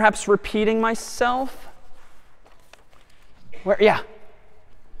am I perhaps repeating myself? Where? Yeah.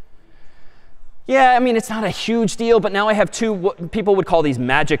 Yeah, I mean, it's not a huge deal, but now I have two, what people would call these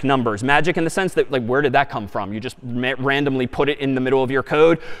magic numbers. Magic in the sense that, like, where did that come from? You just randomly put it in the middle of your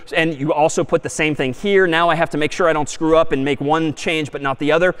code. And you also put the same thing here. Now I have to make sure I don't screw up and make one change but not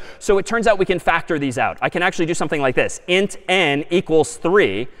the other. So it turns out we can factor these out. I can actually do something like this. Int n equals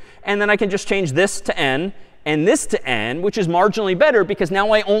 3. And then I can just change this to n and this to n, which is marginally better because now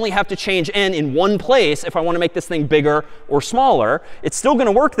I only have to change n in one place if I want to make this thing bigger or smaller. It's still going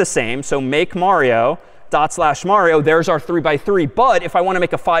to work the same. So make Mario, /Mario, there's our 3 by 3. But if I want to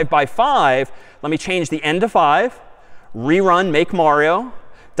make a 5 by 5, let me change the n to 5, rerun make Mario,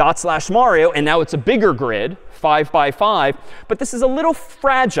 /Mario, and now it's a bigger grid, 5 by 5. But this is a little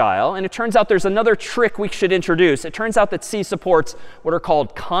fragile, and it turns out there's another trick we should introduce. It turns out that C supports what are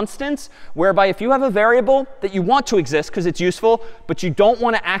called constants, whereby if you have a variable that you want to exist because it's useful, but you don't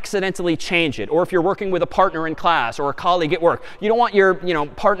want to accidentally change it, or if you're working with a partner in class or a colleague at work, you don't want your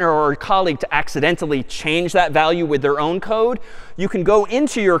partner or colleague to accidentally change that value with their own code, you can go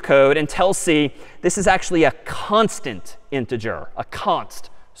into your code and tell C, this is actually a constant integer, a const,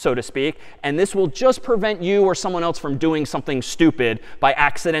 so to speak. And this will just prevent you or someone else from doing something stupid by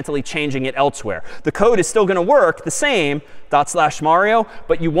accidentally changing it elsewhere. The code is still going to work the same, /Mario,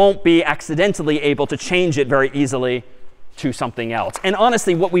 but you won't be accidentally able to change it very easily to something else. And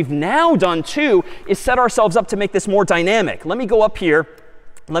honestly, what we've now done, too, is set ourselves up to make this more dynamic. Let me go up here.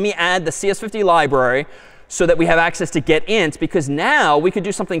 Let me add the CS50 library so that we have access to getInt, because now we could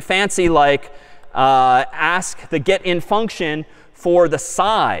do something fancy like ask the getInt function for the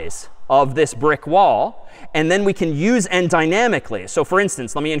size of this brick wall. And then we can use n dynamically. So for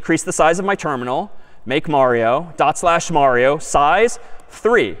instance, let me increase the size of my terminal, make Mario, /Mario, size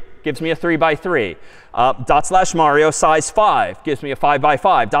 3 gives me a 3 by 3. /Mario, size 5 gives me a 5 by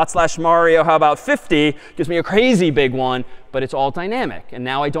 5. /Mario, how about 50, gives me a crazy big one. But it's all dynamic. And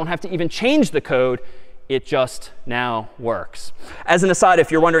now I don't have to even change the code. It just now works. As an aside,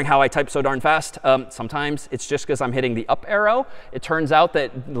 if you're wondering how I type so darn fast, sometimes it's just because I'm hitting the up arrow. It turns out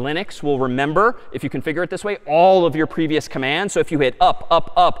that Linux will remember, if you configure it this way, all of your previous commands. So if you hit up,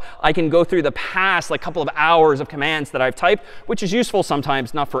 up, up, I can go through the past couple of hours of commands that I've typed, which is useful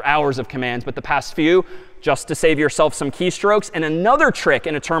sometimes, not for hours of commands, but the past few, just to save yourself some keystrokes. And another trick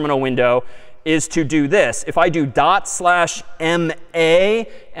in a terminal window is to do this. If I do /MA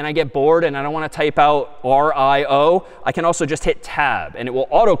and I get bored and I don't want to type out RIO, I can also just hit tab, and it will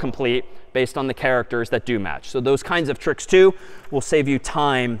autocomplete based on the characters that do match. So those kinds of tricks, too, will save you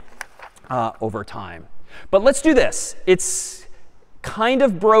time over time. But let's do this. It's kind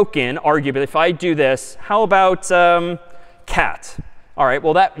of broken, arguably. If I do this, how about cat? All right,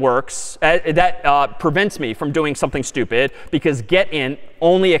 well, that works. That prevents me from doing something stupid because getInt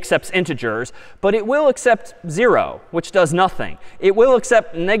only accepts integers. But it will accept 0, which does nothing. It will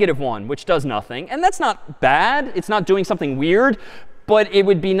accept -1, which does nothing. And that's not bad. It's not doing something weird. But it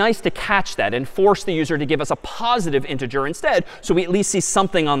would be nice to catch that and force the user to give us a positive integer instead, so we at least see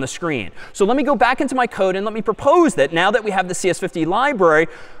something on the screen. So let me go back into my code and let me propose that now that we have the CS50 library,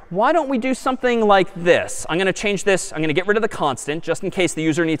 why don't we do something like this? I'm going to change this. I'm going to get rid of the constant, just in case the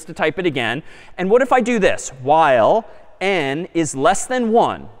user needs to type it again. And what if I do this? While n is less than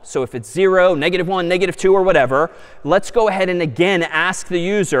 1. So if it's 0, -1, -2, or whatever, let's go ahead and again ask the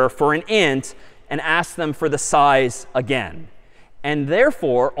user for an int and ask them for the size again. And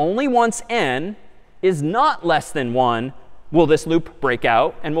therefore, only once n is not less than 1 will this loop break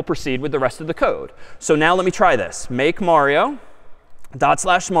out, and we'll proceed with the rest of the code. So now let me try this. Make Mario,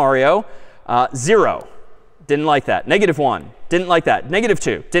 /Mario, 0. Didn't like that. -1. Didn't like that.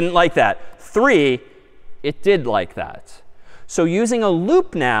 -2. Didn't like that. 3. It did like that. So using a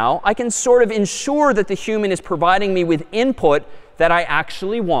loop now, I can sort of ensure that the human is providing me with input that I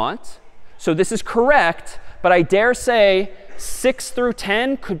actually want. So this is correct, but I dare say 6 through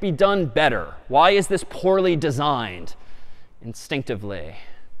 10 could be done better. Why is this poorly designed instinctively?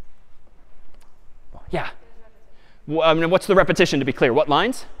 Yeah. Well, I mean, what's the repetition, to be clear? What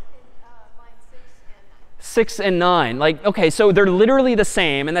lines? Line 6 and 9. Like, OK, so they're literally the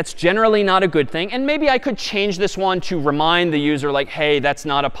same, and that's generally not a good thing. And maybe I could change this one to remind the user, like, hey, that's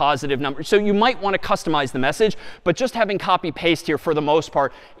not a positive number. So you might want to customize the message. But just having copy-paste here, for the most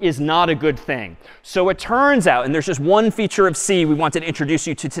part, is not a good thing. So it turns out, and there's just one feature of C we wanted to introduce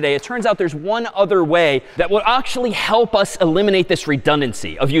you to today. It turns out there's one other way that will actually help us eliminate this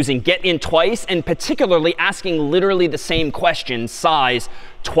redundancy of using get in twice, and particularly asking literally the same question, size,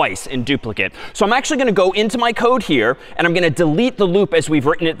 twice in duplicate. So I'm actually going to go into my code here, and I'm going to delete the loop as we've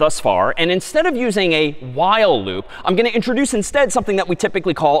written it thus far. And instead of using a while loop, I'm going to introduce instead something that we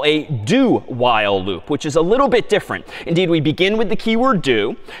typically call a do while loop, which is a little bit different. Indeed, we begin with the keyword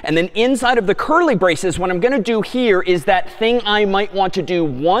do, and then inside of the curly braces, what I'm going to do here is that thing I might want to do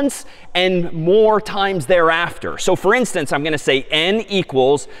once and more times thereafter. So for instance, I'm going to say n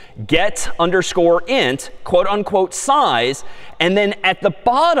equals get underscore int, quote unquote, size. And then at the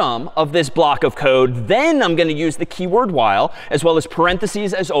bottom of this block of code, then I'm going to use the keyword while, as well as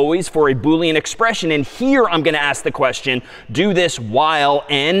parentheses, as always, for a Boolean expression. And here I'm going to ask the question, do this while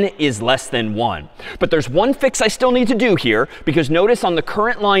n is less than 1. But there's one fix I still need to do here, because notice on the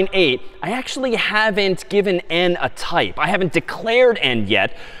current line 8, I actually haven't given n a type. I haven't declared n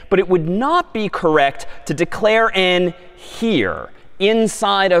yet. But it would not be correct to declare n here,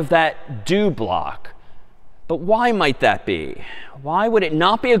 inside of that do block. But why might that be? Why would it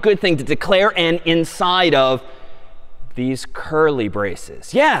not be a good thing to declare n inside of these curly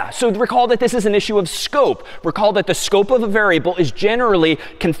braces? Yeah, so recall that this is an issue of scope. Recall that the scope of a variable is generally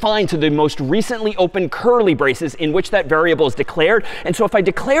confined to the most recently opened curly braces in which that variable is declared. And so if I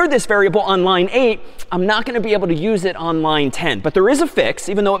declare this variable on line 8, I'm not going to be able to use it on line 10. But there is a fix,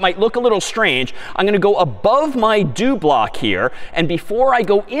 even though it might look a little strange. I'm going to go above my do block here. And before I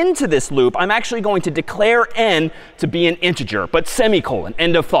go into this loop, I'm actually going to declare n to be an integer, but semicolon,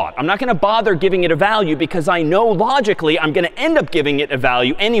 end of thought. I'm not going to bother giving it a value because I know logically I'm going to end up giving it a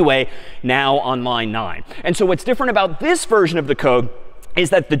value anyway now on line 9. And so what's different about this version of the code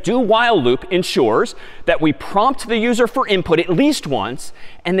is that the do while loop ensures that we prompt the user for input at least once.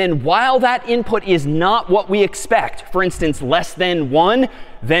 And then while that input is not what we expect, for instance, less than 1,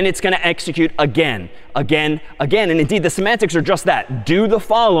 then it's going to execute again, again, again. And indeed, the semantics are just that. Do the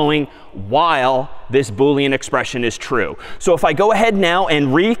following while this Boolean expression is true. So if I go ahead now and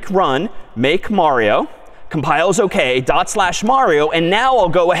rerun make Mario, compiles OK, /Mario, and now I'll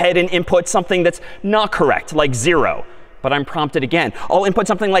go ahead and input something that's not correct, like 0. But I'm prompted again. I'll input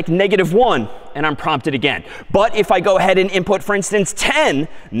something like -1, and I'm prompted again. But if I go ahead and input, for instance, 10,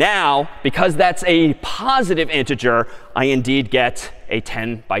 now, because that's a positive integer, I indeed get a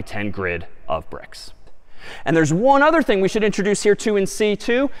 10 by 10 grid of bricks. And there's one other thing we should introduce here too in C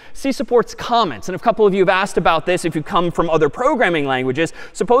too. C supports comments. And a couple of you have asked about this if you come from other programming languages.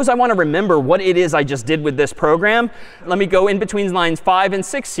 Suppose I want to remember what it is I just did with this program. Let me go in between lines 5 and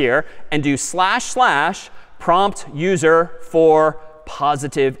 6 here and do // prompt user for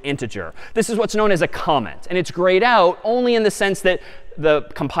positive integer. This is what's known as a comment. And it's grayed out only in the sense that the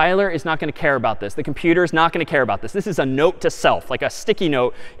compiler is not going to care about this. The computer is not going to care about this. This is a note to self, like a sticky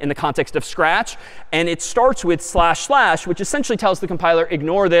note in the context of Scratch. And it starts with // which essentially tells the compiler,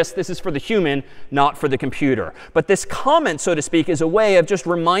 ignore this. This is for the human, not for the computer. But this comment, so to speak, is a way of just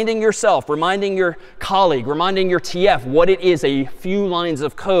reminding yourself, reminding your colleague, reminding your TF what it is a few lines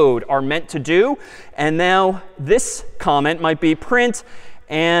of code are meant to do. And now this comment might be print.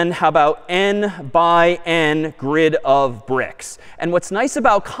 And how about n by n grid of bricks? And what's nice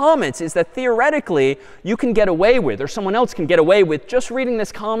about comments is that theoretically, you can get away with, or someone else can get away with, just reading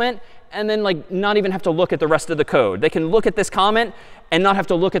this comment and then like not even have to look at the rest of the code. They can look at this comment and not have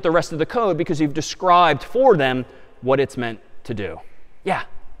to look at the rest of the code because you've described for them what it's meant to do. Yeah? I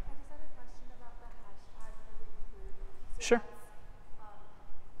just had a question about the hashtag include. Sure.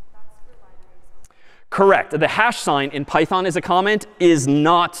 That's for libraries. Correct. The hash sign in Python as a comment is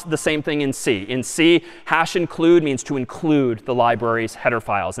not the same thing in C. In C, hash include means to include the library's header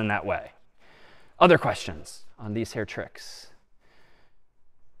files in that way. Other questions on these here tricks?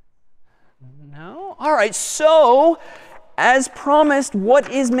 No? All right. So as promised, what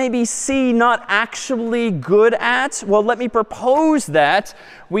is maybe C not actually good at? Well, let me propose that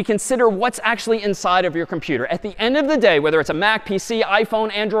we consider what's actually inside of your computer. At the end of the day, whether it's a Mac, PC,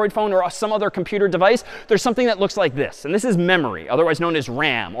 iPhone, Android phone, or some other computer device, there's something that looks like this. And this is memory, otherwise known as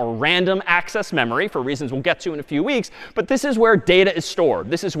RAM, or random access memory, for reasons we'll get to in a few weeks. But this is where data is stored.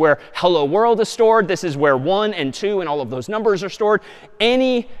 This is where hello world is stored. This is where 1 and 2 and all of those numbers are stored.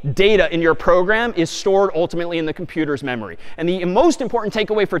 Any data in your program is stored ultimately in the computer's memory. And the most important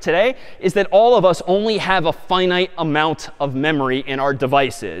takeaway for today is that all of us only have a finite amount of memory in our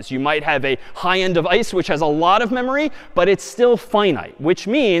devices. You might have a high-end device which has a lot of memory, but it's still finite, which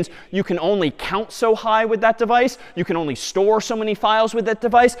means you can only count so high with that device. You can only store so many files with that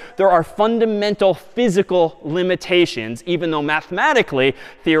device. There are fundamental physical limitations, even though mathematically,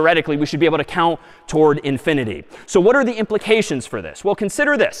 theoretically, we should be able to count toward infinity. So what are the implications for this? Well,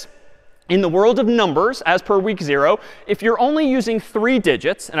 consider this. In the world of numbers, as per week 0, if you're only using 3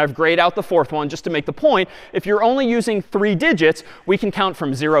 digits, and I've grayed out the 4th one just to make the point, if you're only using 3 digits, we can count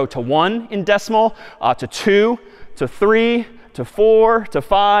from 0 to 1 in decimal, to 2, to 3, to 4, to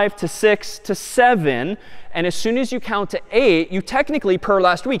 5, to 6, to 7. And as soon as you count to 8, you technically, per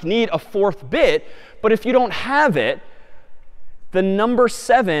last week, need a 4th bit. But if you don't have it, the number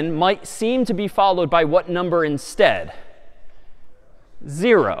 7 might seem to be followed by what number instead?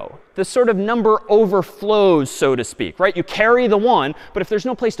 0. The sort of number overflows, so to speak, right? You carry the 1, but if there's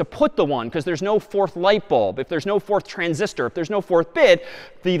no place to put the 1, because there's no 4th light bulb, if there's no 4th transistor, if there's no 4th bit,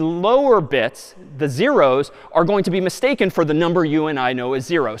 the lower bits, the zeros, are going to be mistaken for the number you and I know as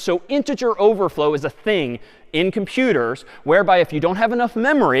 0. So integer overflow is a thing in computers whereby if you don't have enough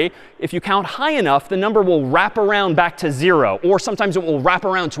memory, if you count high enough, the number will wrap around back to 0. Or sometimes it will wrap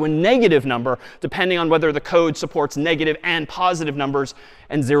around to a negative number, depending on whether the code supports negative and positive numbers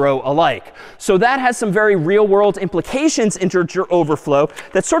and 0 alike. So that has some very real-world implications, integer overflow.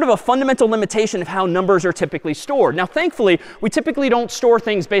 That's sort of a fundamental limitation of how numbers are typically stored. Now, thankfully, we typically don't store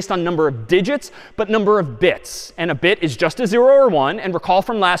things based on number of digits, but number of bits. And a bit is just a 0 or 1. And recall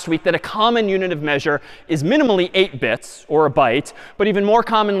from last week that a common unit of measure is minimally 8 bits, or a byte, but even more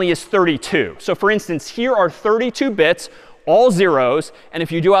commonly is 32. So for instance, here are 32 bits, all zeros. And if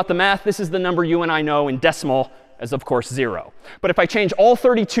you do out the math, this is the number you and I know in decimal as, of course, 0. But if I change all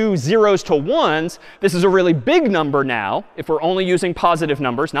 32 zeros to 1s, this is a really big number now. If we're only using positive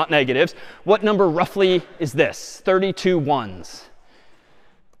numbers, not negatives, what number roughly is this? 32 1s.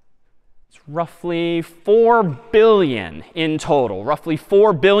 It's roughly 4 billion in total. Roughly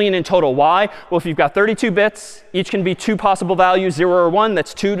 4 billion in total. Why? Well, if you've got 32 bits, each can be 2 possible values, 0 or 1.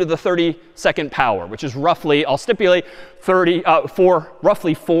 That's 2 to the 32nd power, which is roughly, I'll stipulate,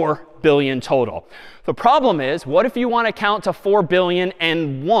 roughly 4 billion total. The problem is, what if you want to count to 4 billion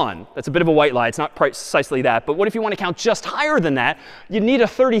and 1? That's a bit of a white lie. It's not precisely that. But what if you want to count just higher than that? You need a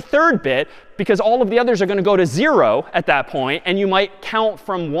 33rd bit, because all of the others are going to go to 0 at that point. And you might count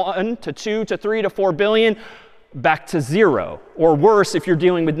from 1 to 2 to 3 to 4 billion back to 0. Or worse, if you're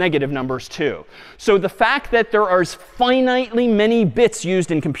dealing with negative numbers too. So the fact that there are finitely many bits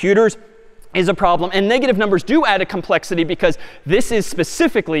used in computers is a problem. And negative numbers do add a complexity, because this is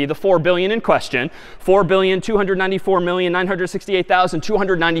specifically the 4 billion in question.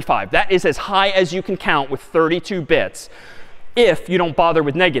 4,294,968,295. That is as high as you can count with 32 bits if you don't bother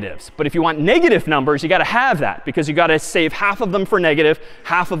with negatives. But if you want negative numbers, you got to have that, because you got to save half of them for negative,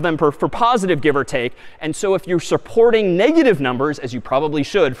 half of them for positive, give or take. And so if you're supporting negative numbers, as you probably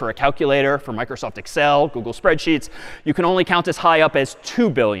should for a calculator, for Microsoft Excel, Google Spreadsheets, you can only count as high up as 2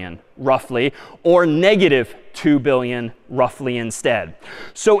 billion, roughly, or negative 2 billion, roughly, instead.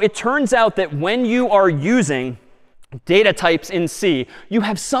 So it turns out that when you are using data types in C, you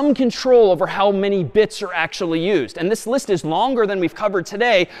have some control over how many bits are actually used. And this list is longer than we've covered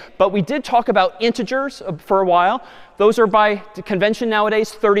today, but we did talk about integers for a while. Those are by convention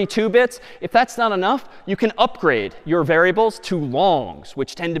nowadays 32 bits. If that's not enough, you can upgrade your variables to longs,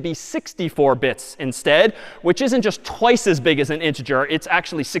 which tend to be 64 bits instead, which isn't just twice as big as an integer. It's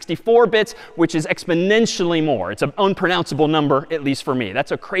actually 64 bits, which is exponentially more. It's an unpronounceable number, at least for me.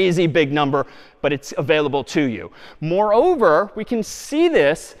 That's a crazy big number, but it's available to you. Moreover, we can see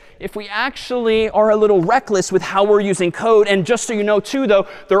this if we actually are a little reckless with how we're using code. And just so you know, too, though,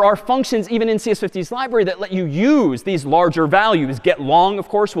 there are functions even in CS50's library that let you use these larger values. Get long, of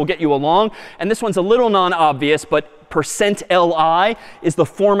course, will get you a long. And this one's a little non-obvious, but %li is the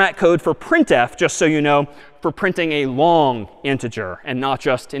format code for printf, just so you know, for printing a long integer and not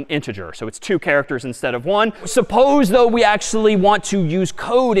just an integer. So it's 2 characters instead of 1. Suppose, though, we actually want to use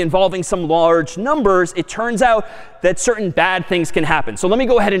code involving some large numbers. It turns out that certain bad things can happen. So let me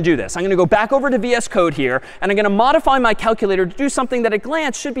go ahead and do this. I'm going to go back over to VS Code here, and I'm going to modify my calculator to do something that at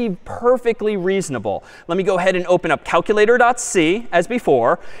glance should be perfectly reasonable. Let me go ahead and open up calculator.c as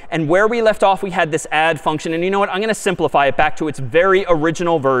before. And where we left off, we had this add function. And you know what? I'm going to simplify it back to its very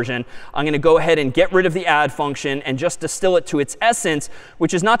original version. I'm going to go ahead and get rid of the add function and just distill it to its essence,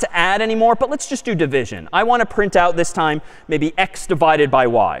 which is not to add anymore, but let's just do division. I want to print out this time maybe x divided by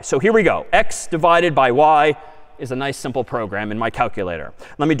y. So here we go. X divided by y is a nice simple program in my calculator.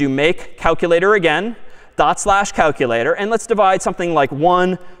 Let me do make calculator again, /calculator, and let's divide something like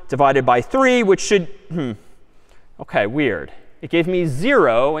 1 divided by 3, which should, OK, weird. It gave me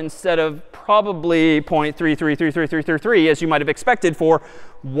 0 instead of probably 0.333333, as you might have expected for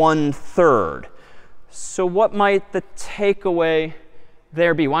 1/3. So what might the takeaway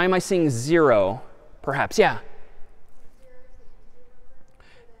there be? Why am I seeing 0, perhaps? Yeah?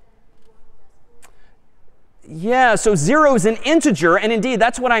 Yeah, so 0 is an integer. And indeed,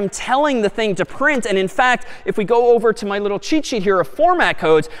 that's what I'm telling the thing to print. And in fact, if we go over to my little cheat sheet here of format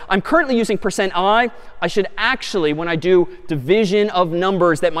codes, I'm currently using %i. I should actually, when I do division of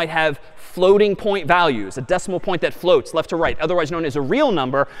numbers that might have floating point values, a decimal point that floats left to right, otherwise known as a real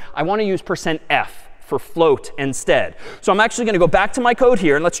number, I want to use %f for float instead. So I'm actually going to go back to my code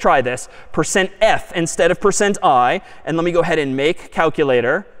here, and let's try this. %f instead of %i. And let me go ahead and make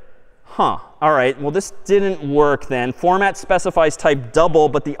calculator. All right, well, this didn't work then. Format specifies type double,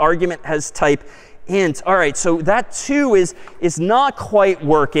 but the argument has type int. All right, so that too is not quite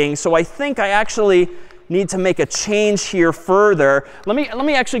working. So I think I actually need to make a change here further. Let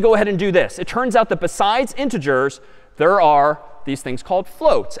me actually go ahead and do this. It turns out that besides integers, there are these things called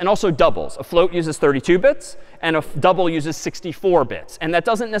floats and also doubles. A float uses 32 bits, and a double uses 64 bits. And that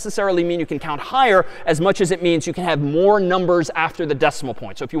doesn't necessarily mean you can count higher as much as it means you can have more numbers after the decimal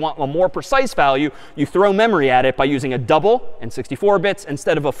point. So if you want a more precise value, you throw memory at it by using a double and 64 bits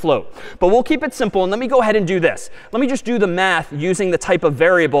instead of a float. But we'll keep it simple. And let me go ahead and do this. Let me just do the math using the type of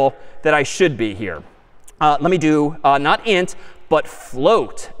variable that I should be here. Let me do not int, but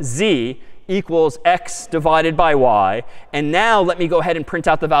float z equals x divided by y. And now let me go ahead and print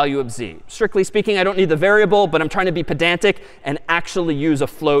out the value of z. Strictly speaking, I don't need the variable, but I'm trying to be pedantic and actually use a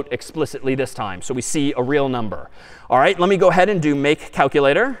float explicitly this time. So we see a real number. All right, let me go ahead and do make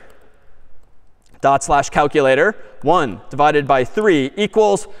calculator. /calculator. 1 divided by 3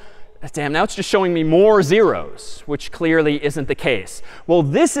 equals, damn, now it's just showing me more zeros, which clearly isn't the case. Well,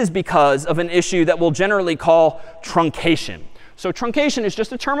 this is because of an issue that we'll generally call truncation. So truncation is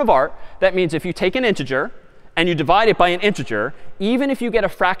just a term of art. That means if you take an integer and you divide it by an integer, even if you get a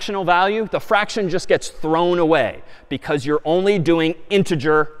fractional value, the fraction just gets thrown away because you're only doing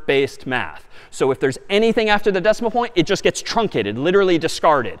integer-based math. So if there's anything after the decimal point, it just gets truncated, literally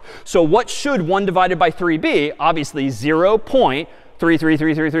discarded. So what should 1 divided by 3 be? Obviously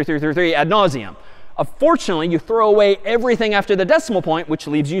 0.33333333 ad nauseum. Unfortunately, you throw away everything after the decimal point, which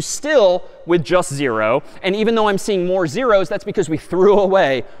leaves you still with just 0. And even though I'm seeing more zeros, that's because we threw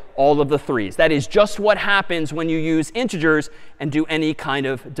away all of the 3's. That is just what happens when you use integers and do any kind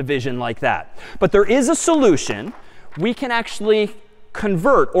of division like that. But there is a solution. We can actually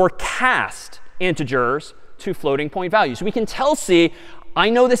convert or cast integers to floating point values. We can tell C, I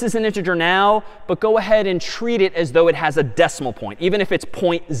know this is an integer now, but go ahead and treat it as though it has a decimal point, even if it's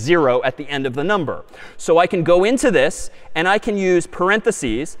 0.0 at the end of the number. So I can go into this, and I can use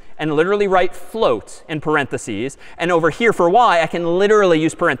parentheses and literally write float in parentheses. And over here for y, I can literally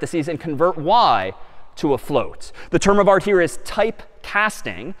use parentheses and convert y to a float. The term of art here is type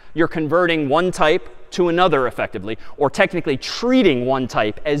casting. You're converting one type to another effectively, or technically treating one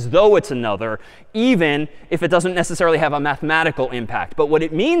type as though it's another, even if it doesn't necessarily have a mathematical impact. But what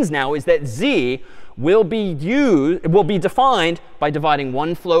it means now is that z will be defined by dividing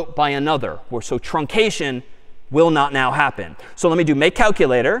one float by another. So truncation will not now happen. So let me do make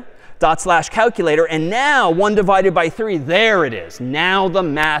calculator, /calculator, and now 1 divided by 3, there it is. Now the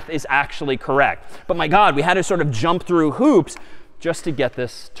math is actually correct. But my God, we had to sort of jump through hoops just to get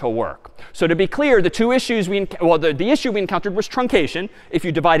this to work. So to be clear, the two issues the issue we encountered was truncation. If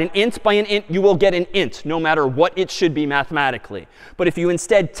you divide an int by an int, you will get an int, no matter what it should be mathematically. But if you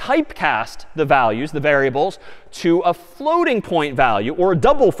instead typecast the values, the variables, to a floating point value, or a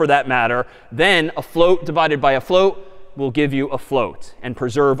double for that matter, then a float divided by a float will give you a float and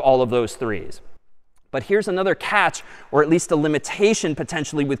preserve all of those 3's. But here's another catch, or at least a limitation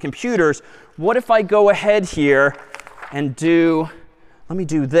potentially with computers. What if I go ahead here and do, let me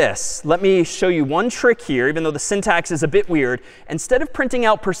do this. Let me show you one trick here, even though the syntax is a bit weird. Instead of printing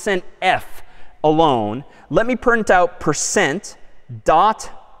out %f alone, let me print out %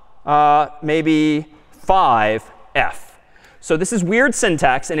 dot maybe 5f. So this is weird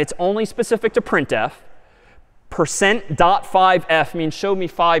syntax, and it's only specific to printf. %.5f means show me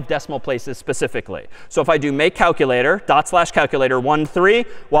 5 decimal places specifically. So if I do make calculator, /calculator 1, 3,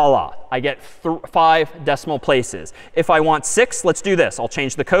 voila, I get 5 decimal places. If I want 6, let's do this. I'll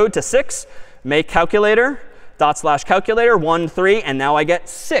change the code to 6, make calculator, /calculator 1, 3, and now I get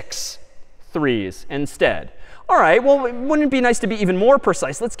 6 3s instead. All right, well, wouldn't it be nice to be even more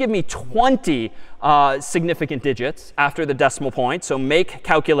precise? Let's give me 20 significant digits after the decimal point. So make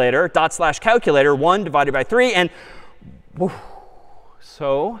calculator, /calculator 1 divided by 3. And whew,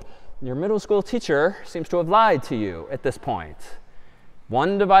 so your middle school teacher seems to have lied to you at this point.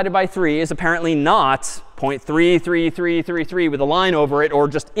 1 divided by 3 is apparently not 0.33333 with a line over it or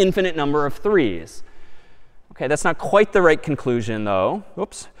just infinite number of 3s. OK, that's not quite the right conclusion, though.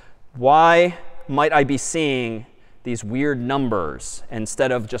 Whoops. Why might I be seeing these weird numbers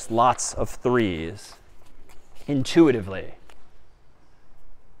instead of just lots of 3s intuitively?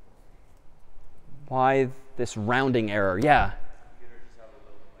 Why this rounding error? Yeah.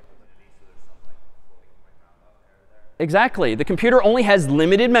 Exactly. The computer only has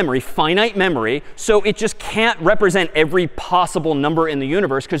limited memory, finite memory, so it just can't represent every possible number in the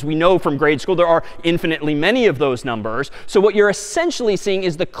universe, because we know from grade school there are infinitely many of those numbers. So what you're essentially seeing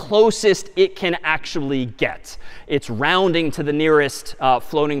is the closest it can actually get. It's rounding to the nearest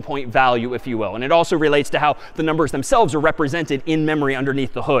floating point value, if you will. And it also relates to how the numbers themselves are represented in memory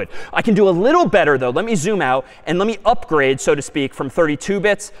underneath the hood. I can do a little better, though. Let me zoom out and let me upgrade, so to speak, from 32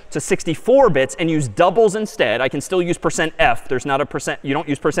 bits to 64 bits and use doubles instead. I can still use %f. There's not a %. You don't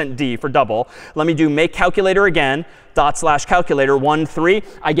use %d for double. Let me do make calculator again, /calculator 1, 3.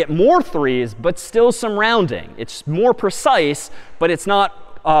 I get more 3s, but still some rounding. It's more precise, but it's not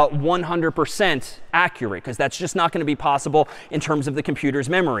 100% accurate, because that's just not going to be possible in terms of the computer's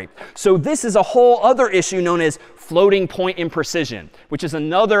memory. So this is a whole other issue known as floating point imprecision, which is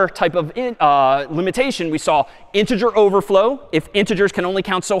another type of limitation. We saw integer overflow. If integers can only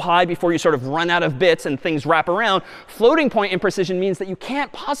count so high before you sort of run out of bits and things wrap around, floating point imprecision means that you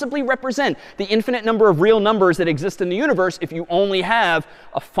can't possibly represent the infinite number of real numbers that exist in the universe if you only have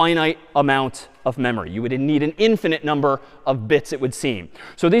a finite amount of memory. You would need an infinite number of bits, it would seem.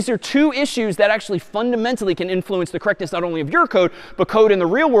 So these are two issues that actually fundamentally can influence the correctness not only of your code, but code in the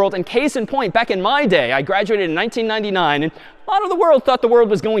real world. And case in point, back in my day, I graduated in 1999, and a lot of the world thought the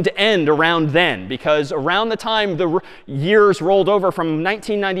world was going to end around then, because around the time the years rolled over from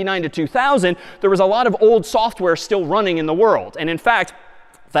 1999 to 2000, there was a lot of old software still running in the world. And in fact,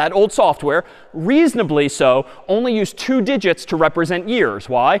 that old software, reasonably so, only used 2 digits to represent years.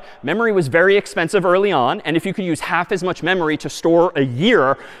 Why? Memory was very expensive early on, and if you could use half as much memory to store a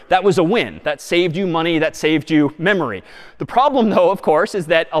year, that was a win. That saved you money, that saved you memory. The problem, though, of course, is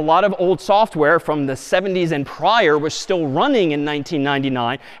that a lot of old software from the 70s and prior was still running in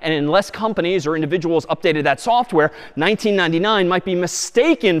 1999, and unless companies or individuals updated that software, 1999 might be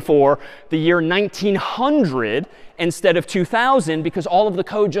mistaken for the year 1900 instead of 2000, because all of the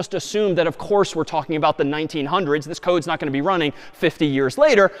code just assumed that, of course, we're talking about the 1900s. This code's not going to be running 50 years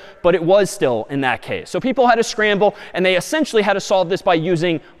later, but it was still in that case. So people had to scramble, and they essentially had to solve this by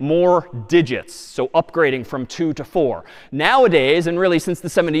using more digits, so upgrading from 2 to 4. Nowadays, and really since the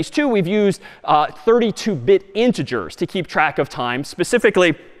 70s too, we've used 32-bit integers to keep track of time,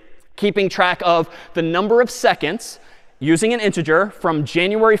 specifically keeping track of the number of seconds using an integer from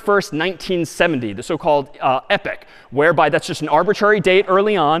January 1st, 1970, the so-called epoch, whereby that's just an arbitrary date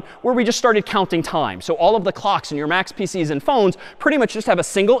early on where we just started counting time. So all of the clocks in your Macs, PCs, and phones pretty much just have a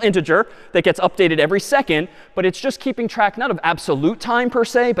single integer that gets updated every second, but it's just keeping track not of absolute time per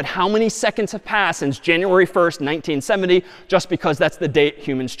se, but how many seconds have passed since January 1st, 1970, just because that's the date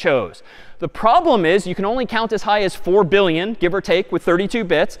humans chose. The problem is you can only count as high as 4 billion, give or take, with 32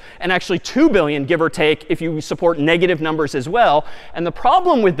 bits, and actually 2 billion, give or take, if you support negative numbers as well. And the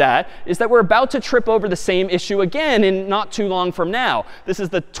problem with that is that we're about to trip over the same issue again in not too long from now. This is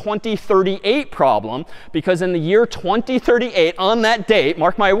the 2038 problem, because in the year 2038, on that date,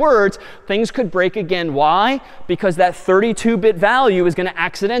 mark my words, things could break again. Why? Because that 32-bit value is going to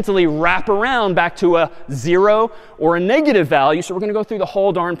accidentally wrap around back to a 0 or a negative value. So we're going to go through the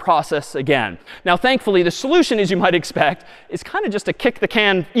whole darn process again. Now, thankfully, the solution, as you might expect, is kind of just to kick the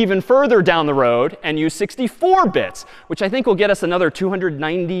can even further down the road and use 64 bits, which I think will get us another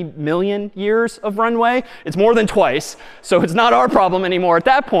 290 million years of runway. It's more than twice, so it's not our problem anymore at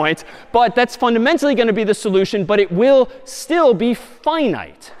that point. But that's fundamentally going to be the solution, but it will still be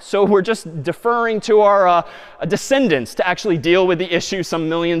finite. So we're just deferring to our descendants to actually deal with the issue some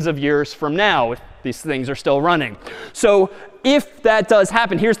millions of years from now, if these things are still running. So if that does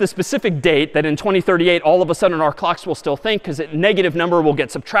happen, here's the specific date that in 2038, all of a sudden our clocks will still think, because a negative number will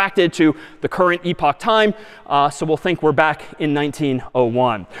get subtracted to the current epoch time. So we'll think we're back in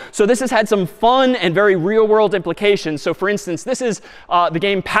 1901. So this has had some fun and very real world implications. So for instance, this is the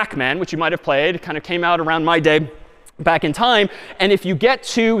game Pac-Man, which you might have played. It kind of came out around my day back in time. And if you get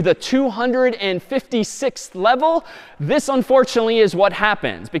to the 256th level, this unfortunately is what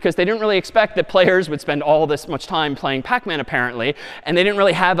happens, because they didn't really expect that players would spend all this much time playing Pac-Man apparently. And they didn't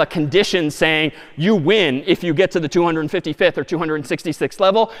really have a condition saying you win if you get to the 255th or 266th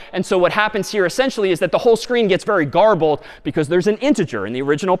level. And so what happens here essentially is that the whole screen gets very garbled, because there's an integer in the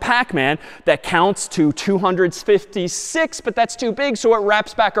original Pac-Man that counts to 256, but that's too big, so it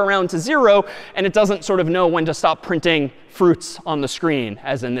wraps back around to 0, and it doesn't sort of know when to stop printing fruits on the screen,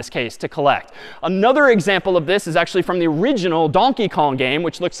 as in this case, to collect. Another example of this is actually from the original Donkey Kong game,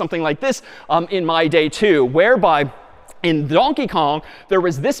 which looks something like this in my day too, whereby in Donkey Kong, there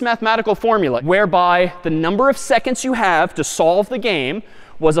was this mathematical formula whereby the number of seconds you have to solve the game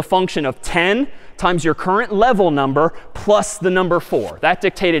was a function of 10 times your current level number plus the number 4. That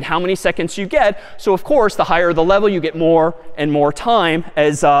dictated how many seconds you get. So of course, the higher the level, you get more and more time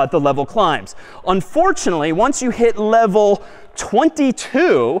as the level climbs. Unfortunately, once you hit level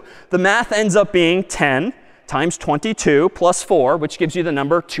 22, the math ends up being 10 times 22 plus 4, which gives you the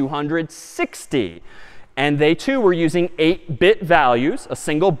number 260. And they too were using 8-bit values, a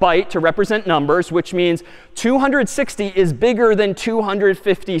single byte to represent numbers, which means 260 is bigger than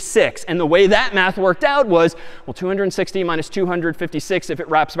 256. And the way that math worked out was, well, 260 minus 256, if it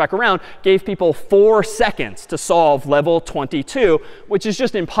wraps back around, gave people 4 seconds to solve level 22, which is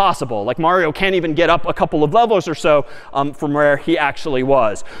just impossible. Like Mario can't even get up a couple of levels or so from where he actually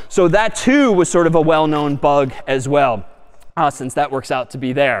was. So that too was sort of a well-known bug as well. Since that works out to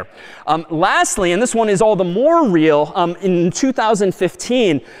be there. Lastly, and this one is all the more real, in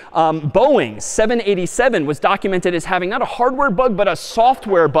 2015, Boeing's 787 was documented as having not a hardware bug, but a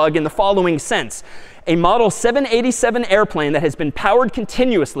software bug in the following sense. A Model 787 airplane that has been powered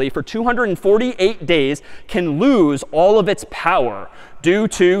continuously for 248 days can lose all of its power due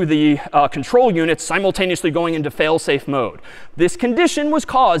to the control units simultaneously going into fail-safe mode. This condition was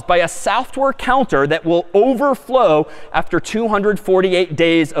caused by a software counter that will overflow after 248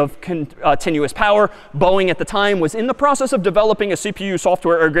 days of continuous power. Boeing at the time was in the process of developing a CPU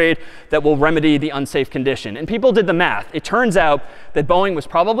software upgrade that will remedy the unsafe condition. And people did the math. It turns out that Boeing was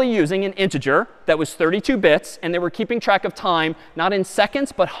probably using an integer that was 32 bits, and they were keeping track of time not in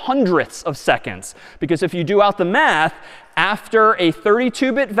seconds, but hundredths of seconds. Because if you do out the math, after a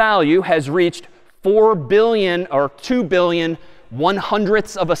 32-bit value has reached 4 billion or 2 billion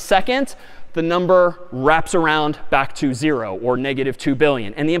 100ths of a second, the number wraps around back to 0 or negative 2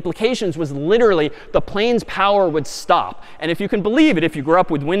 billion. And the implications was literally the plane's power would stop. And if you can believe it, if you grew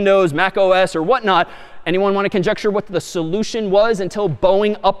up with Windows, Mac OS, or whatnot, anyone want to conjecture what the solution was until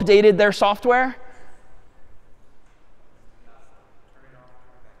Boeing updated their software?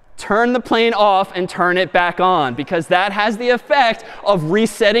 Turn the plane off and turn it back on, because that has the effect of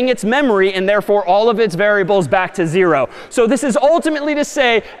resetting its memory and therefore all of its variables back to 0. So this is ultimately to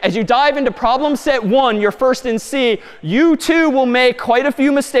say, as you dive into problem set 1, your first in C, you too will make quite a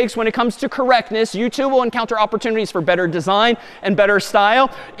few mistakes when it comes to correctness. You too will encounter opportunities for better design and better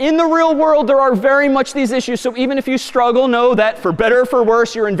style. In the real world, there are very much these issues. So even if you struggle, know that for better or for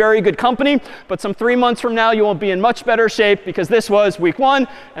worse, you're in very good company. But some 3 months from now, you will be in much better shape, because this was week 1,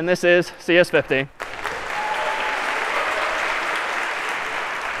 and this is CS50.